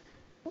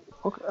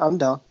 Okay, I'm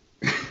down.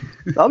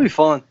 That'll be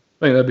fun.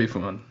 I think that'd be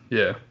fun.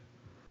 Yeah.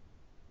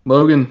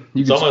 Logan,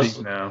 you can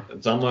speak now.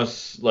 It's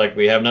almost like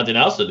we have nothing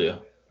else to do,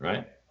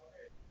 right?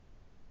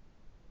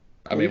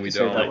 I mean, we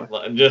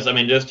don't.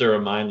 Just to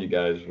remind you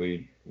guys,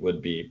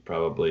 I'd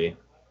probably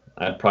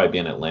be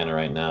in Atlanta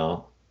right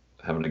now,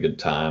 having a good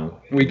time.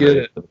 We get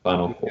it. The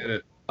Final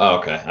Four. Oh,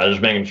 okay. I was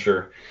just making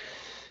sure.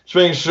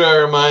 I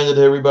reminded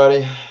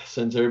everybody,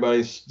 since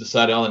everybody's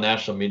decided on the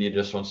national media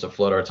just wants to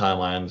flood our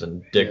timelines,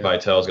 and Dick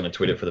Vitale is going to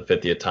tweet it for the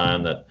 50th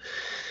time that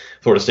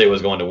Florida State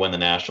was going to win the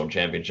national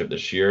championship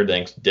this year.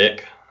 Thanks,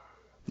 Dick.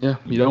 Yeah,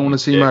 you don't want to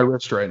see my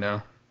wrist right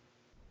now.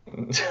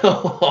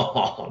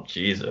 Oh,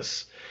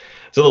 Jesus.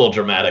 It's a little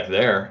dramatic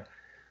there.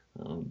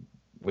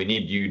 We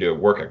need you to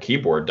work a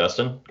keyboard,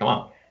 Dustin. Come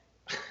on.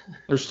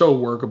 They're still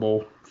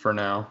workable for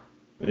now.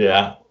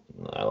 Yeah,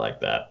 I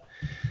like that.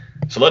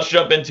 So let's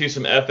jump into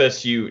some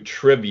FSU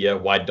trivia.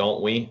 Why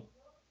don't we?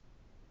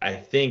 I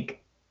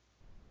think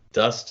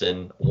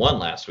Dustin won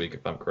last week,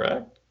 if I'm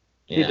correct.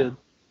 Yeah. He did.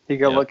 He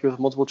got lucky with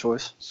multiple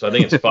choice. So I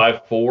think it's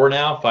 5-4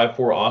 now.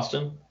 5-4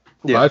 Austin.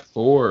 Yeah.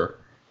 5-4.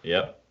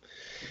 Yep.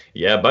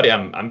 Yeah, buddy.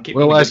 I'm keeping.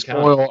 Will I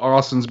spoil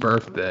Austin's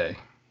birthday?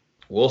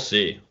 We'll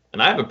see.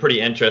 And I have a pretty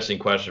interesting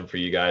question for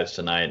you guys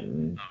tonight,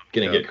 and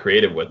gonna get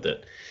creative with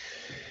it.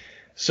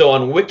 So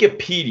on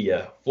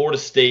Wikipedia, Florida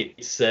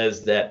State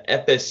says that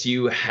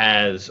FSU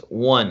has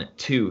 4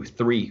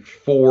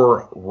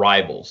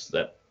 rivals.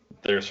 That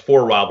there's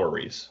 4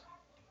 rivalries.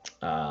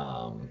 2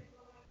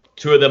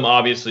 of them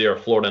obviously are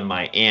Florida and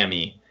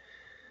Miami.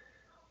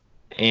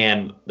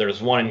 And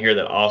there's one in here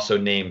that also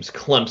names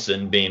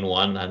Clemson being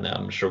one. And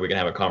I'm sure we can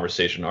have a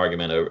conversation,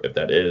 argument over if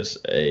that is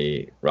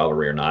a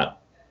rivalry or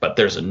not. But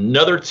there's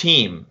another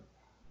team.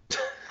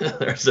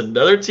 There's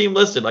another team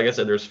listed. Like I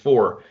said, there's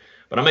 4.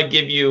 But I'm gonna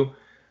give you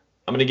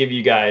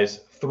guys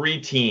 3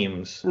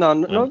 teams.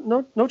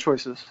 No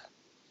choices.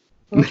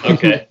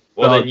 Okay.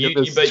 Well,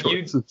 then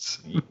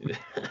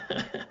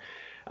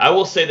I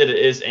will say that it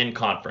is in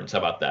conference. How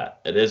about that?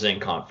 It is in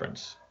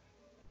conference.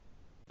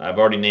 I've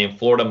already named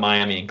Florida,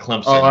 Miami, and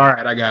Clemson. Oh, all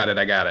right. I got it.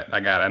 I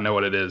know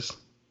what it is.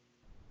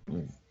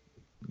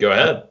 Go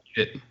ahead.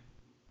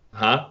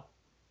 Huh?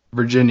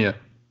 Virginia.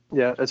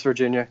 Yeah, it's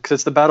Virginia because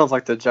it's the battle of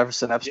like the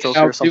Jefferson Epps Trophy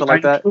or something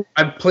like that.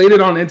 I played it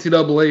on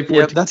NCAA.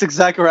 Yeah, that's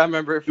exactly where I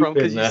remember it from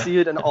because you see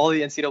it in all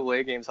the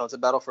NCAA games. How it's a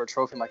battle for a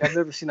trophy. I'm like, I've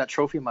never seen that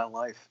trophy in my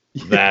life.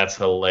 That's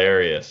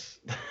hilarious.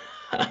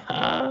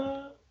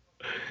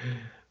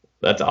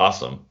 That's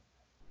awesome.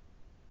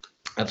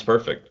 That's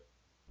perfect.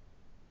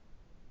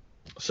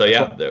 So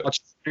yeah,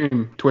 watch the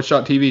stream,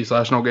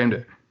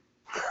 twitch.tv/NoGameDay.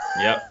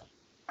 Yep.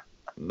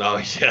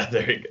 No, yeah,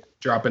 there you go.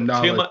 Dropping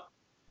dollars.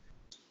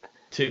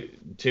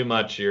 Too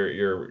much.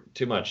 You're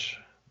too much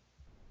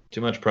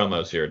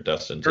promos here,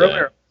 Dustin. Today.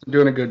 Earlier, I'm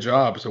doing a good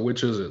job. So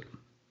which is it?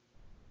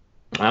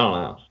 I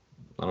don't know.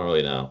 I don't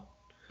really know.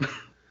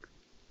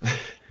 All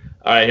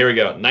right, here we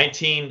go.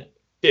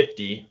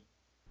 1950.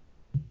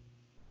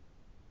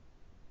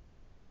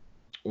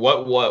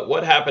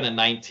 What happened in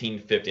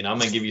 1950? Now I'm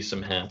gonna give you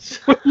some hints.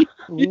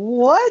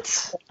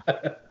 What?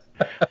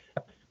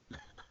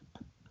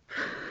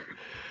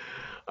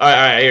 All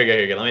right, here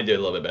we go. Let me do it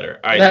a little bit better.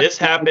 All right, this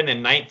happened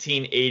in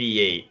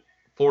 1988.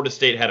 Florida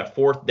State had a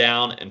 4th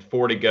down and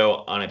 4 to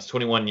go on its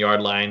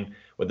 21-yard line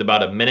with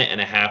about a minute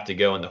and a half to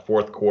go in the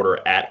 4th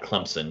quarter at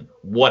Clemson.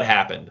 What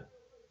happened?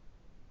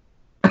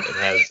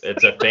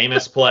 It's a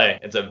famous play.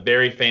 It's a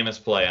very famous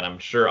play, and I'm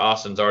sure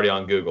Austin's already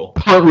on Google.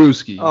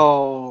 Punt-Ruski.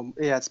 Oh,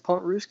 yeah, it's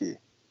Punt-Ruski.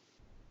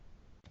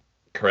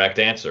 Correct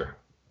answer.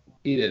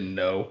 He didn't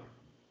know.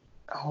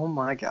 Oh,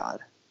 my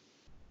God.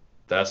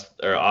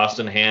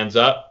 Austin, hands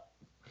up.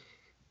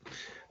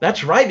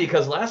 That's right,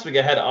 because last week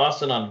I had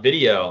Austin on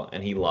video,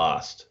 and he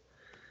lost.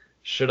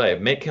 Should I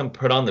make him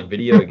put on the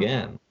video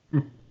again?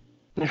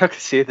 I can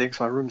see anything because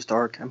my room's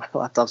dark, and my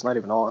laptop's not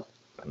even on.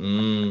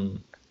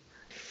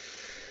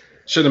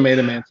 Should have made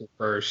him answer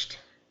first.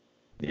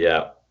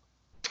 Yeah.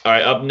 All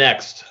right, up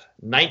next.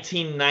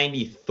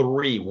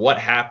 1993, what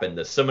happened?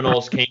 The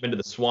Seminoles came into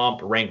the Swamp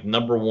ranked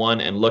number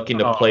 1 and looking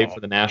to play for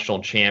the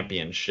national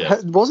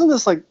championship. Wasn't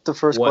this like the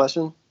first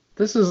question?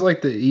 This is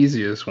like the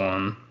easiest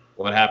one.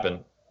 What happened?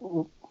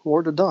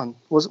 Ward or done?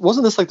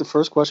 Wasn't this like the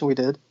first question we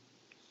did?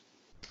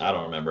 I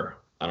don't remember.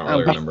 I don't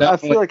really remember. I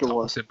feel like it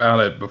was. About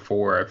it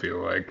before, I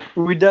feel like.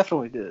 We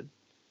definitely did.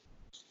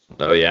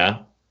 Oh, yeah?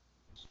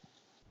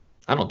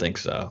 I don't think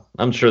so.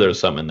 I'm sure there's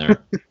something in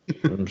there.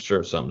 I'm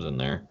sure something's in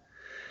there.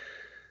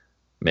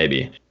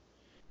 Maybe.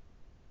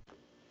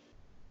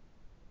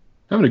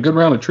 Having a good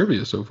round of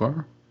trivia so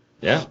far.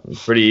 Yeah,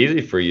 it's pretty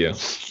easy for you.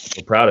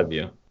 We're proud of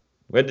you.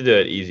 We had to do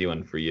an easy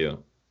one for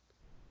you.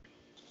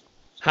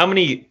 How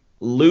many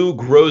Lou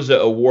Groza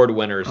Award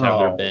winners have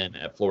there been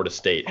at Florida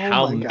State?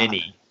 How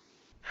many?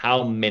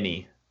 How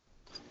many?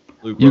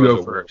 You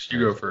go first. You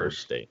go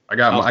first. State. I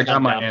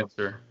got my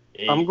answer.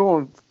 I'm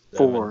going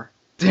 4.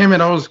 Damn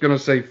it! I was gonna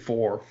say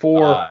 4.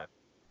 4.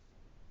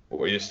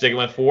 Were you sticking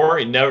with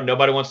 4?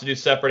 Nobody wants to do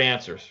separate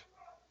answers.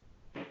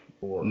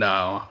 4.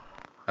 No,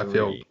 I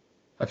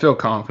feel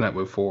confident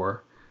with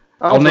 4.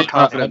 I'll feel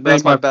confident.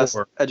 That's my best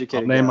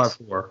educated I'll name guess.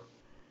 my 4.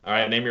 All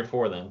right, name your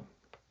 4 then.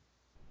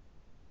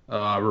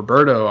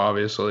 Roberto,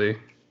 obviously.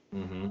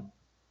 Mm-hmm.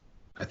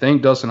 I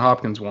think Dustin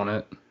Hopkins won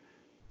it.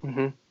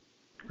 Mm-hmm.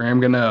 Graham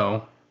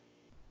Gano.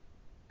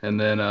 And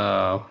then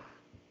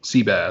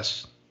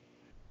Seabass.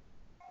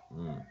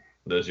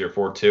 Those are your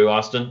 4 too,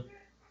 Austin?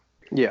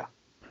 Yeah.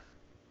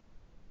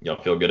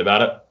 Y'all feel good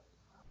about it?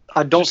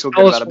 I don't feel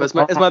good about it,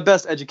 but it's my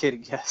best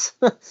educated guess.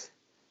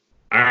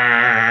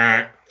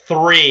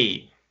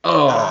 3.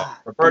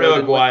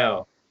 Roberto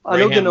Aguayo. I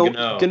know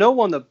Gano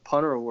won the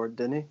punter award,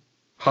 didn't he?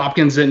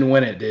 Hopkins didn't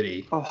win it, did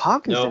he? Oh,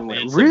 Hopkins didn't win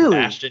it. Really? Really?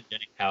 Ashton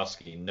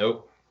Janikowski.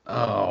 Nope.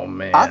 Oh,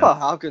 man. I thought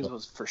Hopkins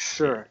was for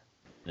sure.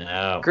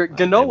 No.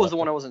 Gano was the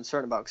one I wasn't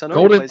certain about. Cause I know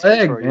Golden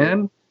leg,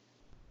 man.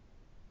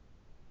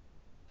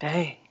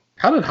 Dang.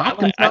 How did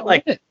Hopkins not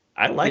win it?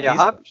 I like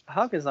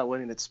Hopkins not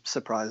winning. It's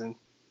surprising.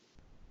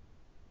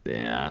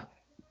 Yeah.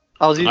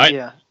 I was using,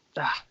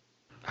 How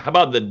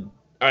about all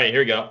right,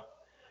 here we go.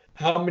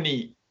 How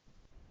many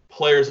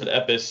players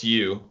at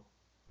FSU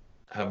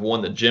have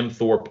won the Jim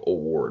Thorpe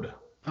Award?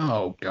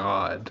 Oh,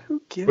 God.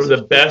 Who gives For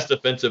the best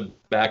defensive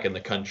back in the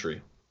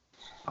country?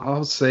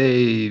 I'll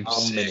say How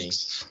 6. many?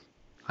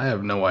 I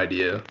have no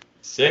idea.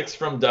 6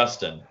 from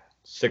Dustin.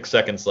 6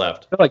 seconds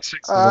left. I feel like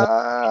 6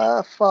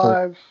 is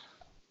 5.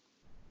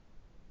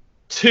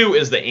 2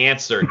 is the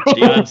answer.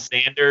 Deion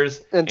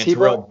Sanders and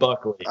Terrell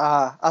Buckley.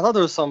 I thought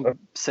there was some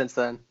since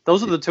then.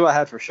 Those are the 2 I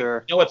had for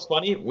sure. You know what's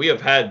funny? We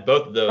have had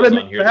both of those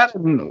on here.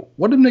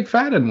 What did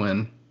McFadden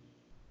win?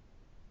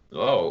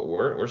 Oh,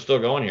 we're still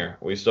going here.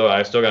 I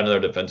still got another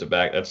defensive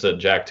back. That's a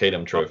Jack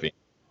Tatum trophy.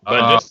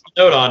 But just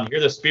a note on here,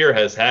 the Spear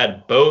has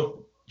had both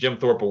Jim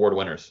Thorpe Award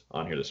winners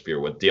on here. The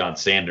Spear with Deion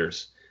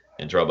Sanders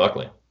and Terrell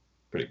Buckley.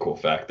 Pretty cool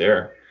fact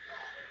there.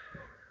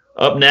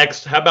 Up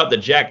next, how about the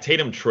Jack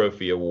Tatum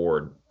Trophy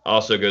Award?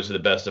 Also goes to the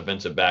best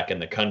defensive back in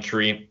the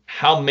country.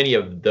 How many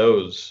of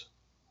those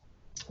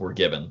were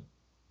given?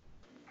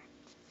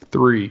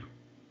 3.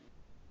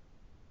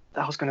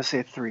 I was gonna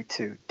say 3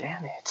 too.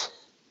 Damn it.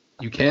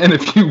 You can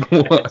if you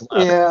want.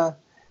 Yeah.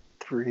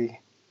 3.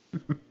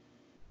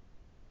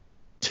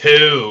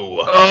 2.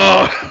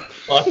 Oh.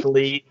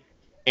 Buckley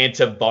and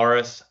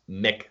Tavares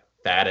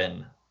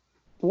McFadden.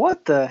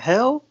 What the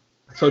hell?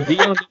 So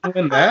Deion didn't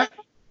win that?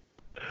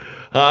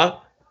 Huh?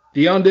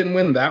 Deion didn't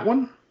win that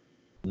one?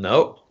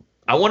 Nope.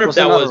 I wonder if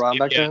that was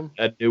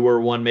a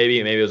newer one,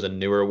 maybe. Maybe it was a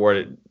newer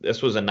award.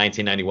 This was in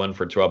 1991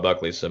 for Terrell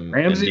Buckley.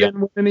 Ramsey didn't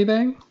win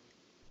anything?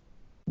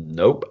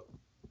 Nope.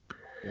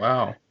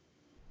 Wow.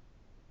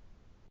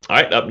 All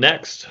right, up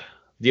next,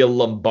 the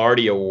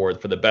Lombardi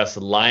Award for the best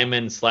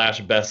lineman /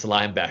 best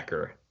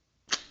linebacker.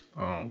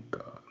 Oh,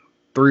 God.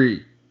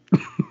 3.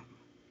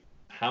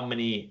 How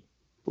many?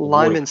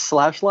 Lineman /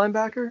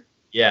 linebacker?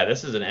 Yeah,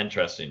 this is an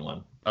interesting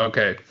one.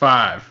 Okay,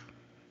 5.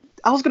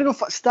 I was going to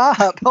go stop.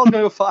 I was going to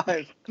go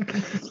 5.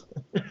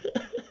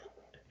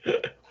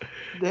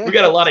 We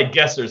got a lot of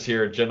guessers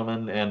here,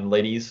 gentlemen and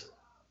ladies.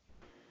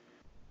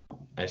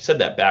 I said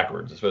that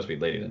backwards. It's supposed to be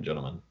ladies and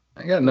gentlemen.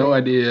 I got no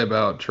idea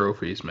about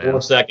trophies, man.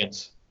 4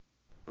 seconds.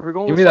 We're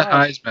going Give me the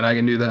Heisman. I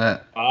can do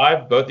that.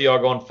 5. Both of y'all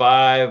going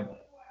 5.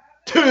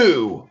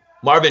 2.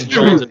 Marvin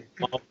Jones and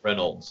Paul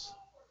Reynolds.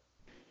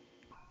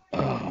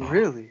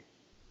 Really?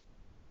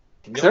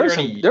 There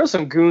were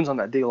some goons on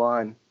that D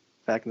line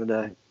back in the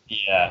day.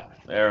 Yeah,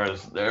 there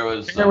was.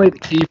 Apparently, the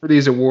key for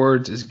these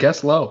awards is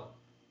guess low.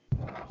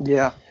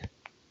 Yeah.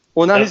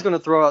 Well, now he's going to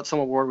throw out some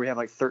award. We have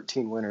like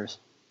 13 winners.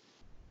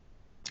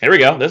 Here we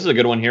go. This is a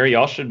good one here.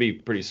 Y'all should be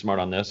pretty smart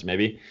on this,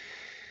 maybe.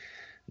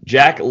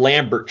 Jack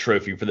Lambert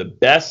Trophy for the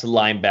best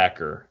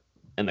linebacker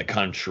in the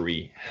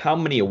country. How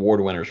many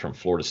award winners from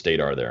Florida State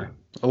are there?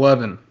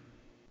 11.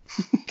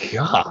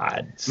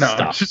 God.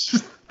 No. Stop.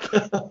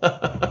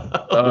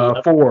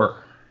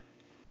 4.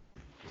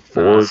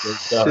 4.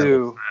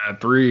 2.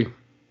 3.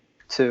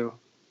 2.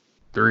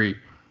 3.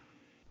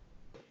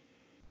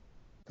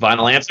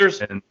 Final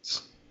answers?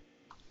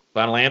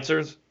 Final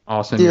answers?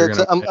 Austin,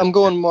 yeah, I'm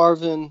going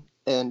Marvin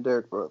and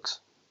Derek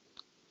Brooks.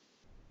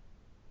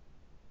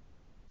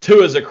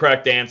 2 is the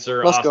correct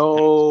answer. Let's Austin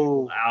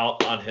go.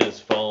 Out on his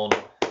phone.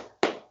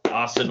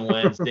 Austin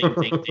wins. Ding,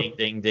 ding, ding,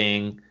 ding,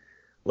 ding.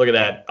 Look at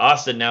that.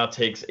 Austin now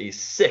takes a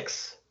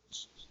 6-3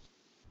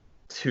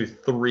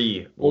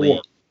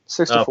 lead.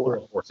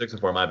 6-4.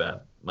 6-4.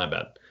 My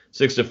bad.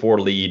 6-4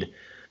 lead.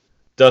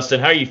 Dustin,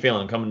 how are you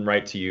feeling? Coming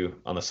right to you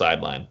on the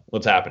sideline.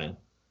 What's happening?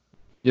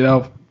 You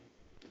know,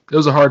 it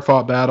was a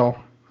hard-fought battle.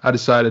 I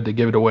decided to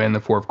give it away in the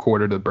fourth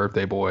quarter to the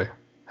birthday boy.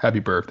 Happy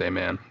birthday,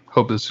 man.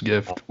 Hope this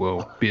gift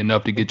will be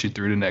enough to get you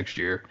through to next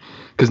year.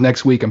 Because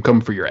next week I'm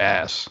coming for your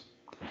ass.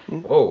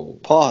 Oh.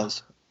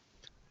 Pause.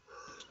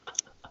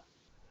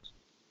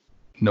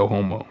 No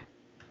homo.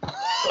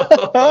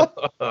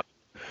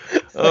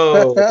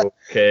 Oh,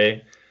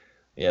 okay.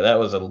 Yeah, that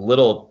was it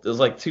was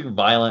like too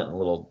violent and a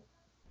little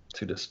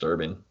too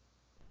disturbing.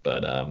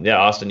 But, yeah,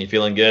 Austin, you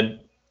feeling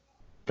good?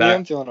 Yeah,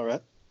 I'm feeling all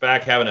right.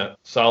 Back having a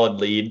solid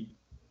lead.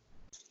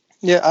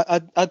 Yeah,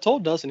 I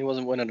told Dustin he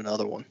wasn't winning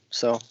another one,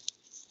 so.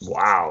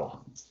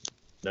 Wow.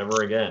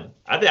 Never again.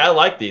 I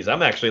like these.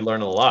 I'm actually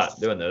learning a lot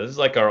doing this. This is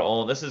like our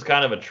own. This is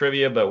kind of a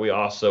trivia, but we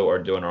also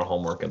are doing our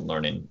homework and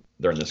learning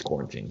during this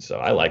quarantine. So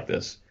I like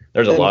this.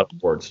 There's a lot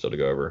of words still to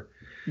go over.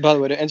 By the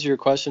way, to answer your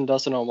question,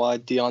 Dustin, on why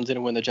Deion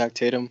didn't win the Jack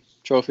Tatum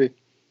trophy,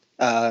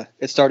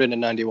 it started in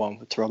 '91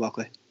 with Terrell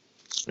Buckley.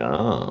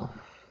 Oh.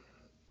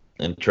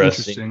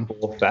 Interesting.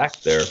 Cool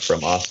fact there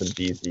from Austin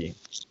Deasy,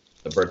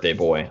 the birthday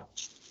boy.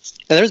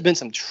 And there's been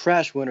some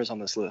trash winners on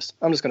this list.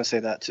 I'm just going to say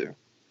that, too.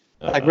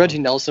 Like Reggie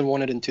Nelson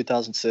won it in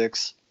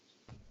 2006.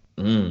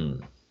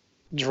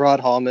 Gerard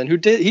Hallman, he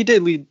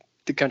did lead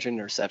the country in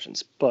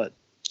interceptions, but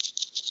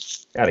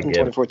in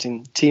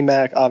 2014,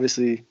 T-Mac,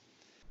 obviously,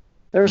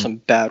 there were some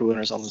bad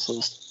winners on this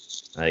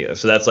list.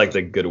 So that's like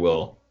the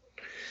Goodwill.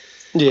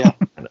 Yeah.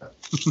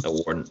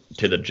 Award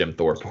to the Jim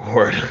Thorpe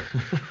Award.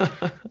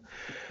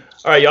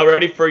 All right, y'all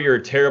ready for your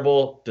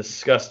terrible,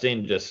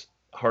 disgusting, just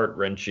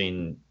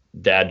heart-wrenching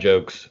dad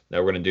jokes that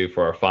we're going to do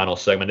for our final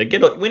segment?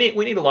 We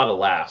need a lot of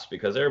laughs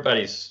because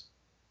everybody's,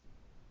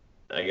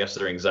 I guess,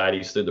 their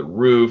anxiety's through the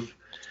roof.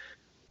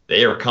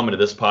 They are coming to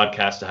this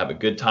podcast to have a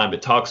good time, to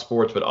talk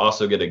sports, but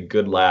also get a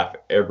good laugh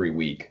every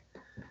week.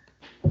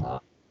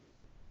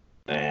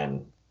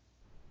 And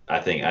I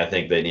think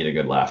they need a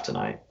good laugh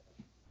tonight,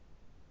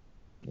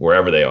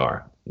 wherever they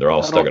are. They're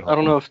all stuck at home. I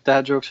don't know if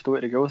dad jokes are the way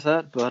to go with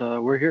that,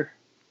 but we're here.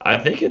 I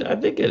think it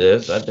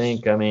is. I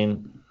think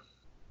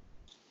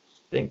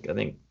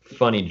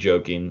funny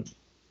joking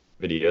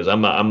videos.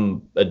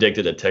 I'm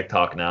addicted to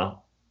TikTok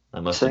now. I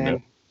must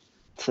admit.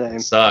 Same.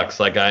 It sucks.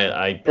 Like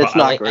it's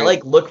not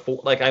great.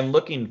 I'm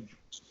looking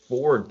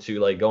forward to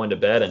like going to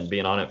bed and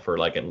being on it for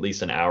like at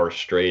least an hour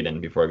straight and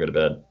before I go to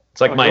bed.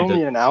 It's like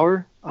only an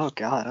hour? Oh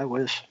God, I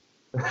wish.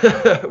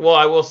 Well,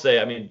 I will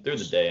say, I mean, through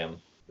the day I'm at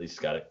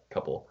least got at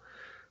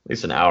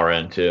least an hour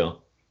in too.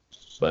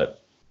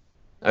 But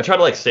I try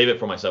to like save it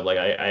for myself. Like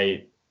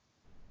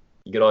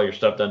you get all your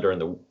stuff done during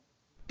the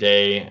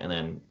day and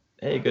then,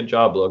 hey, good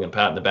job, Logan,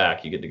 pat in the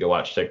back. You get to go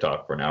watch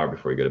TikTok for an hour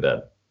before you go to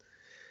bed.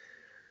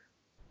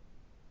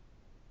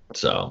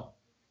 So,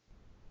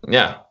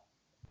 yeah,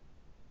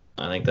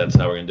 I think that's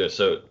how we're going to do it.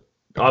 So,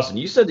 Austin,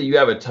 you said that you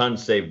have a ton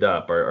saved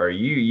up. Are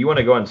you want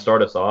to go ahead and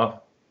start us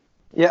off?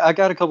 Yeah, I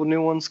got a couple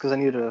new ones because I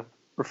need to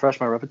refresh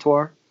my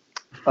repertoire.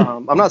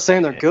 I'm not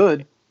saying they're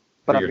good,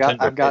 but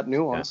I've got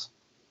new ones.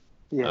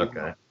 Yeah.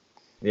 Okay.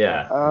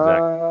 Yeah.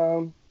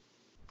 Exactly.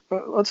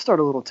 Let's start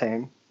a little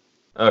tame.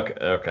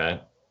 Okay.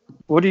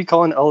 What do you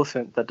call an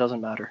elephant that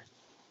doesn't matter?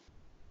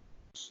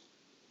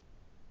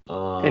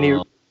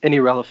 Any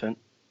relevant?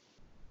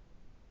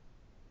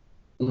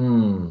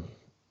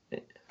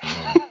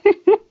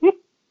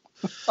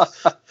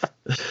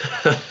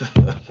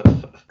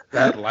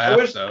 That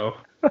laugh, though.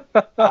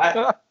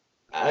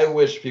 I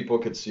wish people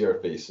could see our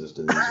faces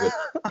to these. Which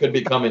could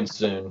be coming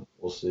soon.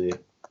 We'll see.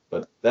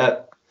 But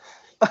that.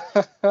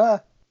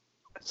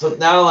 So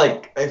now,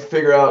 like, I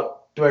figure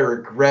out, do I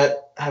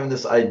regret having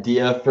this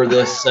idea for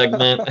this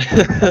segment?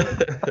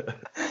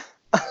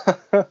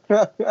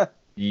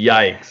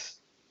 Yikes.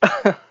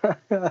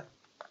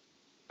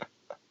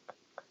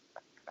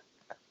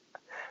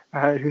 All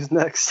right, who's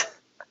next?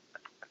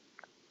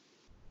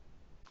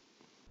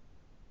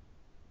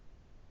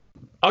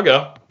 I'll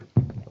go.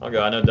 I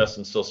know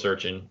Dustin's still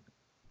searching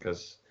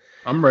because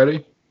I'm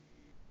ready.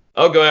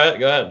 Oh, go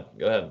ahead.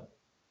 All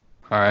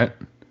right.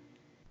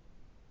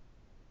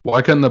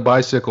 Why couldn't the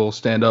bicycle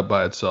stand up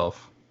by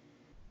itself?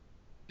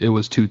 It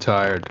was too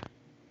tired.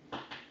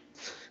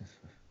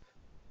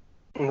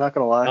 I'm not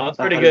gonna lie. That's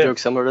pretty I good. had a joke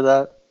similar to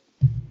that.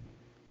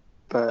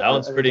 But that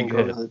one's pretty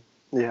good.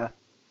 Yeah.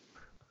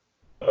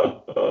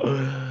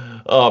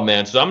 Oh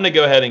man, so I'm gonna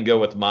go ahead and go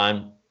with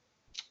mine.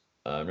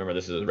 Remember,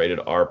 this is a rated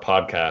R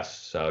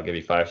podcast, so I'll give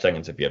you 5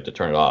 seconds if you have to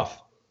turn it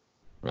off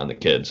around the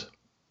kids.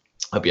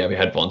 Hope you have your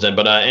headphones in.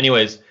 But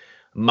anyways,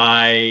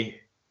 my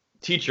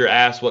teacher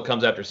asked what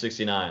comes after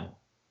 69.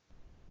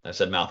 I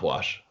said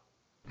mouthwash.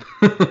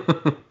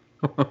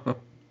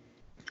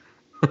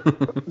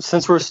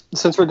 Since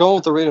we're going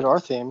with the rated R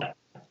theme,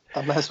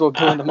 I might as well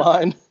go into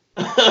mine.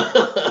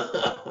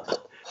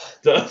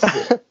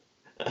 Dustin.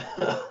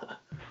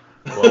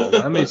 Well,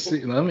 let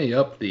me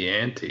up the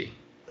ante.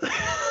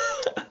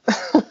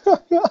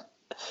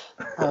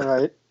 All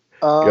right.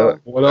 Go,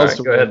 What all else? right,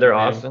 do go we ahead there, name?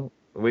 Austin.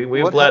 We've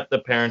What let the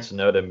parents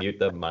know to mute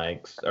the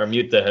mics or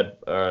mute the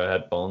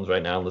headphones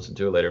right now and listen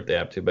to it later if they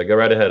have to. But go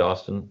right ahead,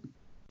 Austin.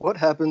 What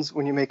happens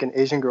when you make an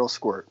Asian girl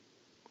squirt?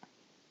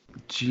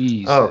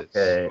 Jesus.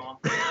 Okay.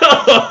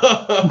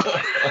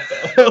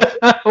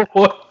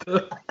 What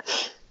the?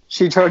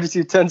 She charges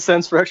you 10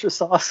 cents for extra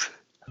sauce.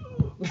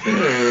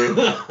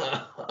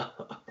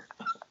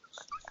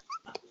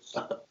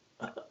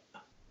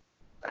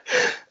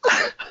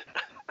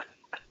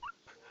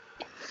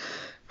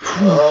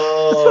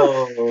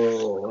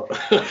 Oh.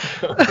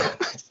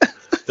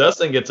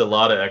 Dustin gets a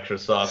lot of extra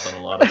sauce on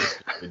a lot of his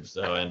food,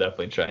 so and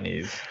definitely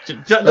Chinese.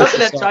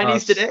 Dustin had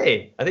Chinese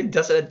today. I think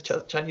Dustin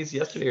had Chinese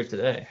yesterday or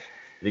today.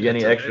 Did you get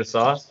any extra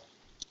sauce?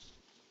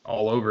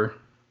 All over.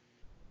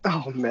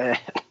 Oh, man.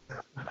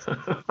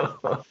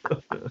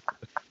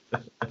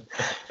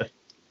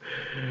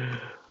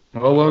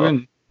 Well,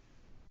 Logan.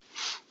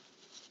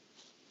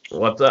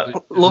 What's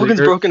up?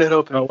 Logan's broken it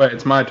open. Oh, wait,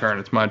 it's my turn.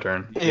 It's my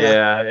turn.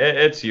 Yeah,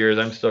 it's yours.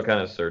 I'm still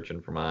kind of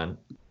searching for mine.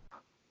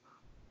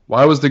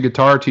 Why was the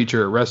guitar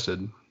teacher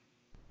arrested?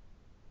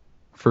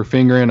 For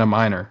fingering a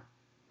minor.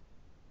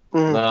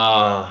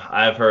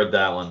 I've heard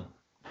that one.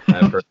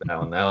 I've heard that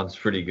one. That one's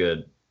pretty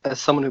good. As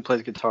someone who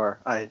plays guitar,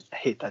 I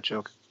hate that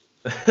joke.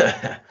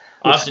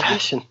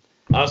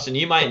 Austin,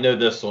 you might know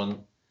this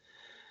one.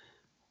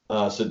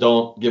 So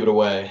don't give it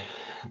away.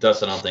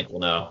 Dustin, I don't think will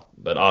know,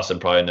 but Austin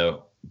probably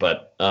know.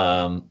 But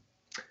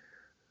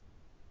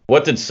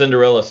what did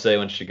Cinderella say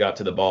when she got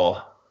to the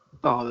ball?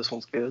 Oh, this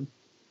one's good.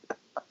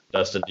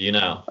 Dustin, do you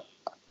know?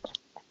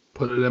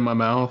 Put it in my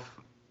mouth.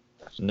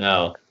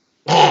 No.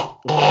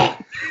 I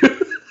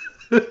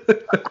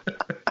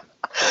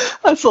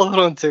saw that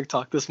on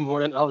TikTok this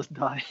morning. I was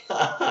dying.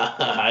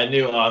 I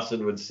knew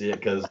Austin would see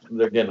it because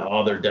they're getting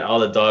all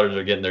the daughters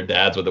are getting their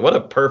dads with it. What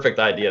a perfect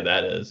idea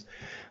that is.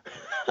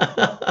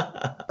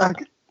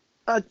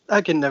 I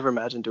can never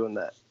imagine doing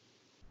that.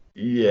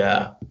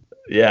 Yeah,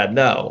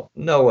 no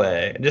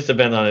way. It just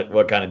depends on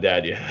what kind of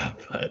dad you have.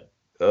 But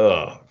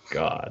oh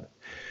god,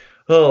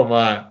 oh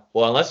my.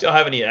 Well, unless y'all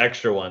have any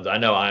extra ones, I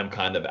know I'm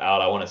kind of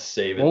out. I want to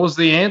save it. What was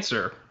the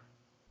answer?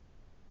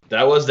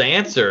 That was the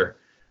answer.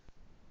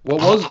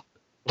 What was?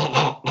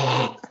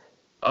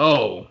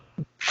 Oh.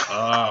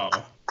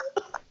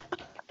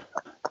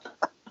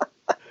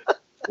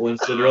 When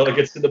Cinderella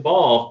gets to the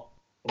ball.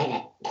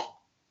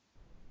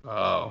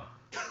 Oh.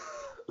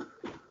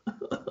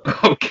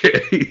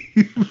 Okay.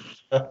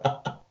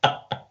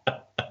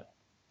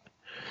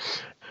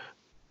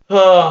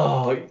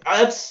 Oh,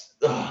 that's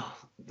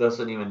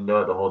doesn't even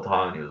know it the whole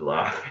time he was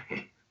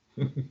laughing.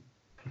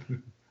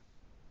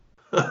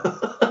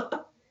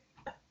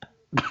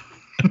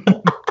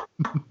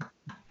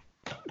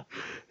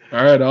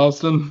 All right,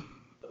 Austin.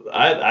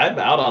 I'm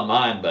out on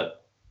mine,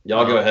 but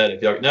y'all go ahead.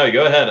 If y'all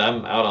go ahead.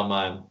 I'm out on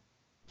mine.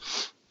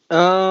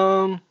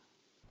 I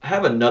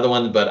have another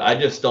one, but I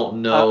just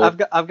don't know.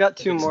 I've got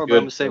two more, but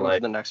I'm gonna save one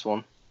for the next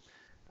one.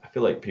 I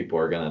feel like people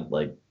are gonna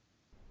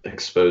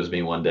expose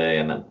me one day,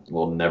 and then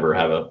we'll never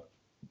have a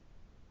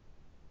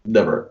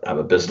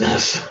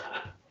business.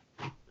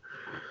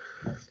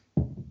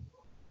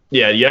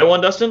 Yeah, you have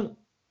one, Dustin?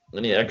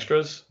 Any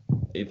extras?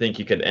 Do you think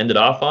you could end it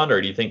off on, or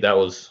do you think that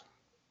was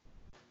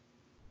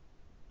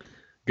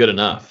good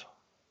enough?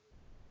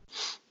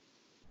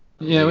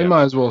 Yeah, we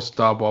might as well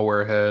stop while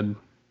we're ahead.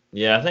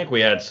 Yeah, I think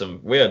we actually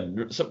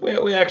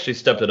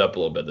stepped it up a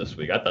little bit this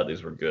week. I thought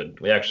these were good.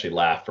 We actually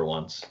laughed for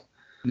once.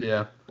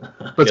 Yeah.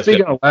 But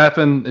speaking of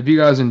laughing, if you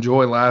guys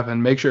enjoy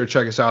laughing, make sure to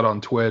check us out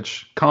on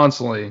Twitch.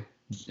 Constantly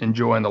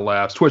enjoying the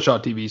laughs.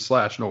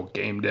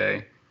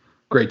 Twitch.tv/NoGameDay.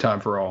 Great time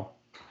for all.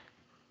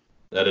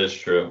 That is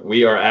true.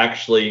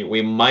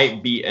 We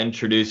might be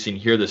introducing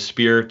Hear the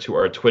Spear to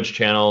our Twitch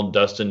channel.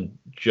 Dustin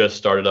just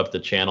started up the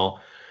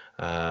channel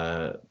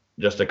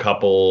just a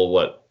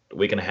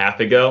week and a half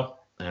ago,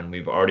 and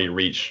we've already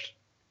reached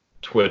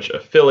Twitch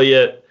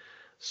affiliate.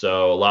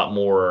 So a lot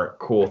more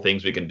cool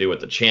things we can do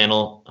with the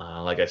channel.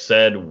 Like I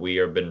said, we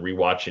have been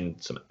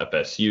rewatching some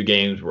FSU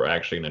games. We're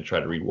actually going to try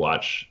to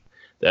rewatch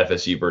the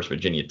FSU versus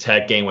Virginia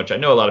Tech game, which I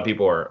know a lot of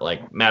people are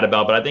mad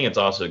about, but I think it's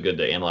also good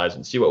to analyze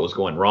and see what was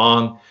going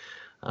wrong.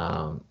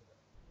 I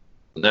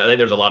think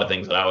there's a lot of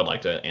things that I would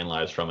like to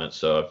analyze from it.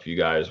 So if you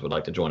guys would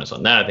like to join us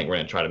on that, I think we're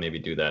going to try to maybe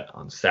do that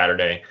on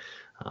Saturday.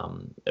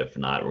 If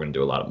not, we're going to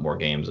do a lot more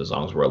games as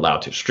long as we're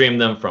allowed to stream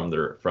them from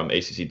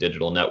ACC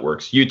Digital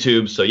Network's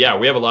YouTube. So yeah,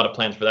 we have a lot of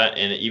plans for that,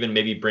 and even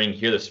maybe bring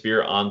Hear the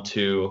Spear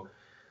onto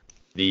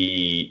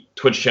the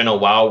Twitch channel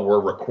while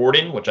we're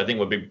recording, which I think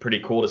would be pretty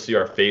cool to see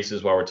our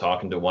faces while we're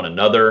talking to one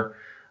another.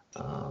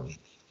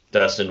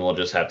 Dustin will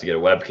just have to get a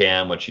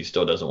webcam, which he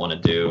still doesn't want to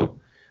do.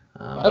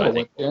 I have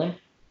a webcam.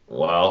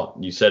 Well,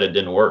 you said it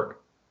didn't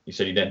work. You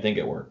said you didn't think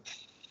it worked.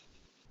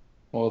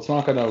 Well, it's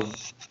not gonna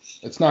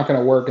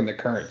work in the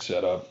current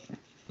setup.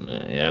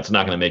 Yeah, it's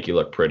not gonna make you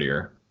look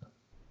prettier.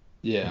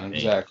 Yeah,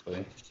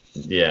 exactly.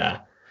 Yeah.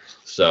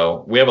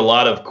 So we have a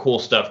lot of cool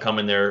stuff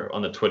coming there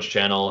on the Twitch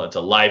channel. It's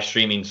a live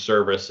streaming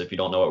service. If you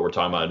don't know what we're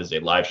talking about, it is a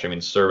live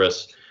streaming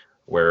service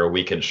where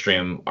we can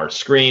stream our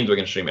screens, we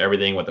can stream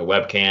everything with a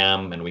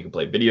webcam, and we can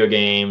play video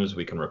games.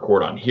 We can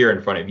record on here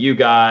in front of you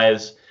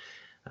guys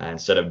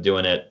instead of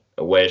doing it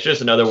away. It's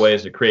just another way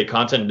to create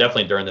content,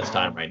 definitely during this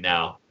time right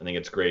now. I think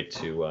it's great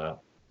to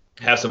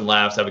have some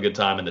laughs, have a good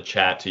time in the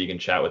chat, so you can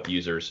chat with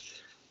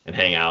users and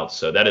hang out.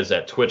 So that is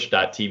at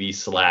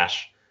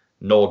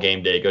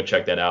twitch.tv/NoleGameDay. Go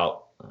check that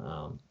out.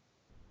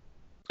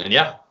 And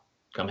yeah,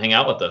 come hang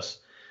out with us.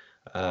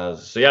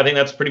 So yeah, I think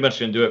that's pretty much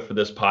going to do it for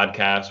this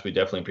podcast. We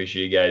definitely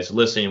appreciate you guys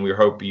listening. We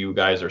hope you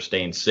guys are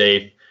staying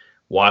safe.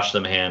 Wash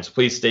them hands.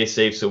 Please stay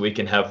safe so we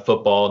can have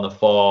football in the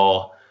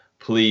fall.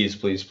 Please,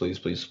 please, please,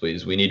 please,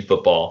 please. We need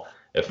football.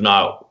 If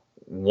not,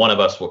 one of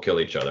us will kill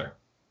each other.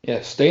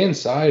 Yeah, stay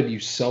inside, you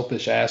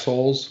selfish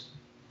assholes.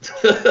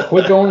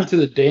 Quit going to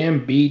the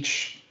damn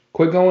beach.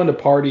 Quit going to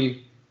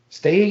party.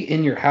 Stay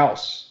in your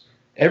house.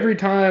 Every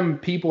time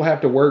people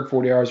have to work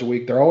 40 hours a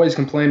week, they're always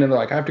complaining. They're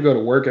like, I have to go to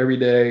work every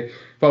day.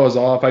 If I was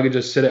off, I could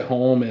just sit at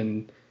home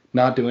and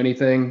not do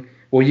anything.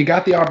 Well, you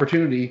got the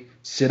opportunity.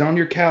 Sit on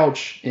your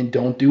couch and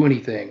don't do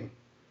anything.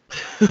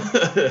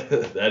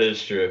 That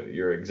is true.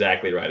 You're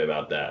exactly right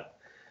about that.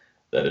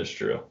 That is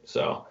true.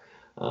 So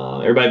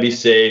everybody be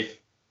safe.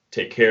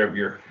 Take care of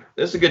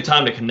this is a good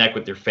time to connect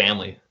with your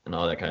family and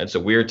all that kind of. It's a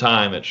weird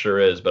time. It sure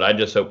is. But I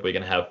just hope we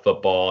can have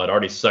football. It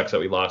already sucks that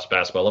we lost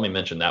basketball. Let me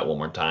mention that one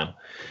more time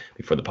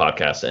before the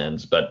podcast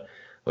ends. But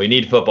we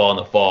need football in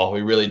the fall.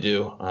 We really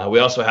do. We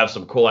also have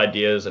some cool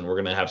ideas, and we're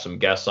going to have some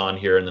guests on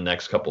here in the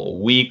next couple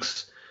of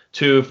weeks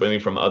too, maybe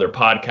from other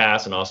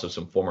podcasts, and also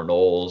some former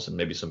Noles and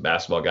maybe some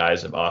basketball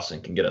guys if Austin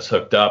can get us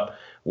hooked up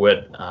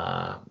with,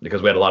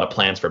 because we had a lot of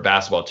plans for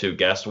basketball too,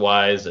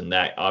 guest-wise, and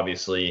that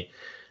obviously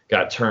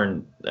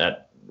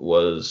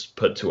was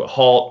put to a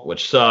halt,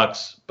 which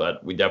sucks,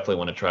 but we definitely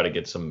want to try to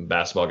get some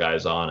basketball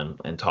guys on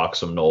and talk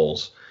some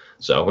Noles.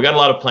 So we got a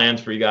lot of plans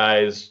for you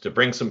guys to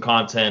bring some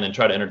content and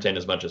try to entertain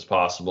as much as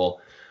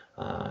possible.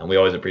 And we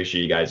always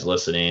appreciate you guys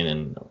listening.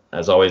 And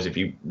as always, if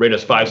you rate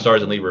us 5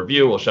 stars and leave a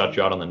review, we'll shout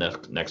you out on the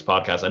next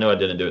podcast. I know I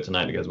didn't do it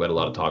tonight because we had a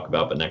lot to talk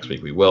about, but next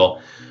week we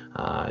will.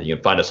 You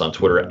can find us on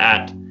Twitter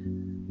at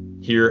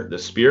Hear the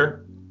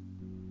Spear.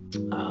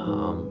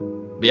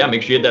 But yeah,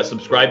 make sure you hit that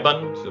subscribe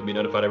button so you'll be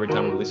notified every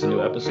time we release a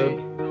new episode.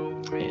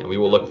 And we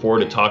will look forward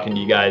to talking to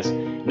you guys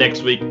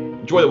next week.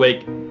 Enjoy the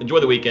week. Enjoy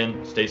the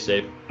weekend. Stay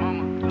safe.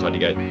 Talk to you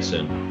guys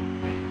soon.